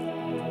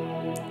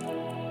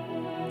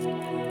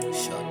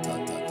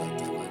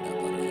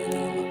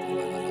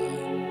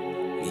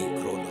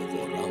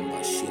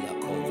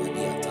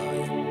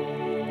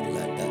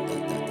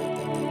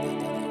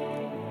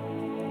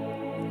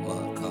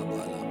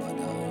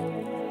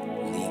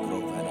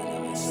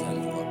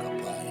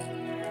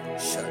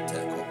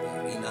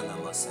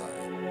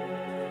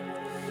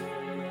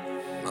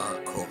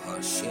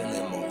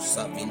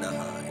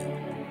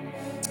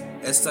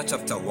 Esther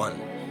chapter 1.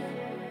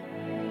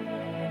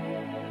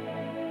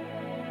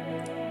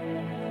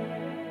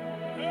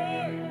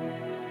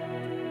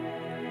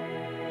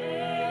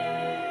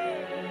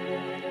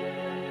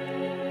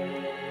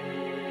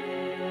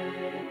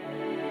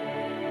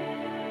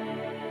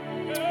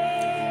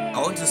 I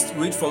want to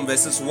read from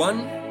verses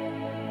 1,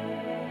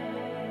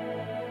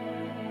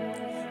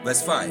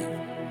 verse 5.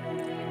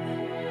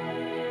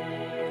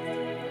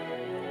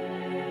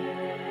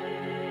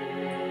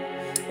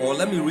 Or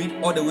let me read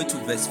all the way to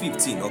verse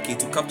 15, okay,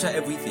 to capture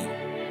everything.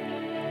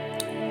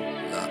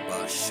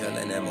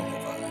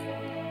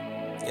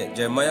 Yeah,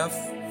 Jeremiah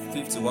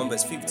 51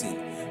 verse 15.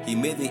 He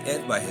made the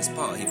earth by his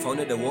power. He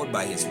founded the world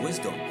by his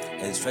wisdom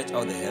and stretched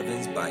out the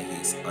heavens by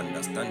his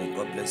understanding.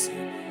 God bless you,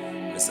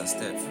 Mr.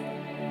 Steph.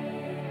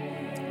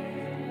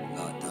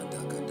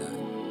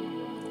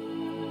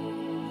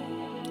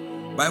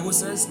 Bible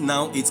says,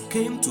 now it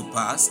came to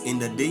pass in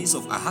the days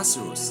of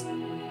Ahasuerus.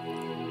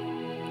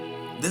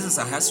 This is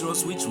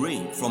Ahasuerus which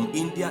reigned from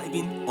India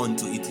even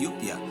unto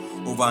Ethiopia,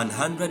 over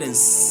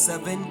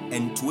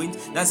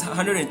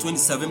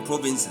 127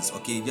 provinces.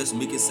 Okay, just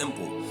make it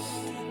simple.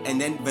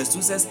 And then verse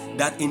 2 says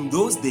that in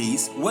those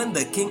days, when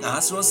the king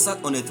Ahasuerus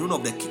sat on the throne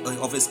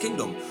of his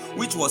kingdom,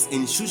 which was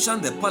in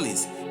Shushan the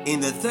palace, in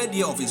the 3rd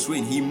year of his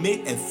reign, he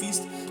made a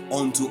feast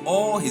unto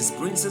all his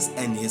princes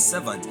and his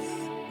servants,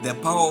 the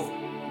power of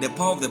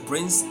the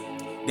prince,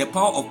 the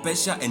power of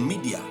Persia and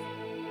Media,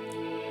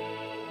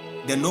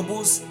 the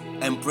nobles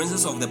and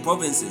princes of the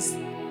provinces,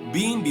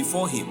 being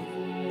before him.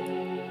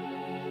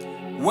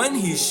 When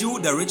he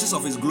shewed the riches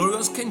of his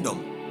glorious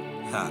kingdom,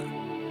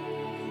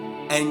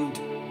 and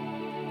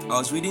I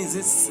was reading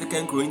this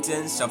 2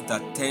 Corinthians chapter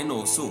 10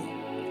 or so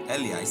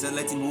earlier. I said,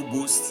 let him who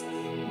boasts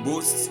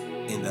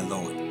in the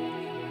Lord.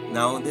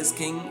 Now this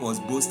king was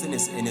boasting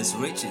in his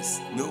riches.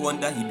 No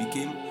wonder he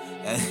became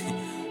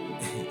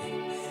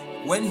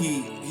when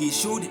he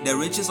showed the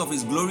riches of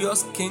his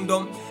glorious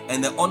kingdom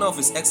and the honor of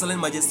his excellent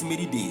majesty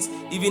many days,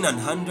 even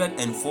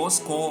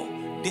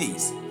 180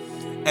 days.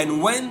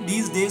 And when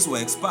these days were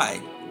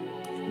expired,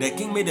 the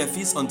king made a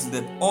feast unto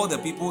all the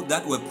people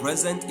that were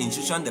present in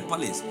Shushan the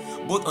palace,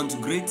 both unto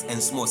great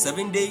and small,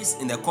 7 days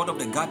in the court of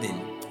the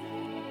garden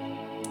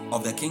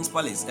of the king's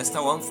palace. Esther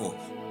 1:4,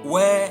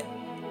 where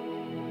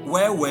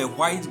were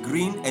white,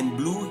 green, and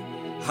blue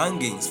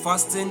hangings,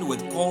 fastened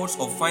with cords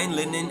of fine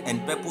linen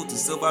and purple to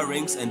silver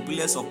rings and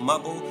pillars of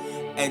marble,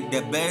 and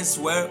the beds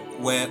were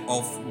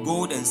of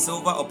gold and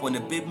silver upon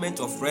the pavement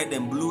of red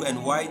and blue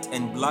and white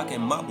and black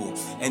and marble.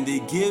 And they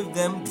gave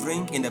them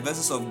drink in the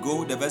vessels of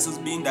gold, the vessels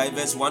being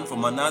diverse one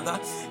from another,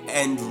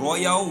 and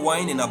royal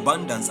wine in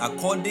abundance,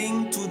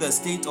 according to the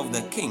state of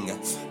the king.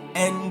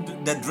 And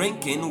the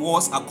drinking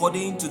was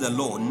according to the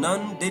law,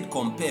 none did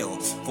compel.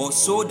 For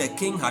so the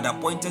king had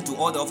appointed to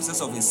all the officers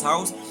of his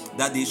house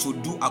that they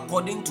should do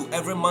according to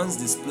every man's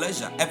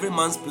pleasure.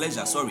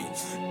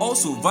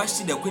 Also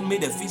Vashti the queen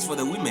made a feast for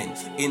the women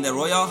in the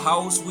royal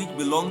house which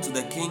belonged to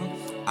the king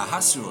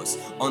Ahasuerus.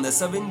 On the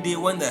 7th day,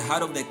 when the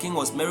heart of the king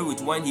was merry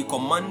with wine, he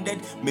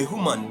commanded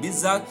Mehuman,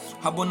 Bizar,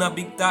 Habona,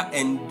 Bigtha,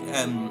 and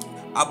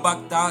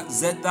Abagtha,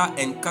 Zethar,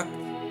 and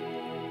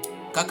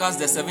Kakas,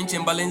 the 7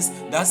 chamberlains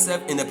that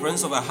served in the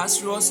presence of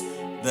Ahasuerus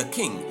the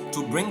king,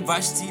 to bring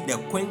Vashti the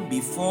queen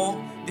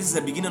before. This is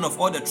the beginning of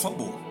all the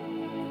trouble,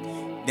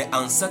 the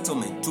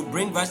unsettlement. To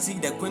bring Vashti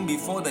the queen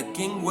before the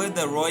king with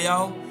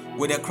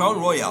the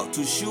crown royal,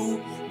 to shew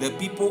the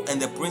people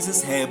and the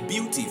princes her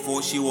beauty,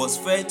 for she was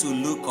fair to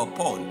look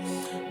upon.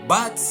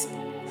 But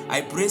I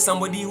pray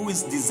somebody who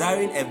is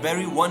desiring a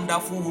very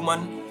wonderful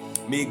woman,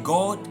 may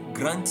God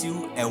grant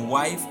you a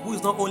wife who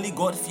is not only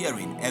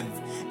God-fearing,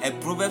 a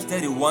Proverbs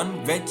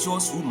 31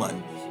 virtuous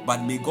woman,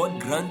 but may God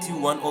grant you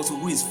one also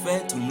who is fair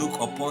to look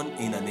upon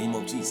in the name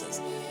of Jesus.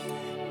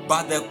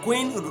 But the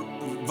queen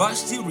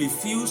Vashti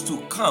refused to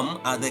come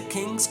at the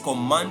king's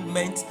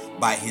commandment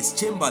by his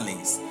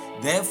chamberlains.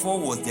 Therefore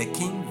was the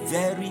king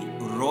very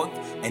wroth,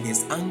 and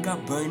his anger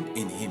burned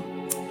in him.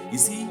 You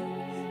see,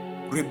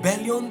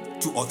 rebellion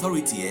to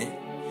authority,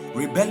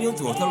 rebellion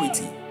to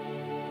authority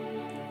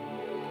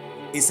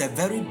is a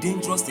very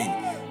dangerous thing.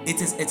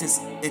 It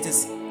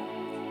is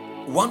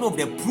one of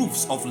the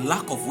proofs of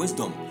lack of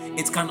wisdom.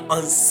 It can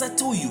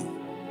unsettle you.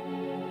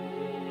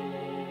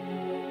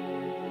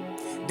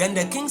 Then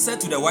the king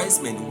said to the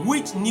wise men,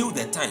 which knew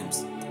the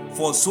times,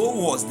 for so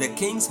was the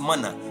king's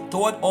manner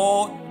toward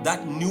all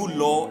that knew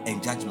law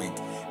and judgment.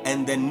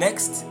 And the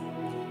next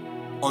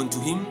unto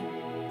him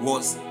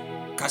was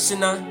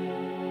Kashina,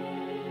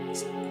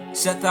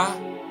 Shetha,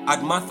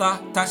 Admatha,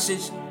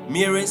 Tashish,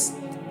 Meres,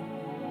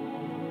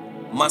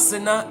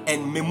 Masena,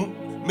 and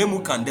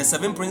Memucan, the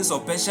 7 princes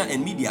of Persia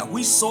and Media,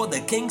 which saw the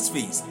king's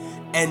face,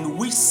 and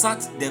which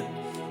sat the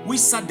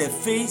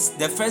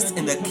first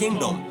in the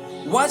kingdom.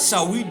 What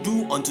shall we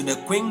do unto the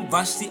queen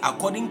Vashti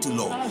according to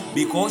law,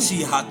 because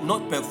she had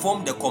not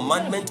performed the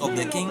commandment of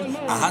the king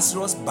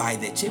Ahasuerus by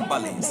the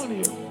chamberlains?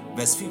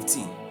 Verse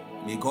 15.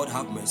 May God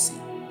have mercy.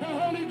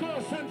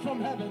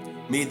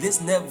 May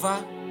this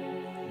never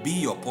be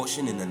your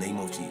portion in the name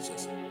of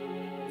Jesus.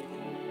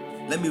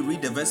 Let me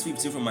read the verse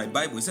 15 from my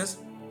Bible. It says,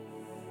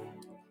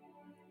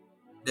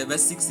 the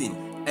verse 16.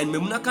 And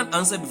Memucan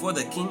answered before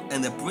the king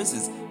and the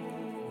princes,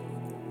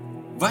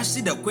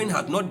 Vashti the queen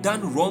had not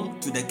done wrong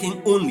to the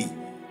king only,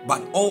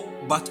 but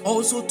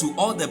also to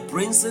all the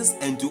princes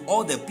and to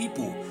all the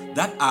people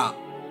that are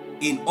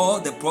in all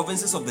the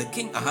provinces of the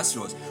king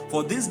Ahasuerus.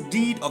 For this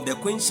deed of the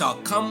queen shall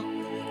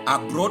come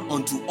abroad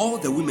unto all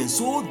the women,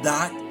 so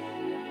that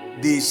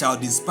they shall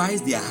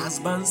despise their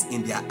husbands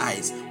in their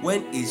eyes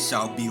when it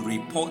shall be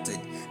reported.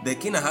 The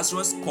king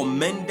Ahasuerus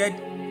commanded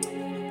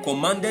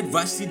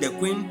Vashti the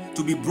queen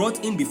to be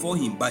brought in before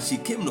him, but she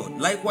came not.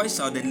 Likewise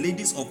shall the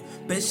ladies of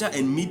Persia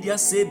and Media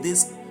say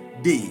this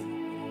day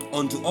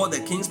unto all the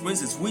king's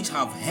princes which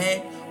have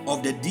heard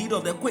of the deed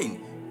of the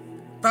queen.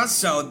 Thus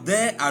shall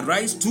there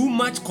arise too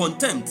much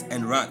contempt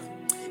and wrath.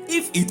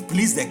 If it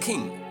please the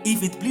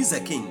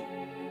king,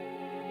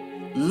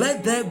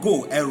 let there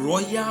go a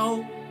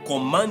royal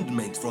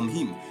commandment from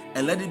him,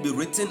 and let it be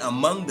written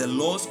among the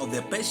laws of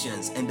the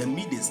Persians and the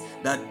Medes,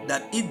 that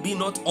it be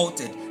not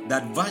altered,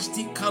 that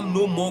Vashti come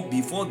no more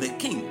before the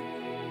king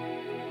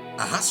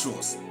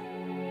Ahasuerus,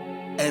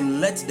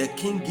 and let the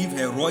king give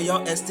her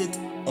royal estate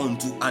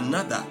unto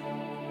another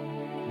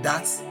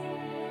that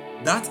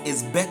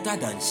is better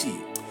than she.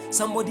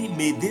 Somebody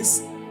made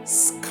this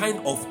kind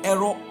of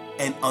error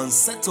and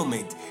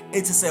unsettlement.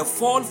 It is a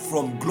fall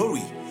from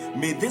glory.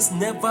 May this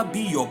never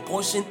be your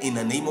portion in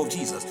the name of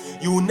Jesus.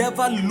 You will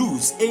never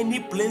lose any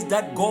place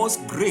that God's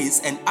grace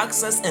and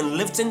access and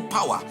lifting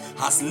power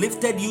has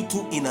lifted you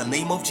to in the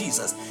name of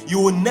Jesus. You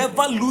will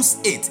never lose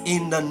it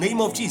in the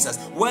name of Jesus.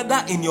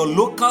 Whether in your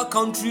local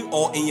country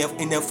or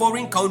in a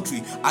foreign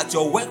country, at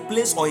your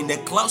workplace or in the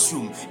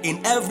classroom,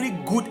 in every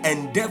good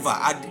endeavor,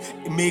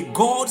 may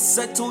God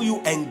settle you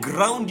and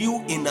ground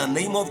you in the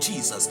name of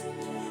Jesus.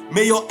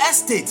 May your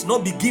estate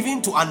not be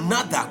given to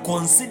another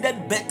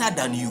considered better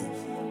than you.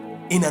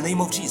 In the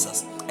name of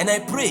Jesus. And I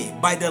pray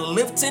by the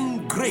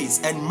lifting grace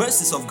and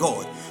mercies of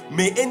God,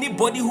 may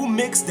anybody who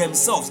makes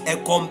themselves a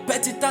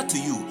competitor to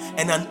you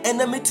and an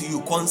enemy to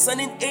you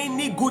concerning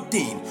any good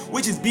thing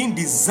which is being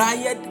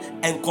desired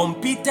and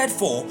competed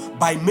for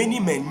by many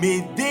men,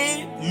 may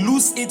they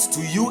lose it to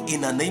you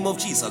in the name of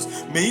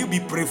Jesus. May you be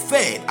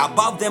preferred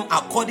above them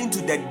according to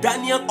the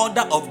Daniel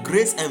order of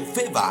grace and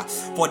favor.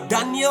 For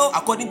Daniel,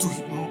 according to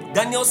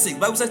Daniel 6,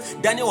 Bible says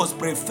Daniel was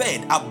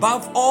preferred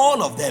above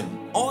all of them,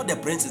 all the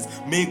princes.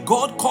 May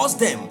God cause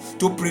them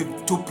to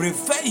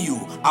prefer you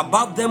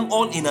above them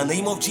all in the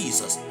name of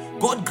Jesus.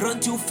 God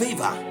grant you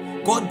favor.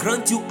 God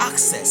grant you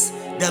access.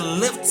 The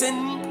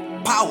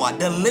lifting power,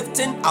 the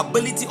lifting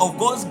ability of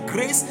God's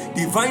grace,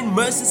 divine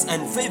mercies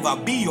and favor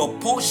be your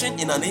portion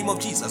in the name of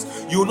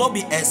Jesus. You will not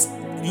be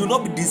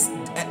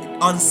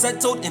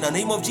unsettled in the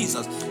name of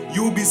Jesus.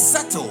 You will be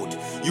settled.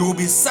 You will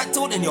be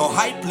settled in your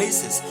high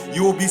places.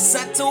 You will be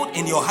settled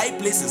in your high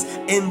places.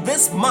 In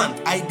this month,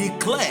 I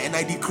declare and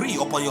I decree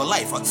upon your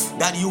life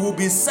that you will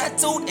be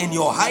settled in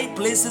your high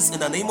places in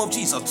the name of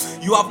Jesus.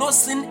 You have not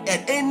seen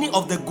any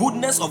of the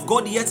goodness of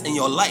God yet in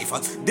your life.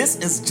 This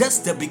is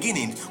just the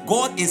beginning.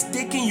 God is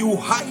taking you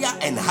higher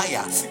and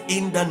higher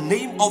in the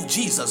name of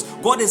Jesus.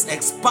 God is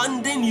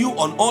expanding you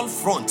on all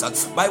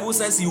fronts. Bible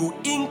says He will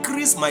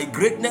increase my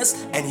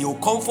greatness and He will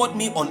comfort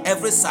me on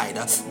every side.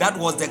 That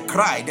was the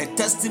cry, the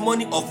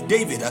testimony of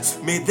David.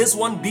 May this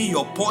one be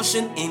your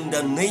portion in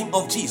the name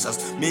of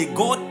Jesus. May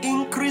God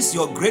increase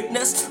your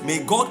greatness.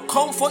 May God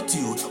comfort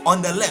you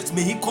on the left.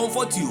 May He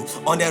comfort you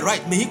on the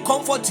right. May He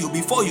comfort you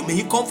before you. May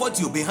He comfort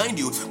you behind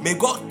you. May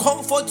God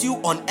comfort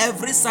you on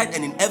every side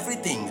and in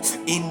everything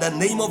in the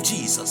name of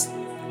Jesus.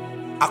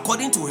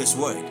 According to His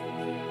word,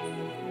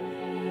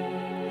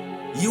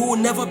 you will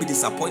never be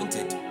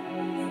disappointed.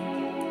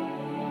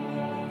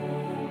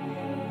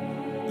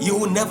 You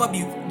will never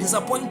be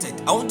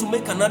disappointed. I want to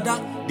make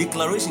another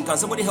declaration. Can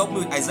somebody help me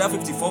with Isaiah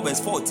 54 verse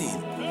 14?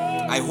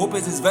 I hope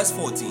it is verse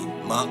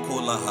 14.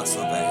 Makola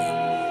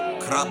hasobe.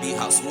 Krabi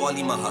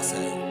haswali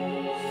mahase.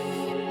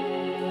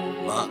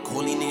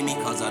 Makoli nemi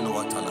kazano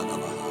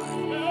watalagabaha.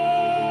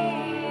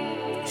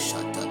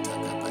 Shatata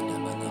kapana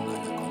mana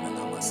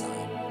kona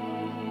masai.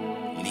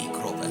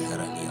 Likro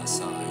veherani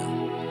asaya.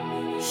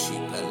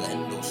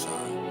 Shipelendo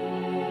sai.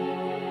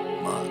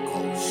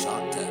 Mako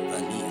shate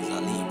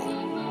vaniza libo.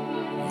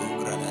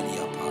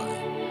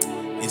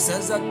 It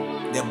says that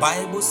the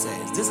Bible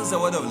says, this is the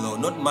word of the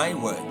Lord, not my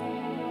word.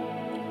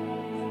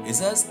 It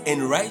says,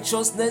 in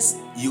righteousness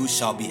you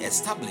shall be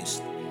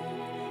established.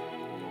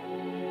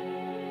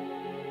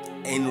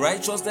 In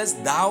righteousness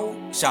thou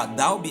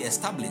shalt be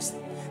established.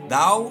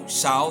 Thou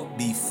shalt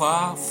be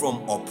far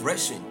from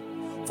oppression,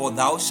 for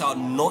thou shalt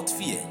not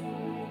fear.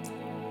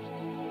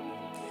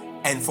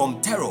 And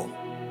from terror,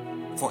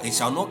 for it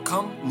shall not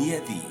come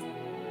near thee.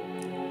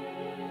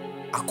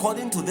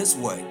 According to this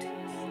word,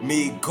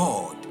 may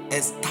God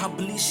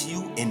establish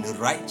you in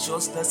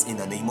righteousness in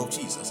the name of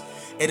Jesus.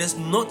 It is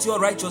not your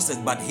righteousness,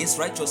 but His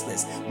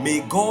righteousness.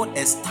 May God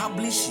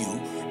establish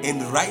you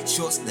in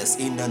righteousness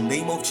in the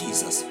name of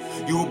Jesus.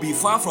 You will be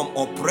far from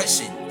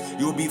oppression.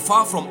 You will be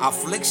far from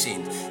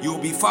affliction. You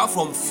will be far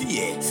from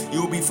fear.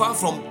 You will be far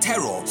from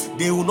terror.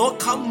 They will not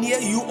come near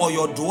you or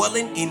your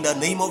dwelling in the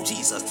name of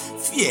Jesus.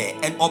 Fear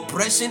and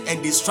oppression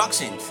and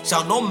destruction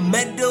shall not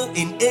meddle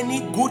in any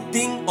good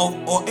thing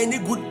or any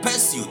good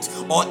pursuit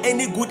or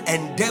any good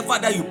endeavor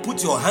that you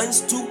put your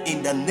hands to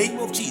in the name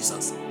of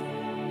Jesus.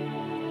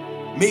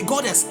 May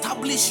God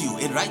establish you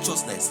in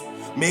righteousness.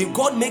 May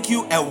God make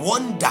you a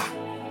wonder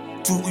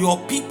to your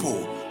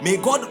people. May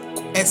God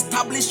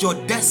establish your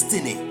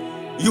destiny.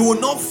 You will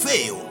not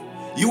fail.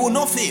 You will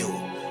not fail.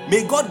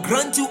 May God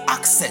grant you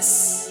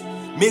access.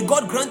 May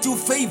God grant you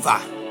favor.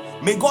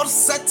 May God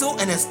settle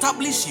and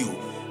establish you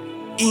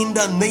in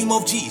the name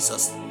of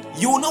Jesus.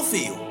 You will not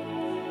fail.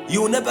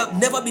 You will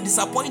never be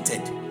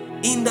disappointed.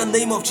 In the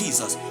name of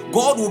Jesus,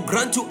 God will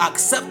grant you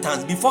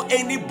acceptance before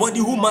anybody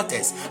who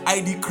matters. I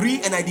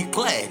decree and I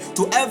declare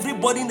to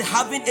everybody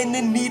having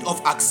any need of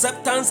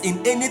acceptance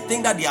in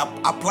anything that they are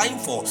applying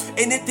for,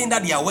 anything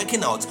that they are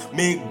working out,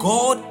 may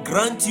God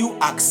grant you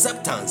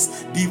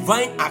acceptance,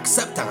 divine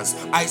acceptance.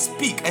 I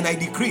speak and I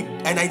decree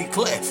and I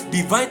declare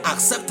divine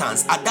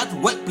acceptance at that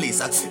workplace,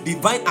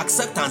 divine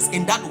acceptance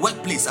in that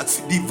workplace,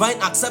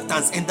 divine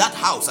acceptance in that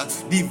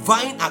house,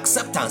 divine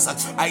acceptance.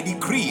 I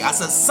decree as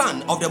a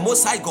son of the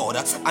Most High God,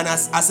 and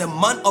as a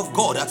man of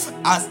God,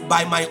 as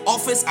by my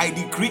office I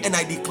decree and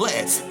I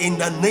declare in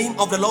the name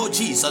of the Lord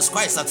Jesus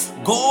Christ,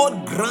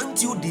 God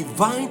grant you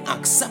divine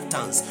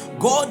acceptance.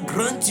 God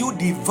grant you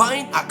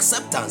divine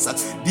acceptance.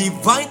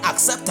 Divine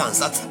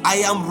acceptance. I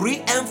am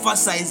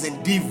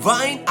re-emphasizing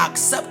divine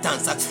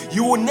acceptance.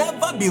 You will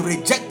never be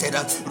rejected.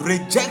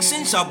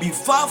 Rejection shall be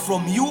far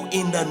from you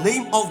in the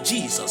name of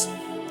Jesus.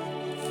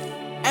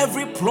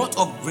 Every plot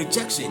of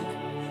rejection,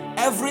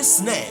 every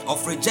snare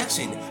of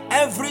rejection,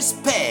 every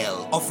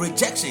spell of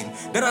rejection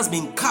that has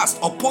been cast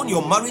upon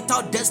your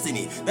marital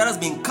destiny, that has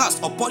been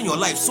cast upon your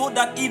life, so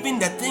that even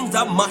the things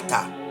that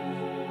matter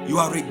You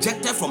are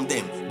rejected from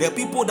them. The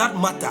people that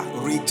matter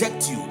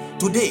reject you.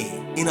 Today,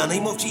 in the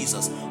name of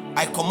Jesus,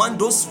 I command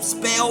those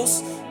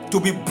spells to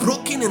be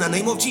broken in the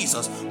name of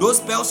Jesus. Those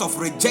spells of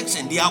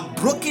rejection, they are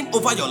broken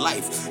over your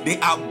life. They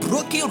are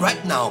broken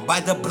right now by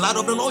the blood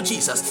of the Lord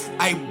Jesus.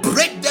 I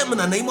break them in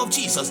the name of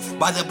Jesus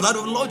by the blood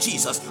of the Lord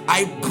Jesus.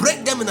 I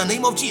break them in the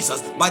name of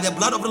Jesus by the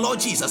blood of the Lord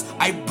Jesus.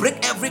 I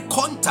break every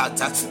contact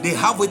they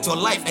have with your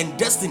life and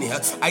destiny.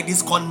 I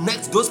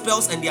disconnect those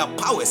spells and their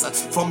powers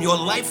from your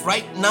life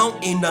right now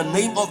in the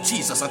name of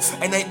Jesus.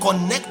 And I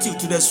connect you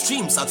to the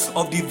streams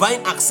of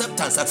divine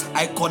acceptance.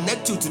 I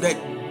connect you to the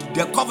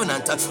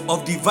covenant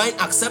of divine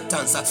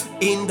acceptance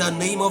in the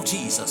name of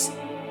Jesus.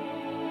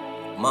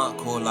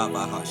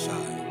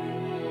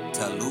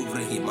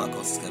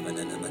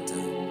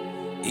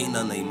 In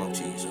the name of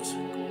Jesus.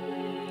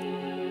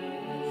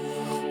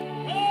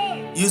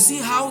 You see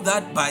how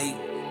that by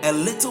a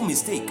little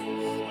mistake,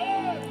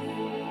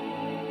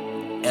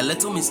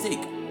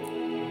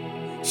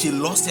 she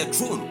lost her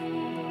throne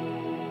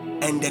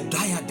and the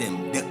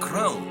diadem, the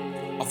crown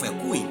of a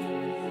queen,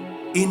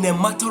 in a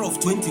matter of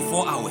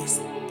 24 hours.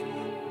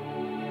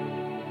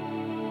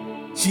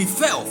 She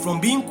fell from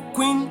being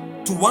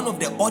queen to one of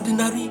the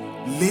ordinary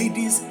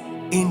ladies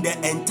in the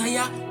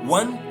entire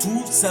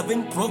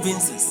 127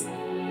 provinces.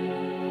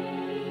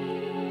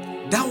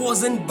 That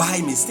wasn't by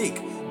mistake.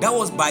 That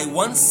was by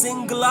one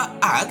singular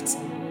act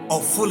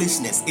of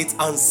foolishness. It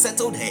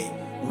unsettled her.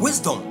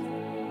 Wisdom.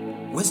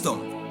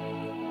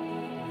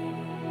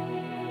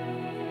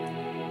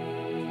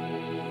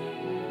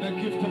 The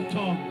gift of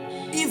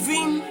tongues.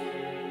 Even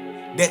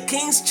the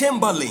king's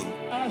chamberlain,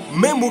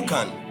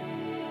 Memucan,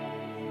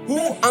 who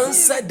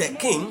answered the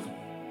king,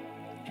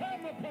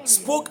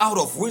 spoke out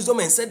of wisdom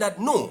and said that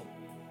no,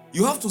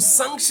 you have to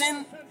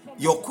sanction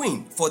your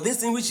queen for this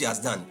thing which she has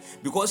done.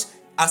 Because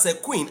as a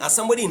queen, as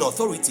somebody in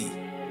authority,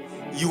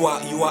 you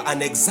are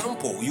an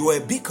example, you are a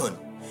beacon.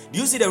 Do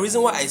you see the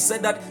reason why I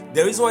said that?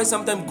 The reason why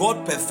sometimes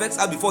God perfects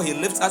us before he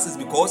lifts us is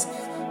because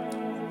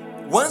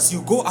once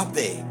you go up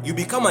there, you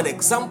become an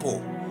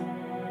example.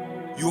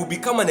 You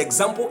become an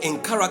example in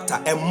character,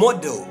 a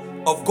model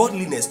of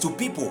godliness to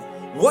people.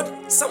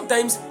 What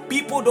sometimes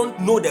people don't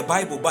know the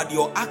Bible, but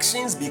your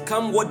actions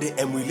become what they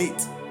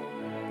emulate.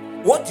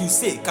 What you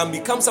say can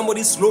become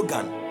somebody's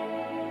slogan.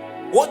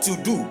 What you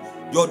do,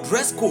 your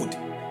dress code,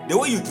 the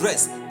way you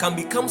dress can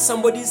become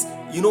somebody's,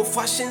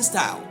 fashion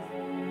style.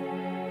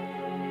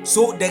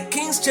 So the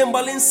king's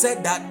chamberlain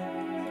said that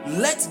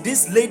let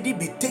this lady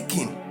be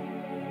taken.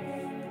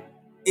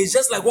 It's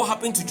just like what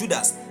happened to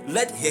Judas.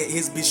 Let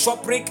his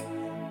bishopric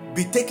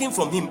be taken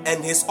from him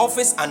and his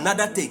office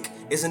another take.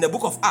 It's in the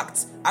book of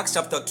Acts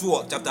chapter 2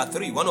 or chapter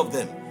 3, one of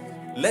them.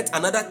 Let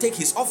another take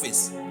his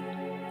office.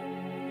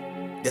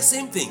 The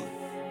same thing.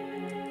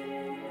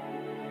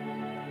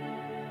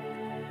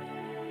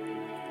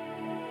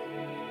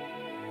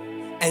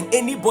 And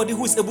anybody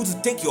who is able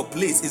to take your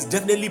place is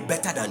definitely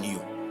better than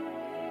you.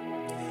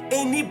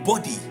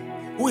 Anybody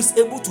who is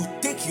able to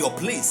take your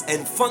place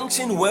and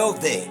function well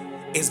there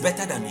is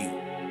better than you.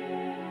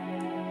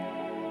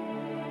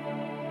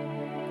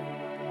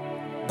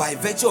 By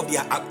virtue of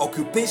their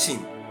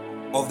occupation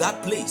of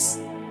that place.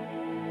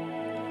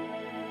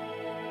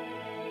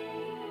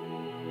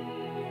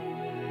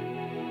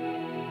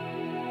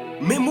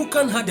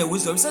 Memucan had the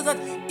wisdom. He said that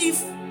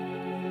if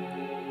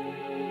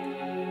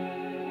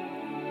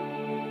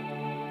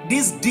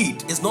this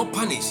deed is not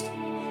punished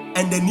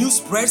and the news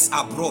spreads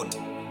abroad,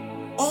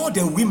 all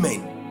the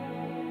women,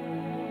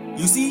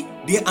 you see,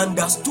 they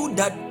understood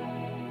that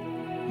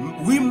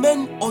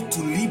women ought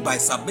to live by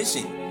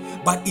submission.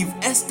 But if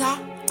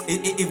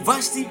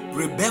Vashti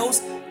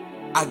rebelled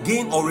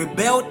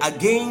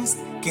against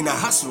King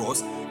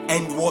Ahasuerus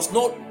and was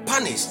not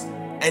punished,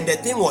 and the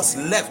thing was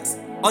left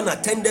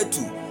unattended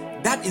to,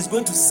 that is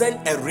going to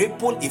send a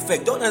ripple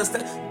effect. Don't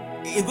understand?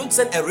 It's going to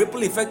send a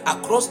ripple effect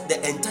across the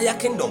entire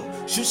kingdom.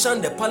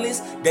 Shushan, the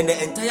palace, then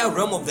the entire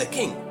realm of the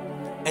king.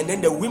 And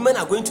then the women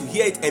are going to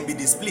hear it and be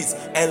displeased,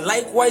 and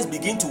likewise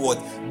begin to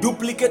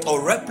duplicate or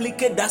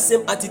replicate that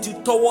same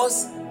attitude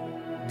towards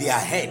their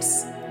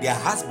heads, their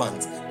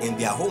husbands, and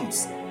their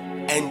homes.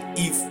 And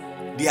if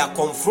they are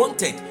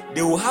confronted,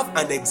 they will have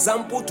an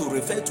example to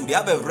refer to. They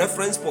have a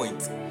reference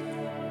point.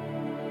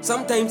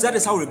 Sometimes that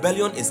is how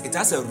rebellion is. It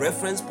has a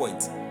reference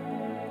point.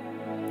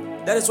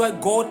 That is why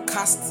God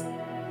cast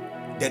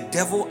the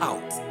devil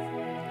out.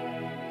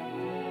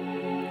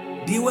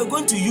 They were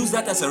going to use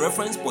that as a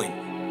reference point.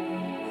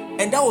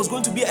 And that was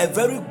going to be a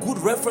very good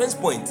reference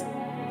point.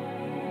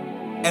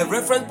 A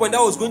reference point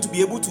that was going to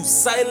be able to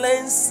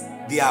silence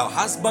their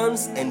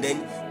husbands and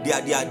then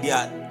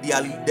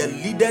the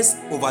leaders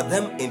over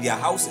them in their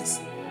houses.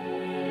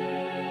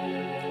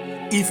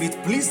 If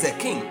it pleased the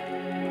king,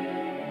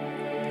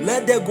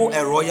 let there go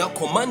a royal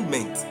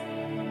commandment,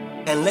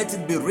 and let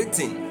it be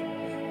written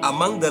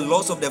among the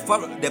laws of the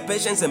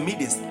Persians and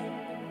Medes,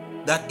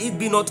 that it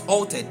be not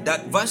altered,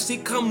 that Vashti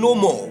come no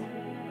more.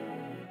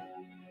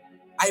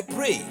 I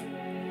pray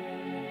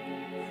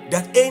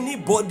that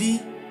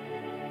anybody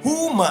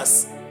who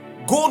must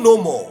go no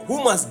more,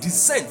 who must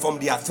descend from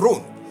their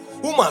throne,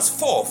 who must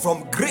fall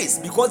from grace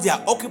because they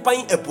are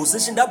occupying a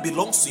position that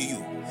belongs to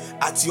you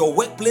at your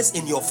workplace,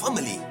 in your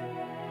family,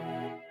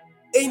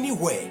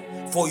 anywhere,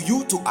 for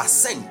you to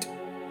ascend.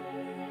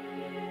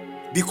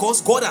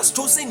 Because God has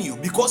chosen you,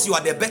 because you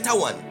are the better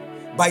one,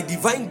 by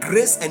divine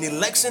grace and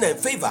election and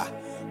favor,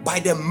 by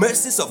the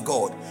mercies of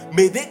God.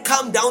 May they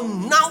come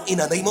down now in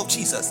the name of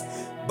Jesus.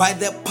 By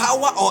the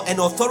power and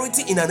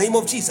authority in the name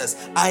of Jesus,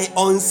 I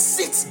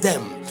unseat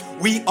them.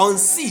 We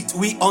unseat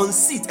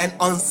and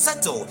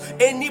unsettle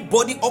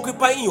anybody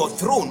occupying your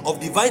throne of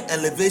divine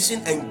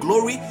elevation and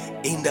glory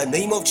in the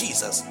name of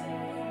Jesus.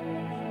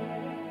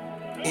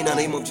 In the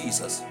name of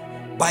Jesus.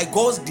 By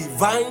God's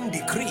divine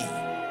decree,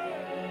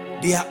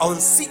 they are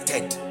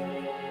unseated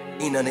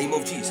in the name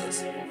of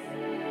Jesus.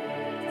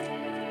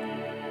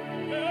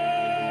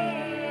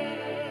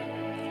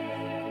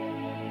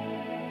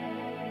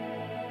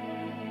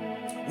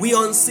 We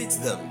unseat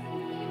them.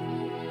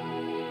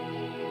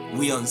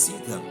 We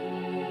unseat them.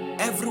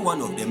 Every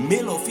one of them,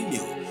 male or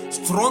female,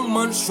 strong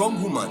man,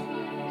 strong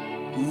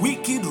woman,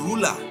 wicked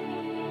ruler,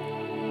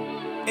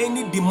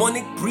 any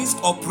demonic priest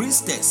or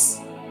priestess.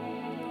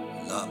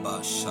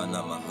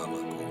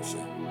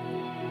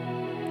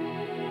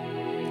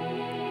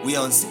 We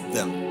unseat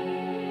them.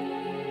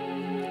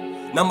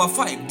 Number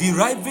 5,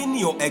 deriving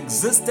your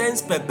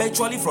existence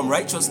perpetually from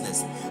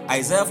righteousness.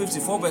 Isaiah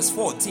 54 verse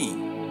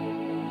 14.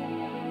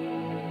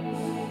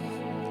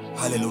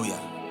 Hallelujah.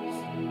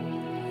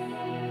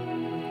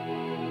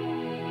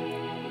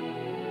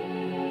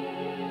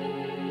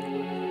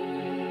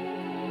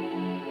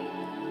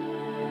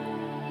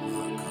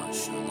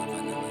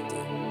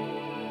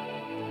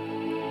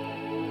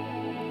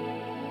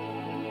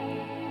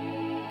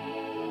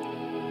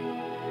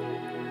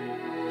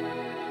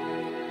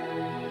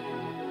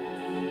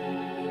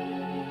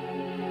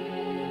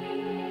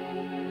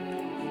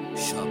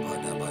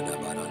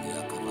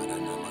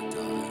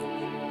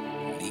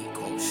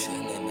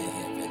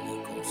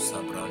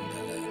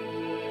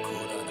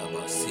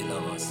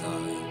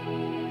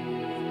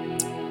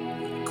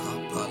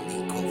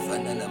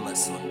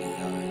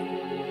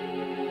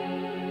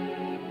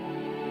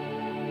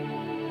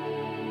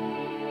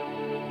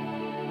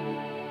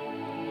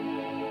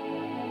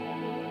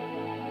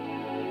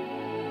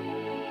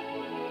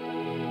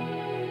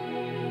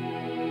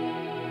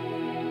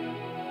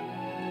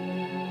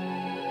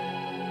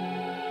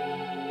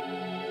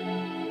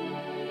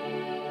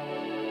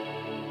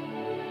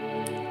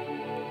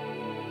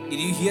 Did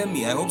you hear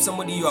me? I hope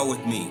somebody you are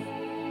with me.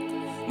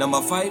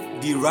 Number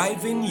 5,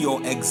 deriving your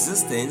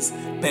existence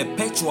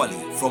perpetually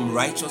from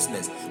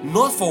righteousness.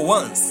 Not for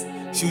once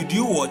should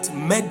you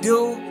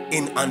meddle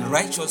in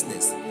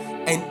unrighteousness.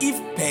 And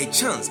if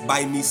perchance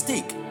by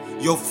mistake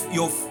your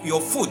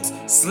foot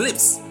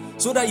slips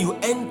so that you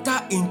enter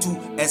into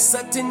a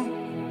certain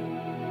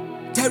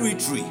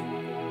territory,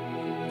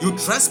 you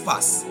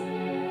trespass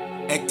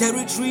a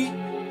territory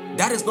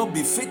that is not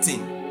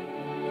befitting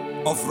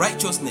of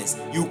righteousness,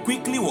 you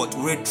quickly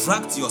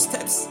retract your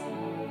steps.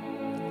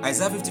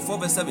 Isaiah 54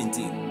 verse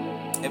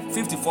 17,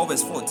 54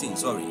 verse 14,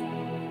 sorry.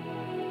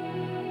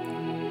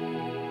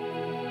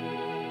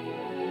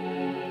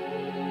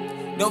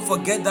 Don't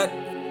forget that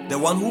the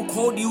one who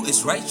called you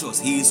is righteous,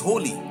 he is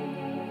holy.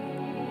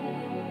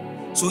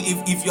 So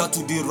if you are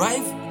to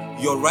derive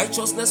your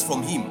righteousness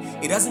from him,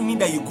 it doesn't mean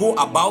that you go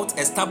about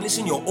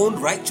establishing your own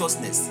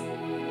righteousness.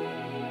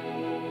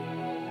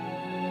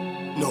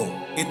 No,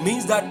 it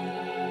means that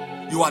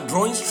you are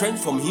drawing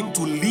strength from him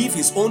to live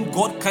his own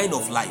God kind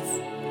of life.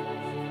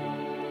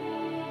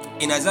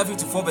 In Isaiah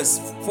 54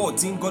 verse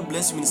 14, God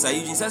bless you, Minister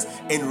Eugene, says,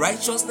 in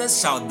righteousness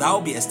shalt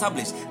thou be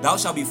established. Thou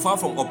shalt be far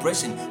from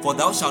oppression, for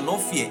thou shalt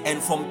not fear,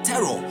 and from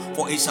terror,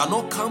 for it shall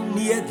not come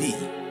near thee.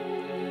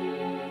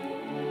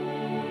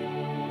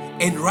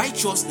 In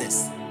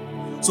righteousness.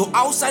 So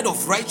outside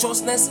of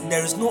righteousness,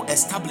 there is no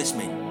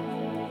establishment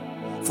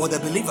for the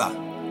believer.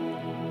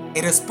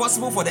 It is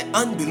possible for the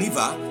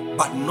unbeliever,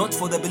 but not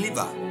for the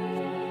believer.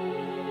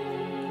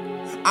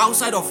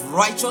 Outside of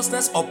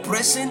righteousness,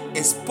 oppression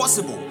is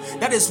possible.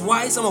 That is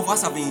why some of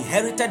us have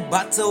inherited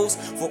battles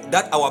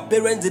that our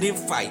parents didn't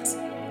fight.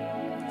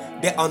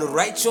 The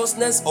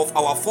unrighteousness of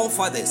our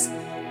forefathers,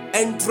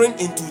 entering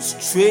into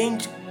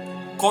strange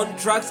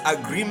contracts,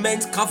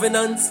 agreements,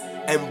 covenants,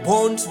 and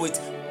bonds with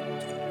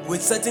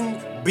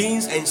certain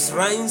beings and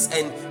shrines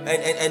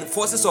and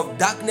forces of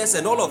darkness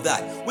and all of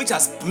that, which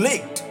has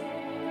plagued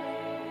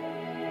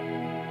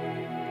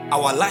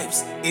our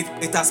lives.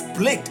 It has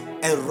plagued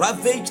and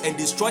ravaged and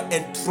destroyed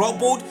and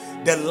troubled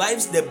the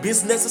lives, the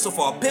businesses of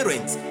our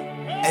parents,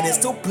 and is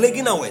still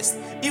plaguing ours.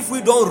 If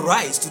we don't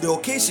rise to the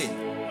occasion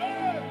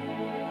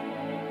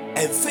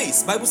and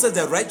face, Bible says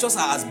the righteous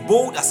are as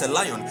bold as a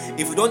lion.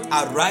 If we don't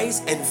arise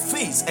and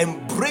face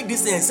and break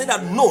this thing and say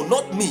that no,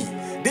 not me,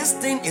 this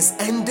thing is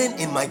ending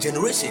in my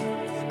generation,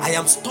 I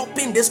am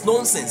stopping this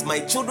nonsense, my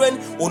children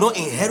will not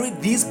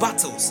inherit these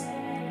battles,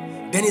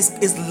 then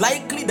it's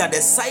likely that the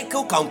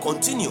cycle can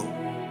continue.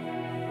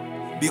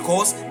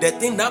 Because the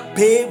thing that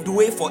paved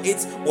way for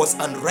it was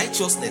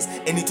unrighteousness,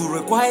 and it will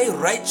require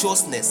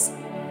righteousness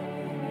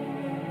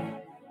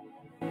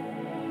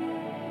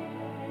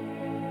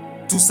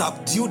to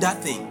subdue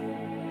that thing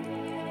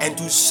and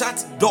to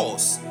shut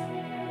doors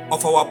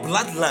of our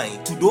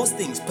bloodline to those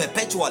things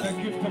perpetually.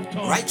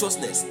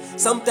 Righteousness,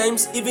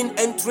 sometimes even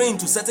entering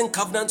into certain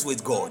covenants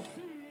with God.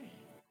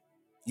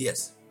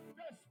 Yes.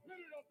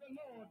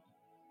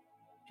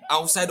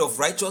 Outside of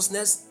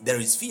righteousness, there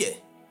is fear,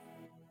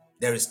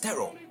 there is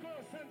terror.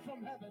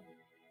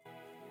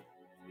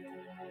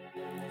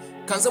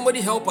 Can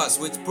somebody help us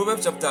with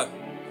Proverbs chapter?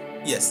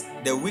 Yes,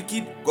 the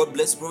wicked, God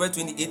bless, Proverbs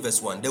 28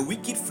 verse 1. The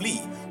wicked flee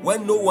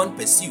when no one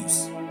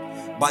pursues,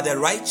 but the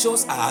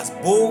righteous are as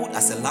bold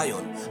as a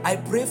lion. I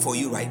pray for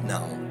you right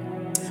now.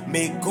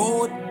 May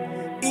God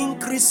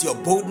increase your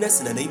boldness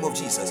in the name of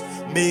Jesus.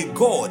 May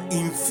God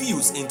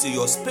infuse into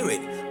your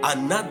spirit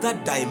another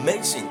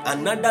dimension,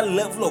 another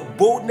level of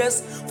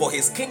boldness for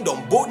His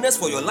kingdom, boldness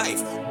for your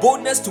life,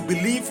 boldness to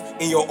believe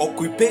in your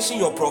occupation,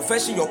 your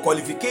profession, your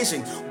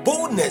qualification,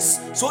 boldness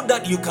so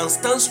that you can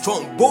stand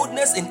strong,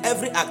 boldness in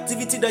every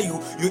activity that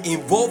you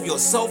involve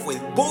yourself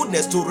with,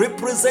 boldness to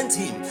represent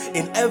Him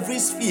in every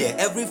sphere,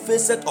 every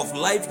facet of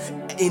life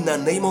in the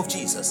name of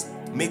Jesus.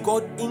 May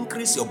God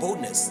increase your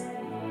boldness.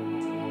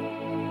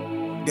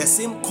 The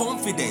same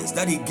confidence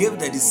that He gave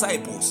the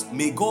disciples,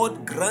 may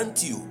God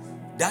grant you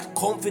that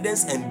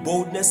confidence and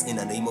boldness in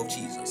the name of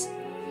Jesus.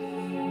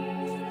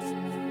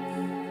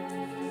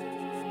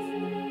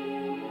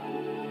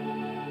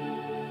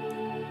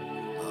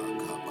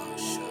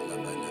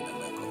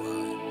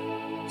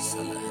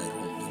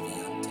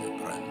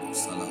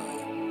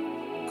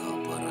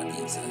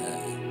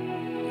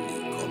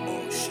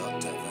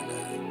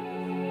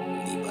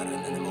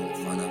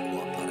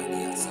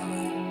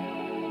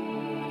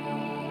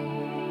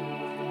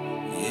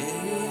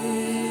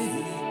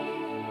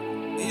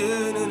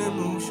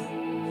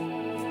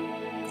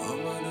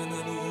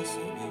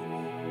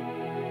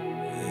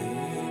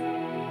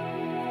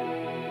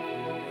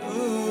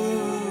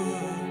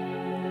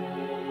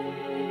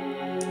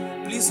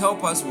 Please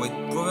help us with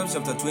Proverbs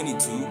chapter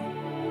 22.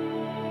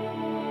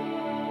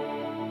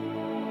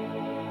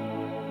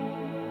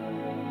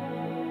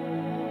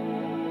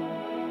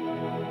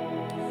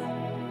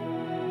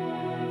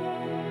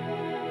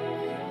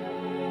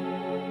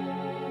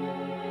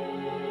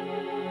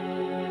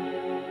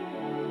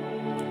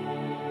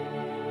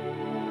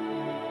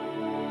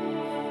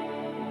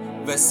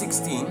 Verse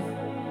 16,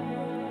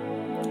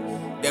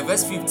 the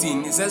verse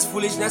 15, it says,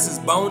 foolishness is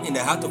bound in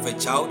the heart of a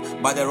child,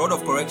 but the rod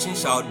of correction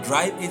shall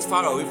drive it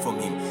far away from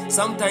him.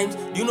 Sometimes,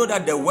 do you know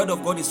that the word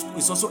of God is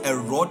also a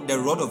rod, the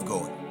rod of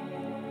God?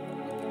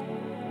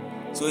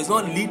 So it's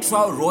not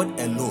literal rod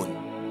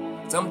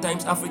alone.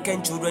 Sometimes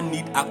African children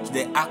need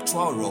the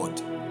actual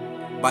rod,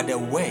 but the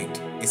word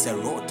is a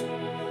rod.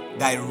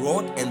 Thy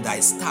rod and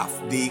thy staff,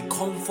 they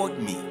comfort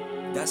me.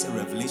 That's a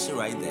revelation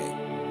right there.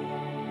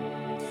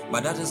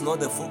 But that is not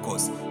the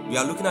focus. We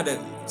are looking at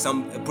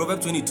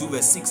Proverbs 22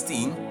 verse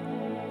 16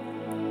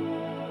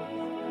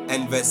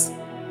 and verse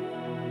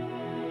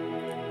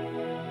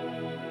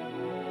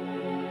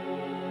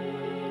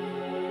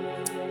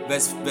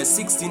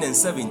 16 and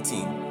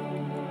 17.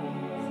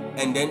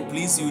 And then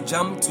please you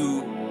jump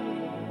to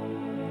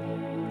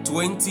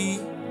 20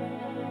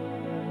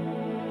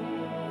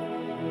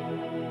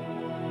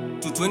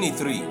 to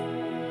 23.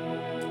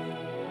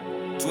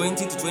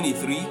 20 to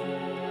 23.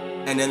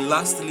 And then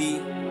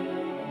lastly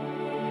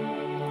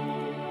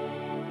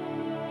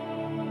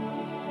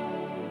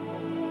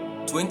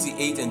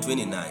 28 and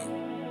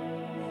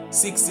 29,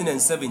 16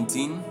 and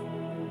 17,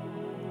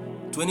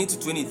 20 to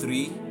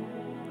 23,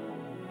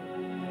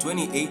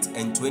 28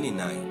 and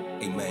 29.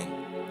 Amen.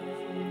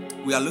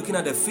 We are looking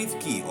at the fifth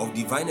key of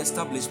divine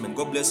establishment.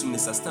 God bless you,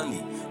 Mr.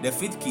 Stanley. The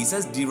fifth key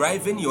says,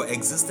 deriving your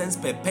existence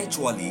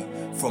perpetually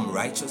from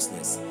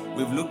righteousness.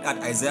 We've looked at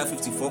Isaiah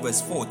 54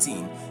 verse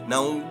 14.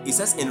 Now it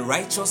says, in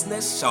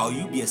righteousness shall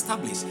you be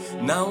established.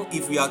 Now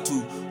if we are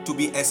to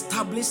be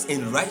established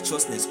in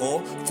righteousness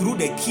or through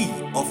the key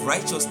of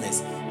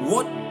righteousness,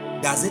 what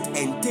does it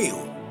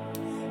entail?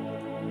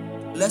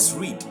 Let's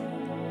read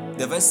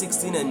the verse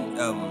 16 and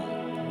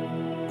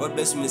God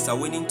bless you, Mr.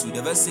 Winning too.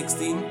 The verse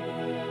 16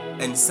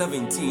 and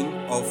 17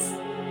 of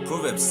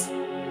Proverbs.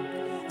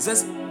 It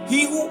says,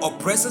 he who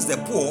oppresses the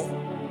poor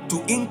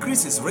to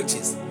increase his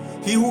riches,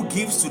 he who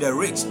gives to the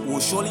rich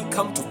will surely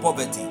come to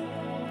poverty.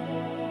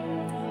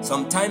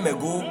 Some time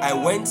ago, I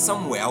went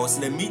somewhere, I was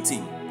in a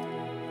meeting,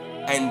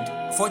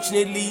 and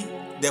fortunately,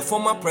 the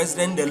former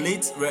president, the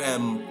late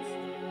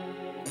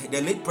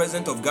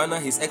president of Ghana,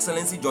 His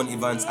Excellency John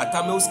Evans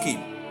Atamils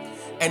came,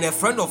 and a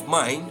friend of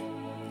mine,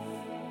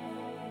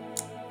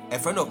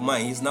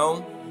 he's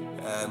now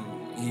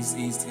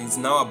he's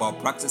now about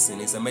practicing.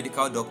 He's a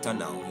medical doctor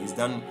now. He's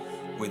done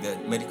with the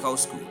medical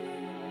school.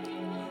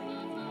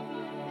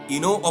 You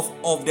know,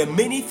 of the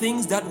many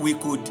things that we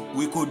could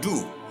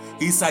do,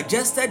 he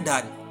suggested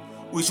that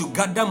we should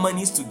gather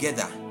monies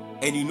together,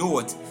 and you know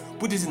what,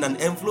 put it in an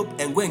envelope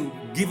and go and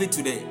give it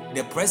to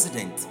the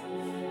president.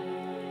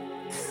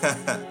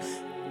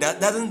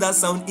 Doesn't that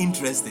sound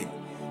interesting?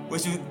 We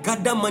should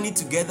gather money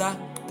together,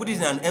 put it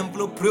in an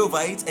envelope, pray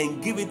over it,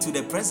 and give it to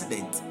the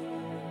president.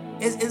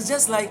 It's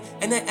just like,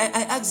 and I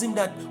asked him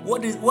that,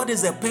 what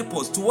is the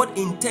purpose? To what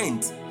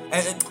intent?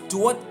 To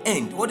what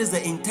end? What is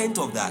the intent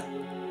of that?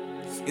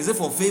 Is it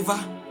for favor?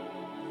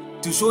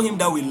 To show him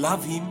that we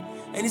love him?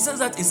 And he says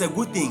that it's a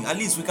good thing. At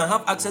least we can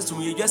have access to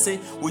him.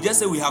 We just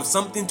say we have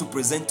something to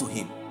present to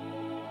him.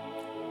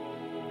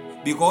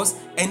 Because,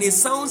 and it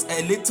sounds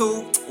a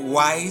little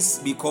wise,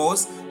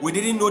 because we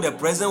didn't know the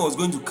president was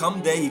going to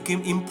come there. He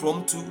came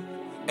impromptu,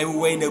 and we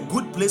were in a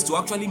good place to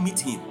actually meet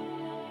him.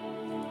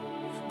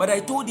 But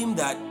I told him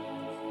that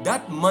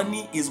that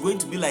money is going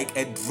to be like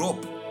a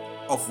drop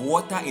of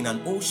water in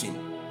an ocean.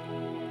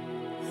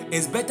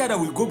 It's better that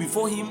we go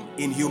before him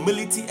in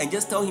humility and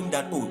just tell him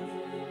that, oh,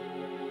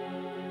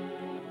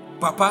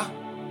 Papa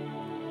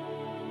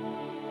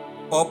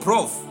or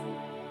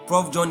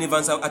Prof John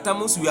Evans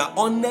Atamus, we are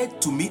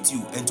honored to meet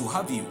you and to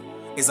have you.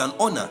 It's an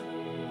honor.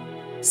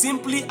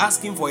 Simply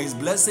ask him for his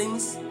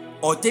blessings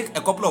or take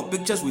a couple of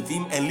pictures with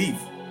him and leave.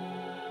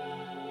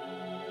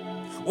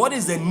 What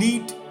is the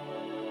need?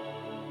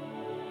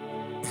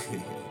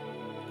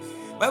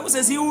 Bible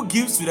says he who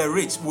gives to the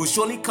rich will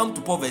surely come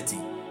to poverty.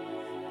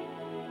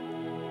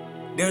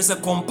 There is a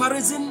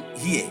comparison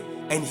here,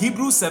 and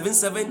Hebrews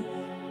 7:7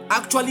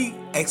 actually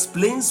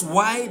explains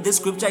why the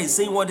scripture is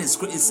saying what it's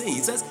saying.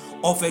 It says,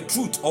 of a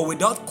truth or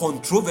without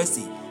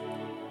controversy,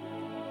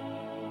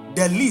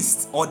 the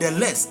least or the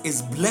less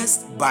is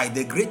blessed by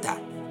the greater.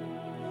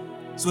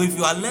 So if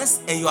you are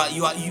less and you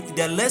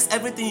the less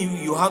everything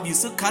you have, you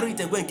still carry it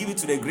and go and give it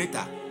to the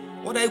greater,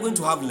 what are you going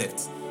to have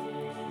left?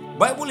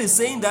 Bible is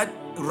saying that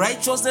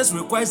righteousness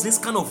requires this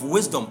kind of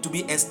wisdom to be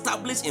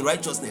established in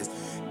righteousness.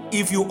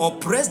 If you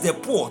oppress the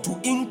poor to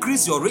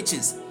increase your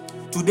riches,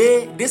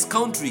 today this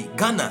country,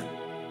 Ghana,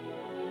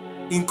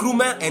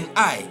 Nkrumah and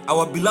I,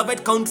 our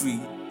beloved country,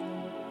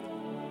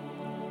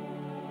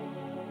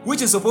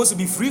 which is supposed to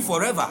be free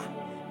forever,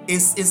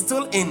 is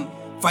still in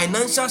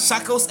financial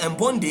shackles and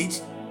bondage,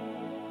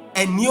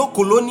 and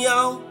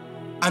neo-colonial,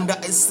 and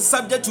is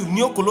subject to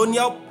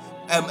neo-colonial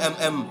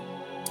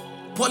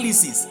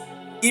policies.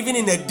 Even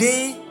in a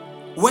day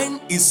when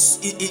it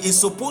is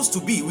supposed to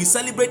be, we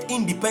celebrate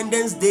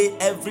Independence Day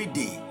every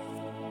day.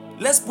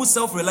 Let's put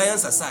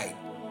self-reliance aside.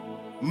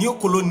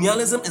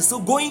 Neo-colonialism is still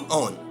going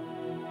on.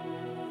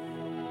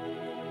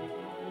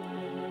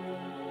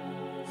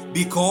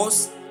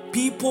 Because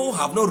people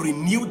have not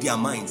renewed their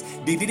minds.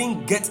 They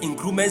didn't get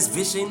Nkrumah's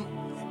vision,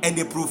 and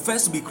they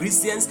profess to be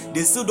Christians.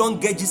 They still don't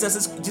get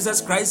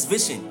Jesus Christ's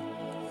vision.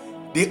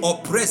 They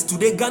oppress.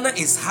 Today Ghana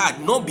is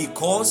hard, not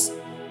because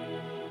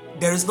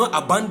there is not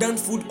abundant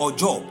food or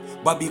job,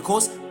 but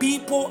because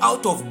people,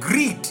 out of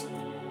greed,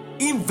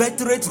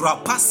 inveterate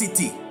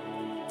rapacity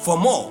for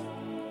more,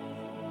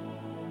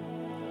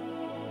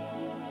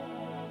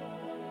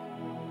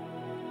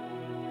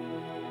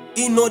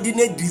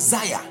 inordinate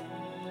desire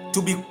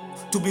to be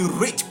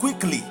rich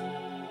quickly,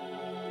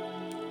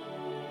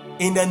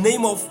 in the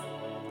name of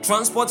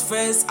transport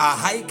fares are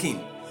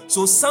hiking.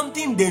 So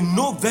something they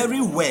know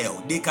very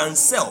well they can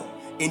sell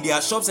in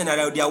their shops and at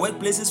their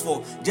workplaces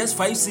for just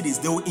 5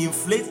 cedis, they will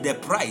inflate the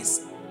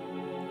price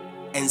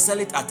and sell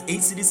it at 8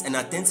 cedis and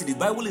at 10 cedis.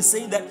 Bible is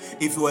saying that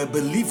if you are a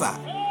believer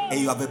and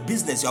you have a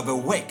business, you have a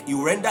work,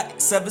 you render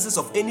services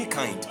of any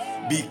kind,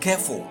 be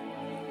careful.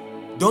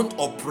 Don't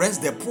oppress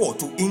the poor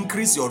to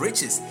increase your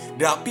riches.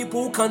 There are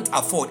people who can't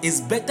afford.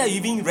 It's better you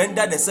even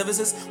render the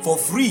services for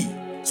free,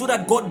 so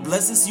that God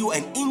blesses you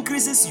and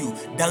increases you,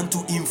 than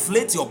to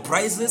inflate your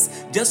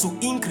prices just to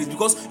increase,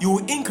 because you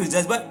will increase.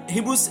 That's why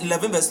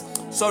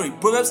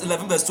Proverbs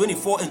 11 verse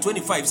 24 and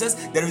 25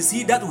 says, there is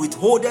he that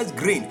withholdeth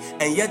grain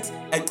and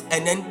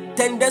then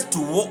tendeth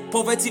to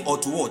poverty or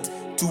to what?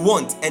 To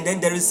want. And then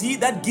there is he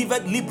that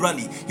giveth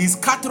liberally his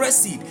scattereth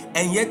seed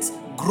and yet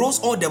grows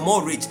all the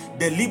more rich.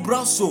 The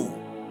liberal soul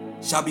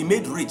shall be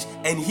made rich,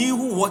 and he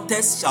who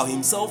waters shall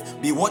himself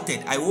be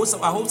watered. I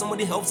hope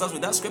somebody helps us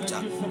with that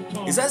scripture.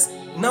 He says,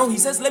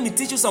 let me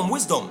teach you some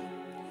wisdom.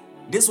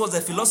 This was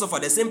the philosopher,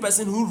 the same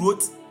person who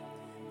wrote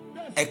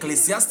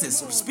Ecclesiastes,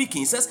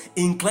 speaking. He says,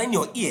 incline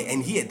your ear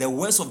and hear the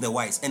words of the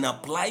wise, and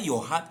apply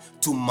your heart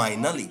to my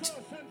knowledge.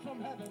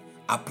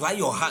 Apply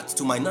your heart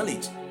to my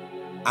knowledge.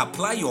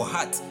 Apply your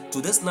heart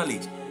to this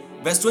knowledge.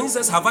 Verse 20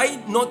 says, have I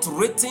not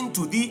written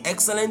to thee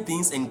excellent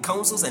things in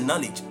counsels and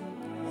knowledge,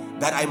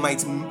 that I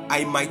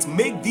might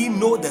make thee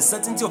know the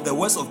certainty of the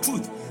words of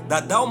truth,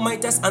 that thou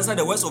mightest answer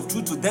the words of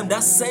truth to them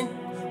that sent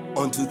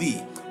unto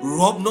thee.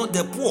 Rob not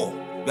the poor.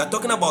 We are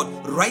talking about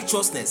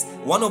righteousness,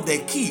 one of the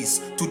keys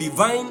to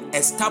divine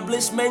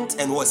establishment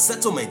and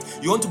settlement.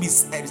 You want to be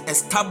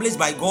established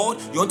by God,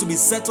 you want to be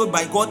settled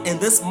by God in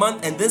this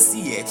month and this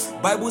year.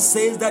 Bible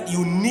says that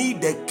you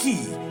need the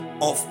key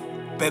of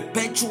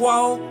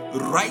perpetual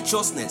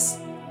righteousness,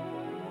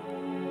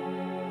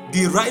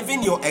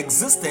 deriving your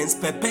existence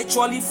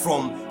perpetually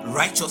from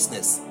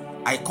righteousness,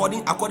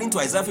 according to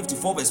Isaiah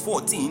 54 verse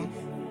 14,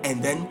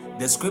 and then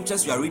the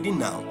scriptures we are reading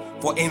now.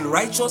 For in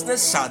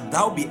righteousness shalt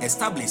thou be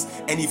established.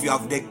 And if you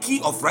have the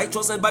key of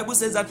righteousness, the Bible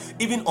says that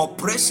even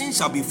oppression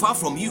shall be far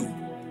from you,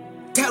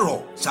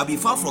 terror shall be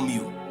far from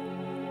you.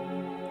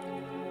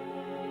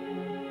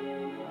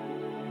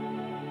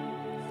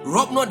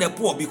 Rob not the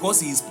poor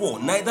because he is poor,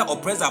 neither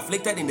oppress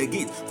afflicted in the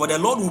gate, for the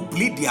Lord will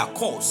plead their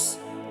cause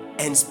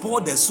and spoil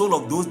the soul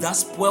of those that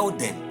spoil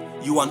them.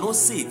 You are not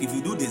safe if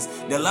you do this.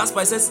 The last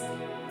part says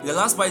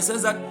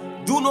that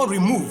do not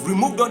remove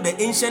not the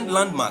ancient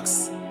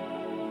landmarks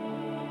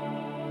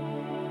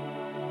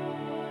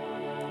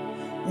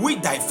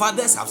which thy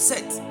fathers have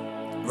set.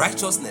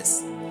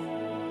 Righteousness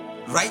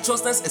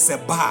is a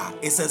bar,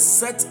 it's a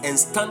set and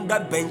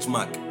standard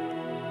benchmark.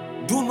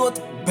 Do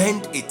not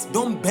bend it,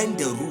 don't bend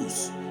the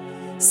rules.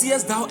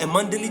 Seest thou a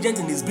man diligent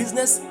in his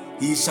business?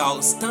 He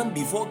shall stand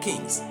before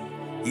kings.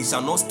 He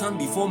shall not stand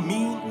before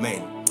mean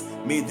men.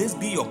 May this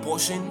be your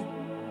portion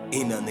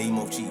in the name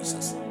of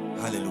Jesus.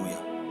 Hallelujah.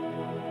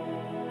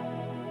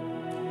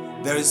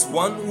 There is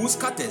one who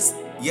scatters,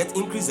 yet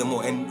increase the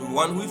more, and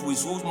one which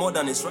withholds more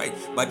than is right,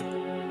 but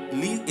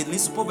it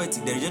leads to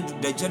poverty.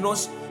 The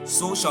generous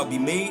soul shall be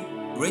made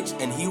rich,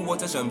 and he who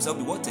waters shall himself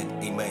be watered.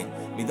 Amen.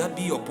 May that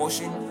be your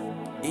portion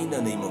in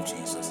the name of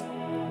Jesus.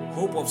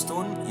 Hope of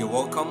Stone, you're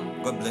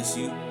welcome. God bless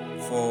you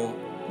for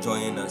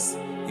joining us.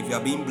 If you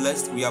are being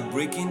blessed, we are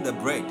breaking the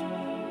bread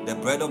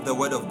of the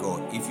word of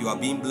God. If you are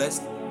being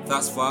blessed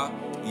thus far,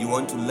 you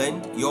want to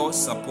lend your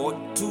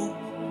support to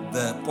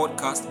the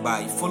podcast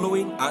by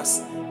following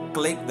us.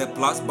 Click the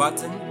plus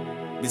button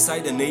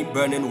beside the name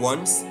Burning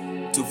Ones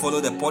to follow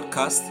the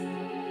podcast,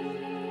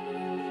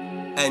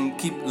 and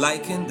keep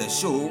liking the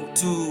show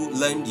to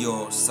lend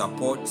your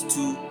support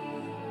to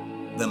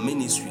the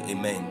ministry.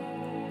 Amen.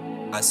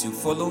 As you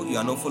follow, you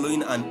are not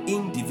following an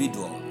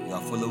individual, you are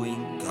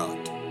following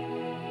God.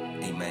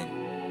 Amen.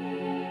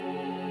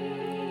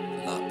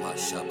 La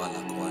Pasha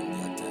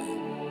Balakwandiate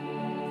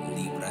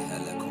Libra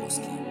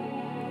Helekoski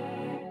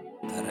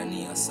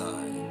Perania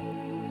Sai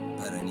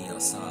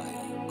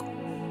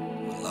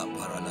La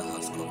Parana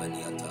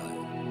Haskoveniatai.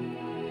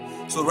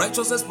 So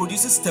righteousness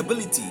produces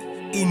stability.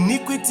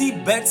 Iniquity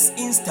births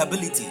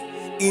instability.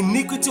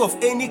 Iniquity of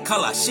any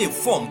color, shape,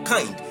 form,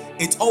 kind,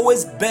 it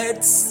always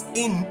births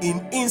in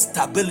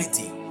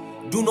instability.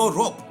 Do not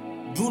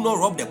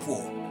rob the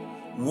poor.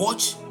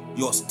 Watch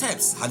your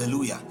steps.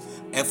 Hallelujah.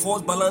 A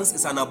false balance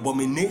is an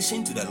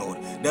abomination to the Lord.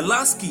 The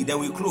last key, then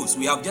we close.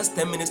 We have just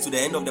 10 minutes to the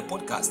end of the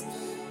podcast.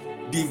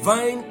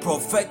 Divine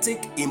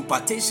prophetic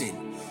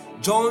impartation.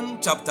 John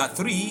chapter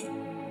 3.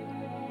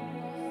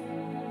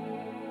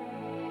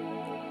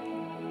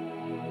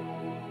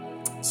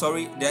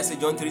 Sorry, there's a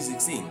John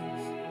 3:16.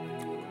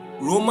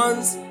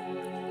 Romans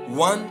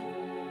 1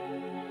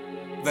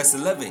 verse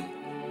 11.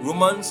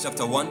 Romans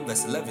chapter 1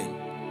 verse 11.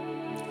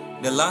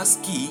 The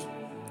last key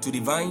to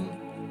divine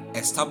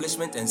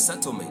establishment and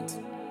settlement.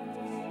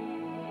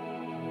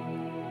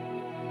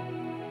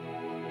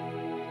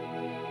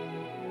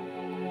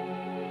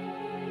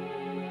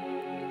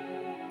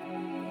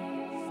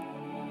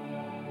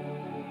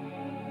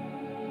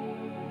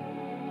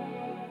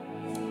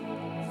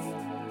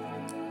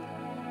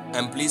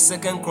 And please,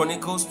 2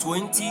 Chronicles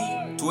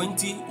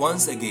 20:20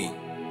 once again.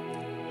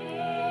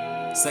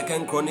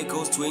 2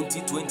 Chronicles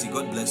 20:20.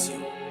 God bless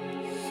you.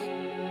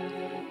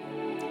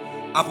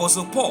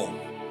 Apostle Paul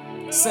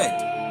said,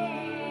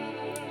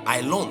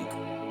 I long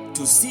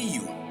to see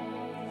you,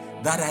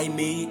 that I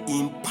may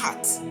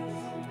impart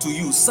to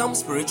you some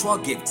spiritual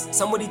gift.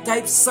 Somebody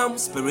type some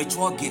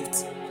spiritual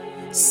gift.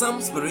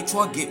 Some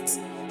spiritual gift.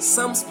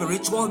 Some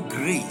spiritual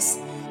grace.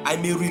 I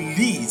may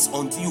release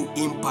unto you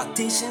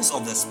impartations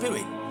of the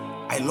Spirit.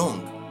 I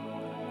long.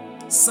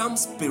 Some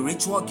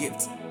spiritual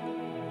gift.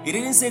 It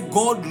didn't say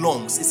God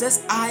longs. It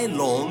says I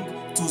long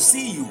to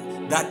see you,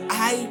 that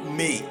I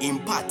may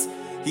impart.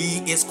 He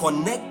is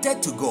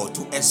connected to God,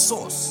 to a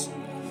source.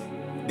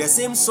 The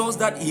same source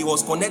that he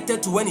was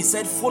connected to when he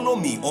said, follow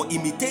me or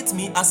imitate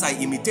me as I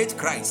imitate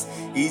Christ.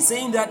 He is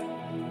saying that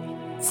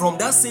from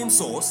that same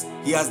source,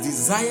 he has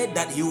desired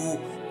that he will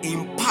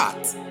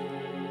impart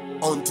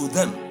unto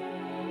them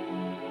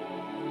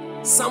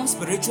some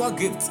spiritual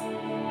gifts.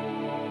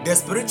 The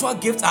spiritual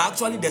gifts are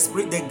actually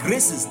the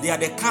graces. They are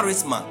the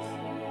charisma.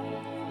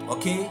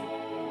 Okay?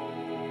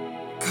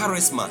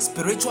 Charisma,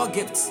 spiritual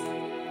gifts.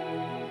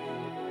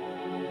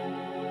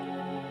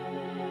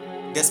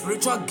 The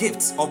spiritual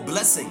gifts of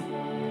blessing.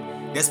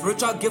 The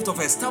spiritual gift of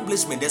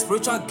establishment. The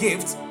spiritual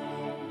gift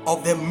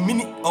of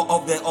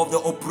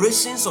the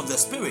operations of the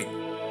Spirit.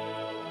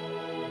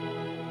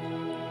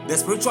 The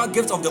spiritual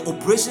gift of the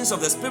operations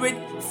of the Spirit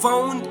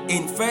found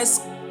in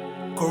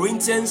 1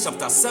 Corinthians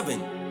chapter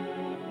 7.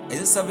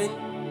 Is it 7?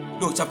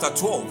 No, chapter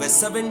 12, verse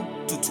 7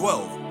 to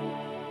 12.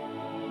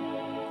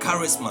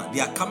 Charisma. They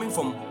are coming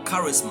from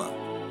charisma.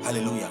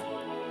 Hallelujah.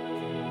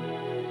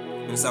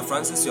 Minister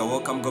Francis, you are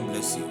welcome. God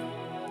bless you.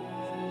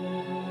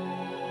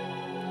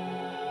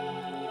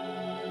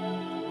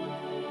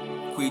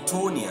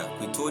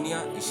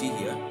 Quitonia, is she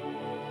here?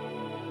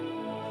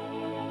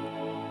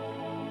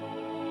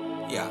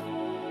 Yeah.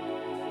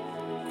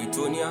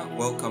 Quitonia,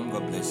 welcome.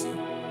 God bless you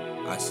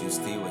as you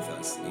stay with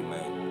us.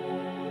 Amen.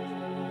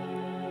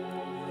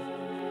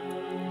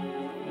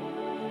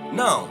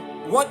 Now,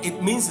 what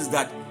it means is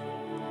that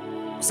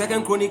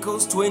 2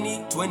 Chronicles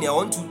 20:20, I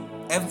want to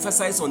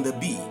emphasize on the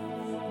B.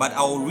 but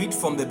I'll read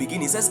from the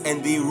beginning. It says,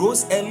 and they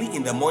rose early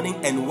in the morning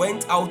and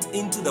went out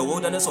into the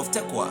wilderness of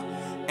Tekoa.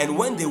 And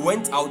when they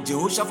went out,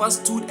 Jehoshaphat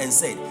stood and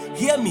said,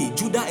 hear me,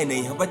 Judah and the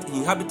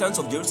inhabitants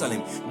of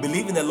Jerusalem.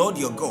 Believe in the Lord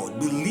your God.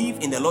 Believe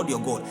in the Lord your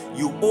God.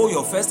 You owe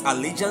your first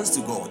allegiance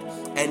to God.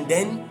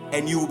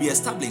 And you will be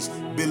established.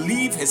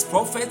 Believe his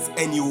prophets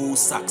and you will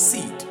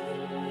succeed.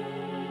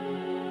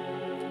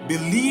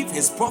 Believe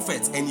his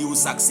prophets and you will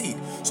succeed.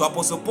 So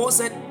Apostle Paul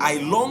said, I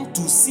long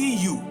to see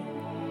you.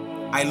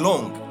 I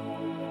long.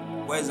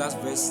 Where is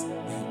that verse?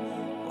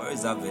 Where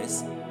is that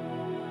verse?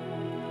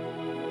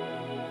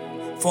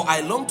 For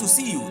I long to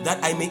see you,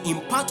 that I may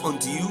impart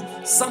unto you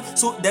some.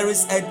 So there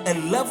is a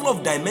level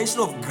of dimension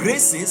of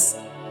graces.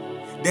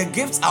 The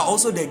gifts are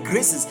also the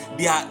graces.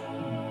 They are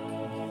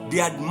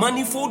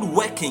manifold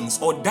workings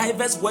or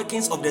diverse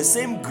workings of the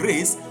same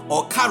grace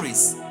or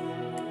charis.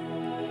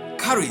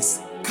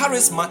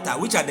 Charismata,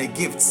 which are the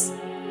gifts.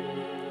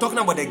 Talking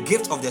about the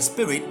gift of the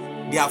Spirit,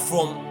 they are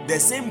from the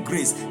same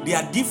grace. They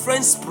are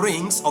different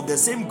springs of the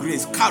same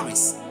grace.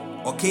 Charis.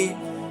 Okay?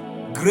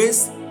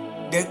 Grace.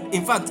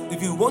 In fact,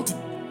 if you want to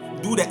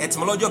do the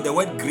etymology of the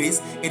word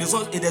grace, it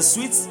is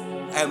sweet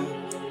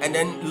and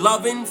then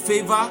loving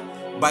favor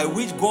by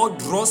which God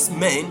draws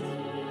men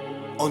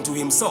unto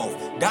himself.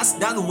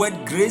 That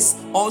word grace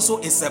also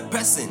is a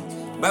person.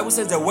 Bible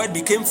says the word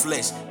became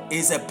flesh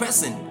is a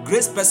person.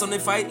 Grace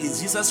personified is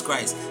Jesus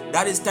Christ.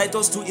 That is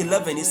Titus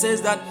 2:11. It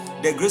says that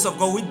the grace of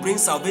God which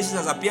brings salvation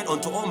has appeared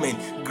unto all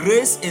men.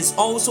 Grace is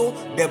also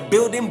the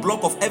building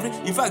block of every.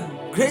 In fact,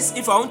 grace,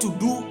 if I want to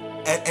do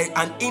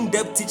an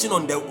in-depth teaching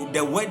on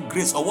the word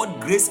grace or what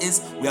grace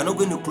is, we are not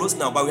going to close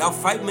now, but we have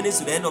 5 minutes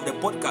to the end of the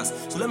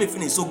podcast. So let me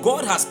finish. So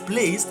God has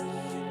placed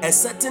a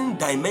certain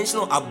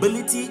dimensional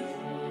ability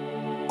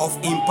of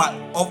impact,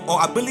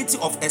 or ability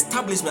of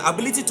establishment,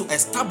 ability to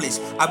establish,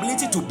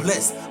 ability to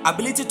bless,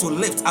 ability to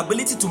lift,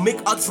 ability to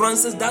make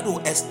utterances that will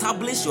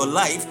establish your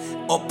life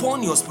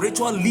upon your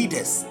spiritual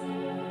leaders,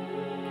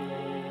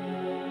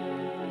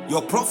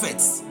 your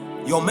prophets,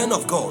 your men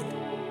of God,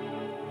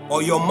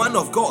 or your man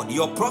of God,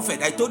 your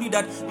prophet. I told you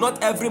that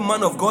not every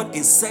man of God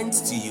is sent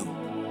to you.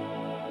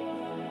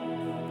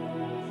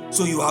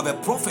 So you have a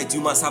prophet,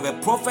 you must have a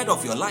prophet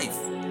of your life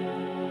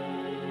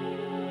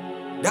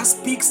that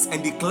speaks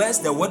and declares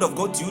the word of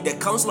God to you, the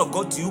counsel of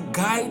God to you,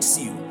 guides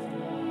you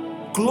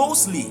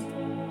closely.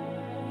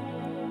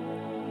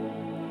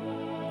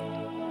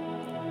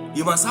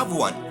 You must have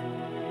one.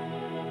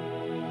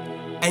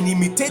 And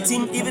imitate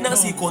him even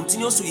as he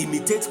continues to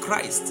imitate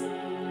Christ.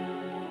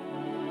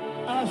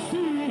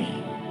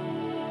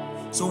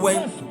 So when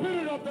the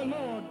Spirit of the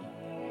Lord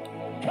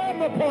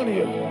come upon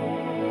you,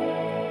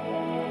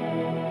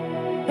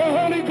 the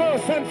Holy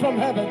Ghost sent from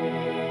heaven.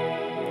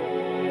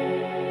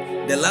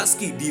 The last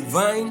key,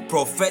 divine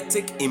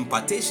prophetic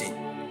impartation.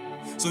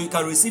 So you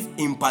can receive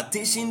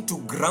impartation to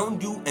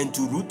ground you and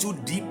to root you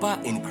deeper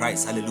in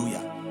Christ.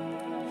 Hallelujah.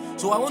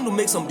 So I want to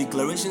make some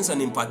declarations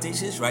and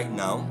impartations right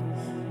now,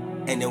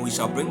 and then we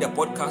shall bring the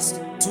podcast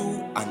to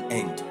an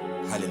end.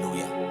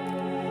 Hallelujah.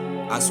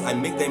 As I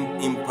make them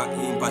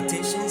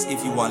impartations,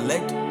 if you are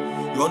led,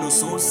 you want to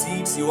sow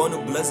seeds, you want to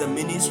bless the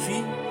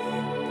ministry,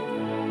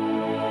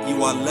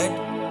 you are led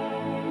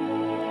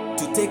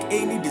to take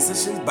any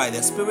decisions by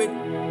the Spirit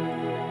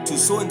to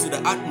sow into the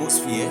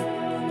atmosphere,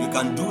 you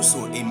can do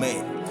so.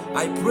 Amen.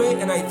 I pray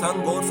and I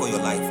thank God for your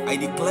life. I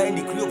declare and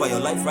decree over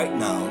your life right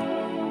now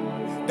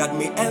that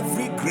may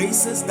every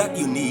graces that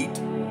you need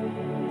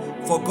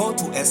for God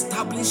to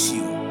establish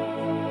you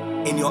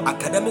in your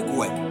academic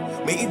work,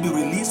 may it be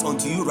released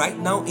unto you right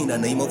now in the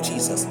name of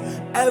Jesus.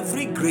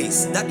 Every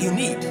grace that you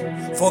need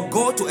for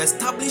God to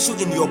establish you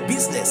in your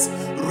business,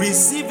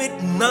 receive it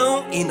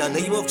now in the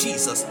name of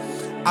Jesus.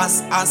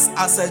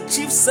 As a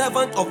chief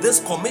servant of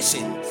this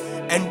commission,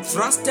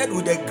 entrusted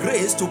with the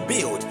grace to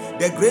build,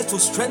 the grace to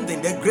strengthen,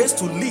 the grace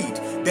to lead,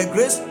 the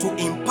grace to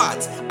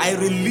impart, I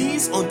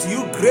release unto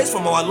you grace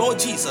from our Lord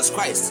Jesus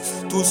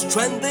Christ to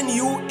strengthen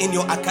you in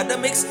your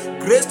academics,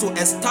 grace to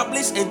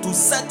establish and to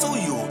settle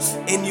you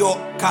in your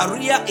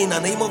career in the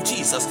name of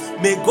Jesus.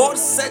 May God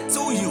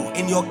settle you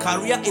in your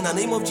career in the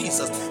name of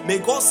Jesus. May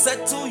God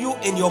settle you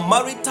in your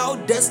marital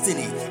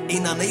destiny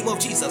in the name of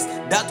Jesus.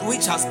 That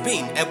which has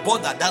been a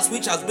bother, that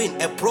which has been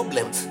a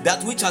problem,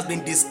 that which has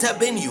been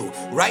disturbing you,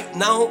 right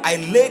now I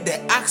lay the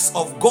axe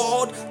of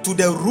God to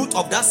the root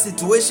of that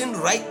situation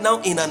right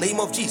now in the name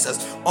of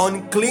Jesus.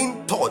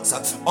 Unclean thoughts,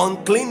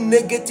 unclean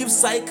negative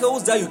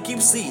cycles that you keep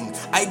seeing,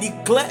 I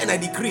declare and I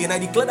decree and I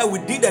declare that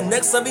within the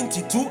next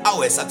 72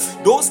 hours,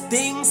 those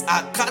things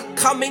are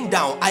coming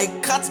down. I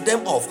cut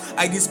them off.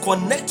 I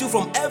disconnect you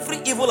from every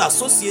evil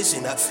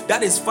association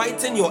that is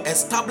fighting your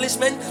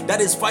establishment,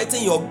 that is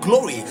fighting your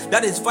glory,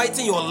 that is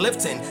fighting your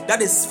lifting,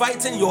 that is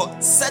fighting your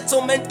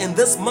settlement in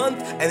this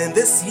month and in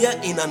this year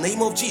in the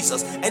name of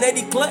Jesus. And I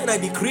declare and I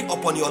decree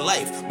upon your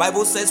life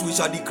Bible says we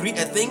shall decree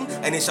a thing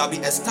and it shall be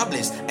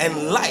established,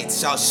 and light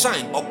shall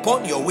shine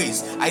upon your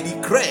ways. I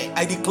declare,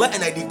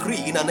 and I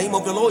decree in the name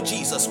of the Lord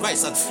Jesus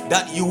Christ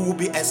that you will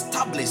be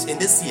established in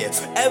this year.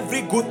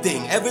 Every good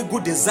thing, every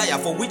good desire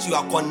for which you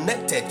are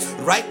connected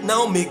right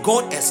now, may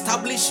God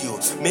establish you.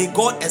 May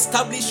God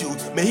establish you.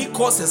 May He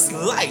cause His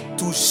light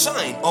to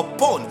shine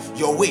upon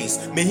your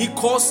ways. May He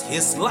cause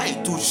His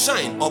light to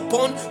shine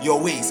upon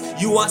your ways.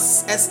 You are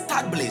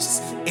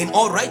established in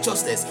all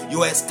righteousness.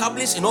 You are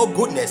established in all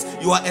goodness.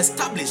 You are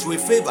established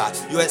with favor.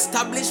 You are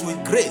established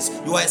with grace.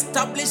 You are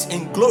established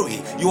in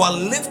glory. You are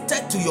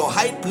lifted to your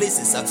high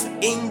places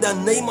in the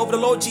name of the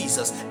Lord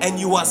Jesus, and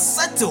you are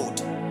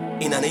settled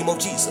in the name of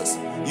Jesus.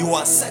 You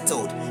are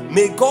settled.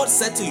 May God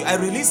settle you. I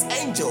release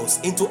angels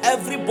into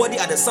everybody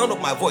at the sound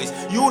of my voice.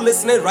 You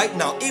listening right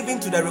now, even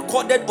to the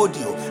recorded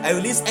audio, I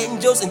release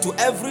angels into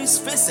every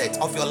facet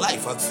of your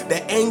life.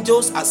 The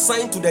angels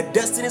assigned to the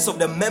destinies of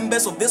the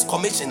members of this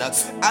commission.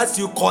 As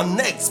you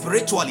connect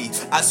spiritually,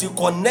 as you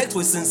connect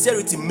with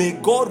sincerity, may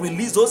God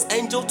release those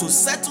angels to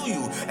settle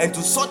you and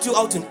to sort you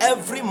out in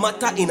every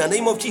matter in the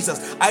name of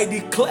Jesus. I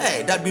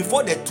declare that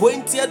before the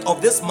 20th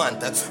of this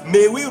month,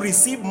 may we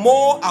receive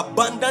more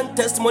abundant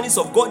testimonies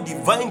of God,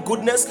 divine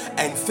goodness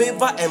and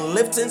favor and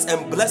liftings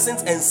and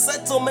blessings and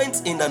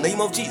settlements in the name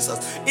of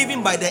Jesus.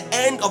 Even by the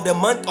end of the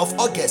month of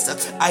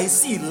August, I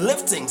see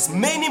liftings,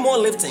 many more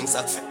liftings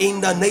in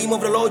the name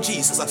of the Lord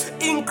Jesus.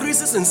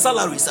 Increases in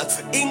salaries,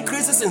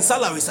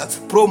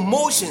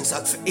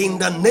 promotions in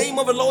the name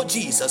of the Lord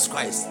Jesus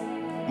Christ.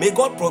 May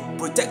God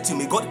protect you.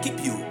 May God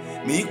keep you.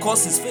 May He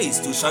cause His face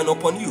to shine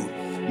upon you.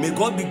 May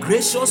God be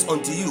gracious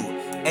unto you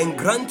and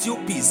grant you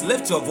peace.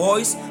 Lift your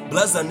voice,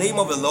 bless the name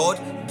of the Lord,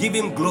 give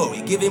Him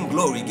glory, give Him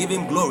glory, give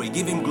Him glory,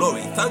 give Him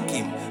glory. Thank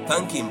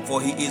Him, for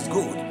He is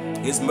good.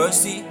 His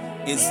mercy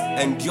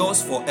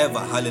endures forever.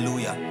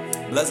 Hallelujah.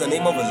 Bless the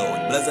name of the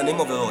Lord, bless the name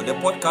of the Lord. The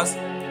podcast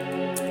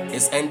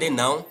is ending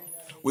now.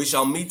 We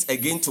shall meet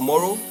again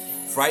tomorrow,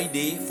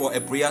 Friday, for a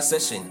prayer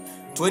session.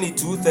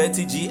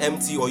 22:30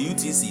 GMT or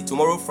UTC.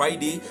 Tomorrow,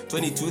 Friday,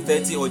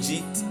 22:30 or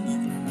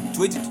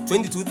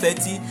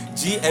 22:30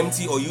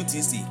 GMT or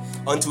UTC.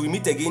 Until we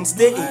meet again,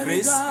 stay in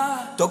grace.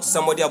 Talk to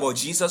somebody about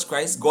Jesus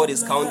Christ. God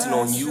is counting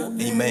on you.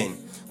 Amen.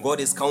 God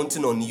is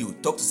counting on you.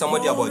 Talk to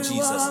somebody about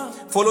Jesus.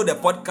 Follow the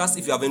podcast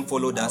if you haven't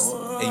followed us.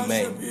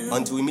 Amen.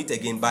 Until we meet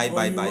again. Bye.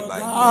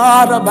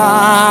 God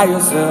by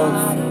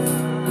yourself.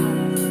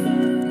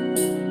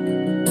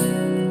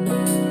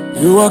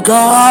 You are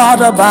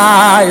God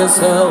by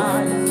yourself.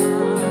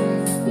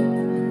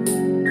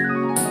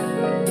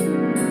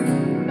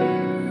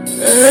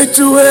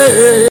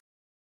 Hey,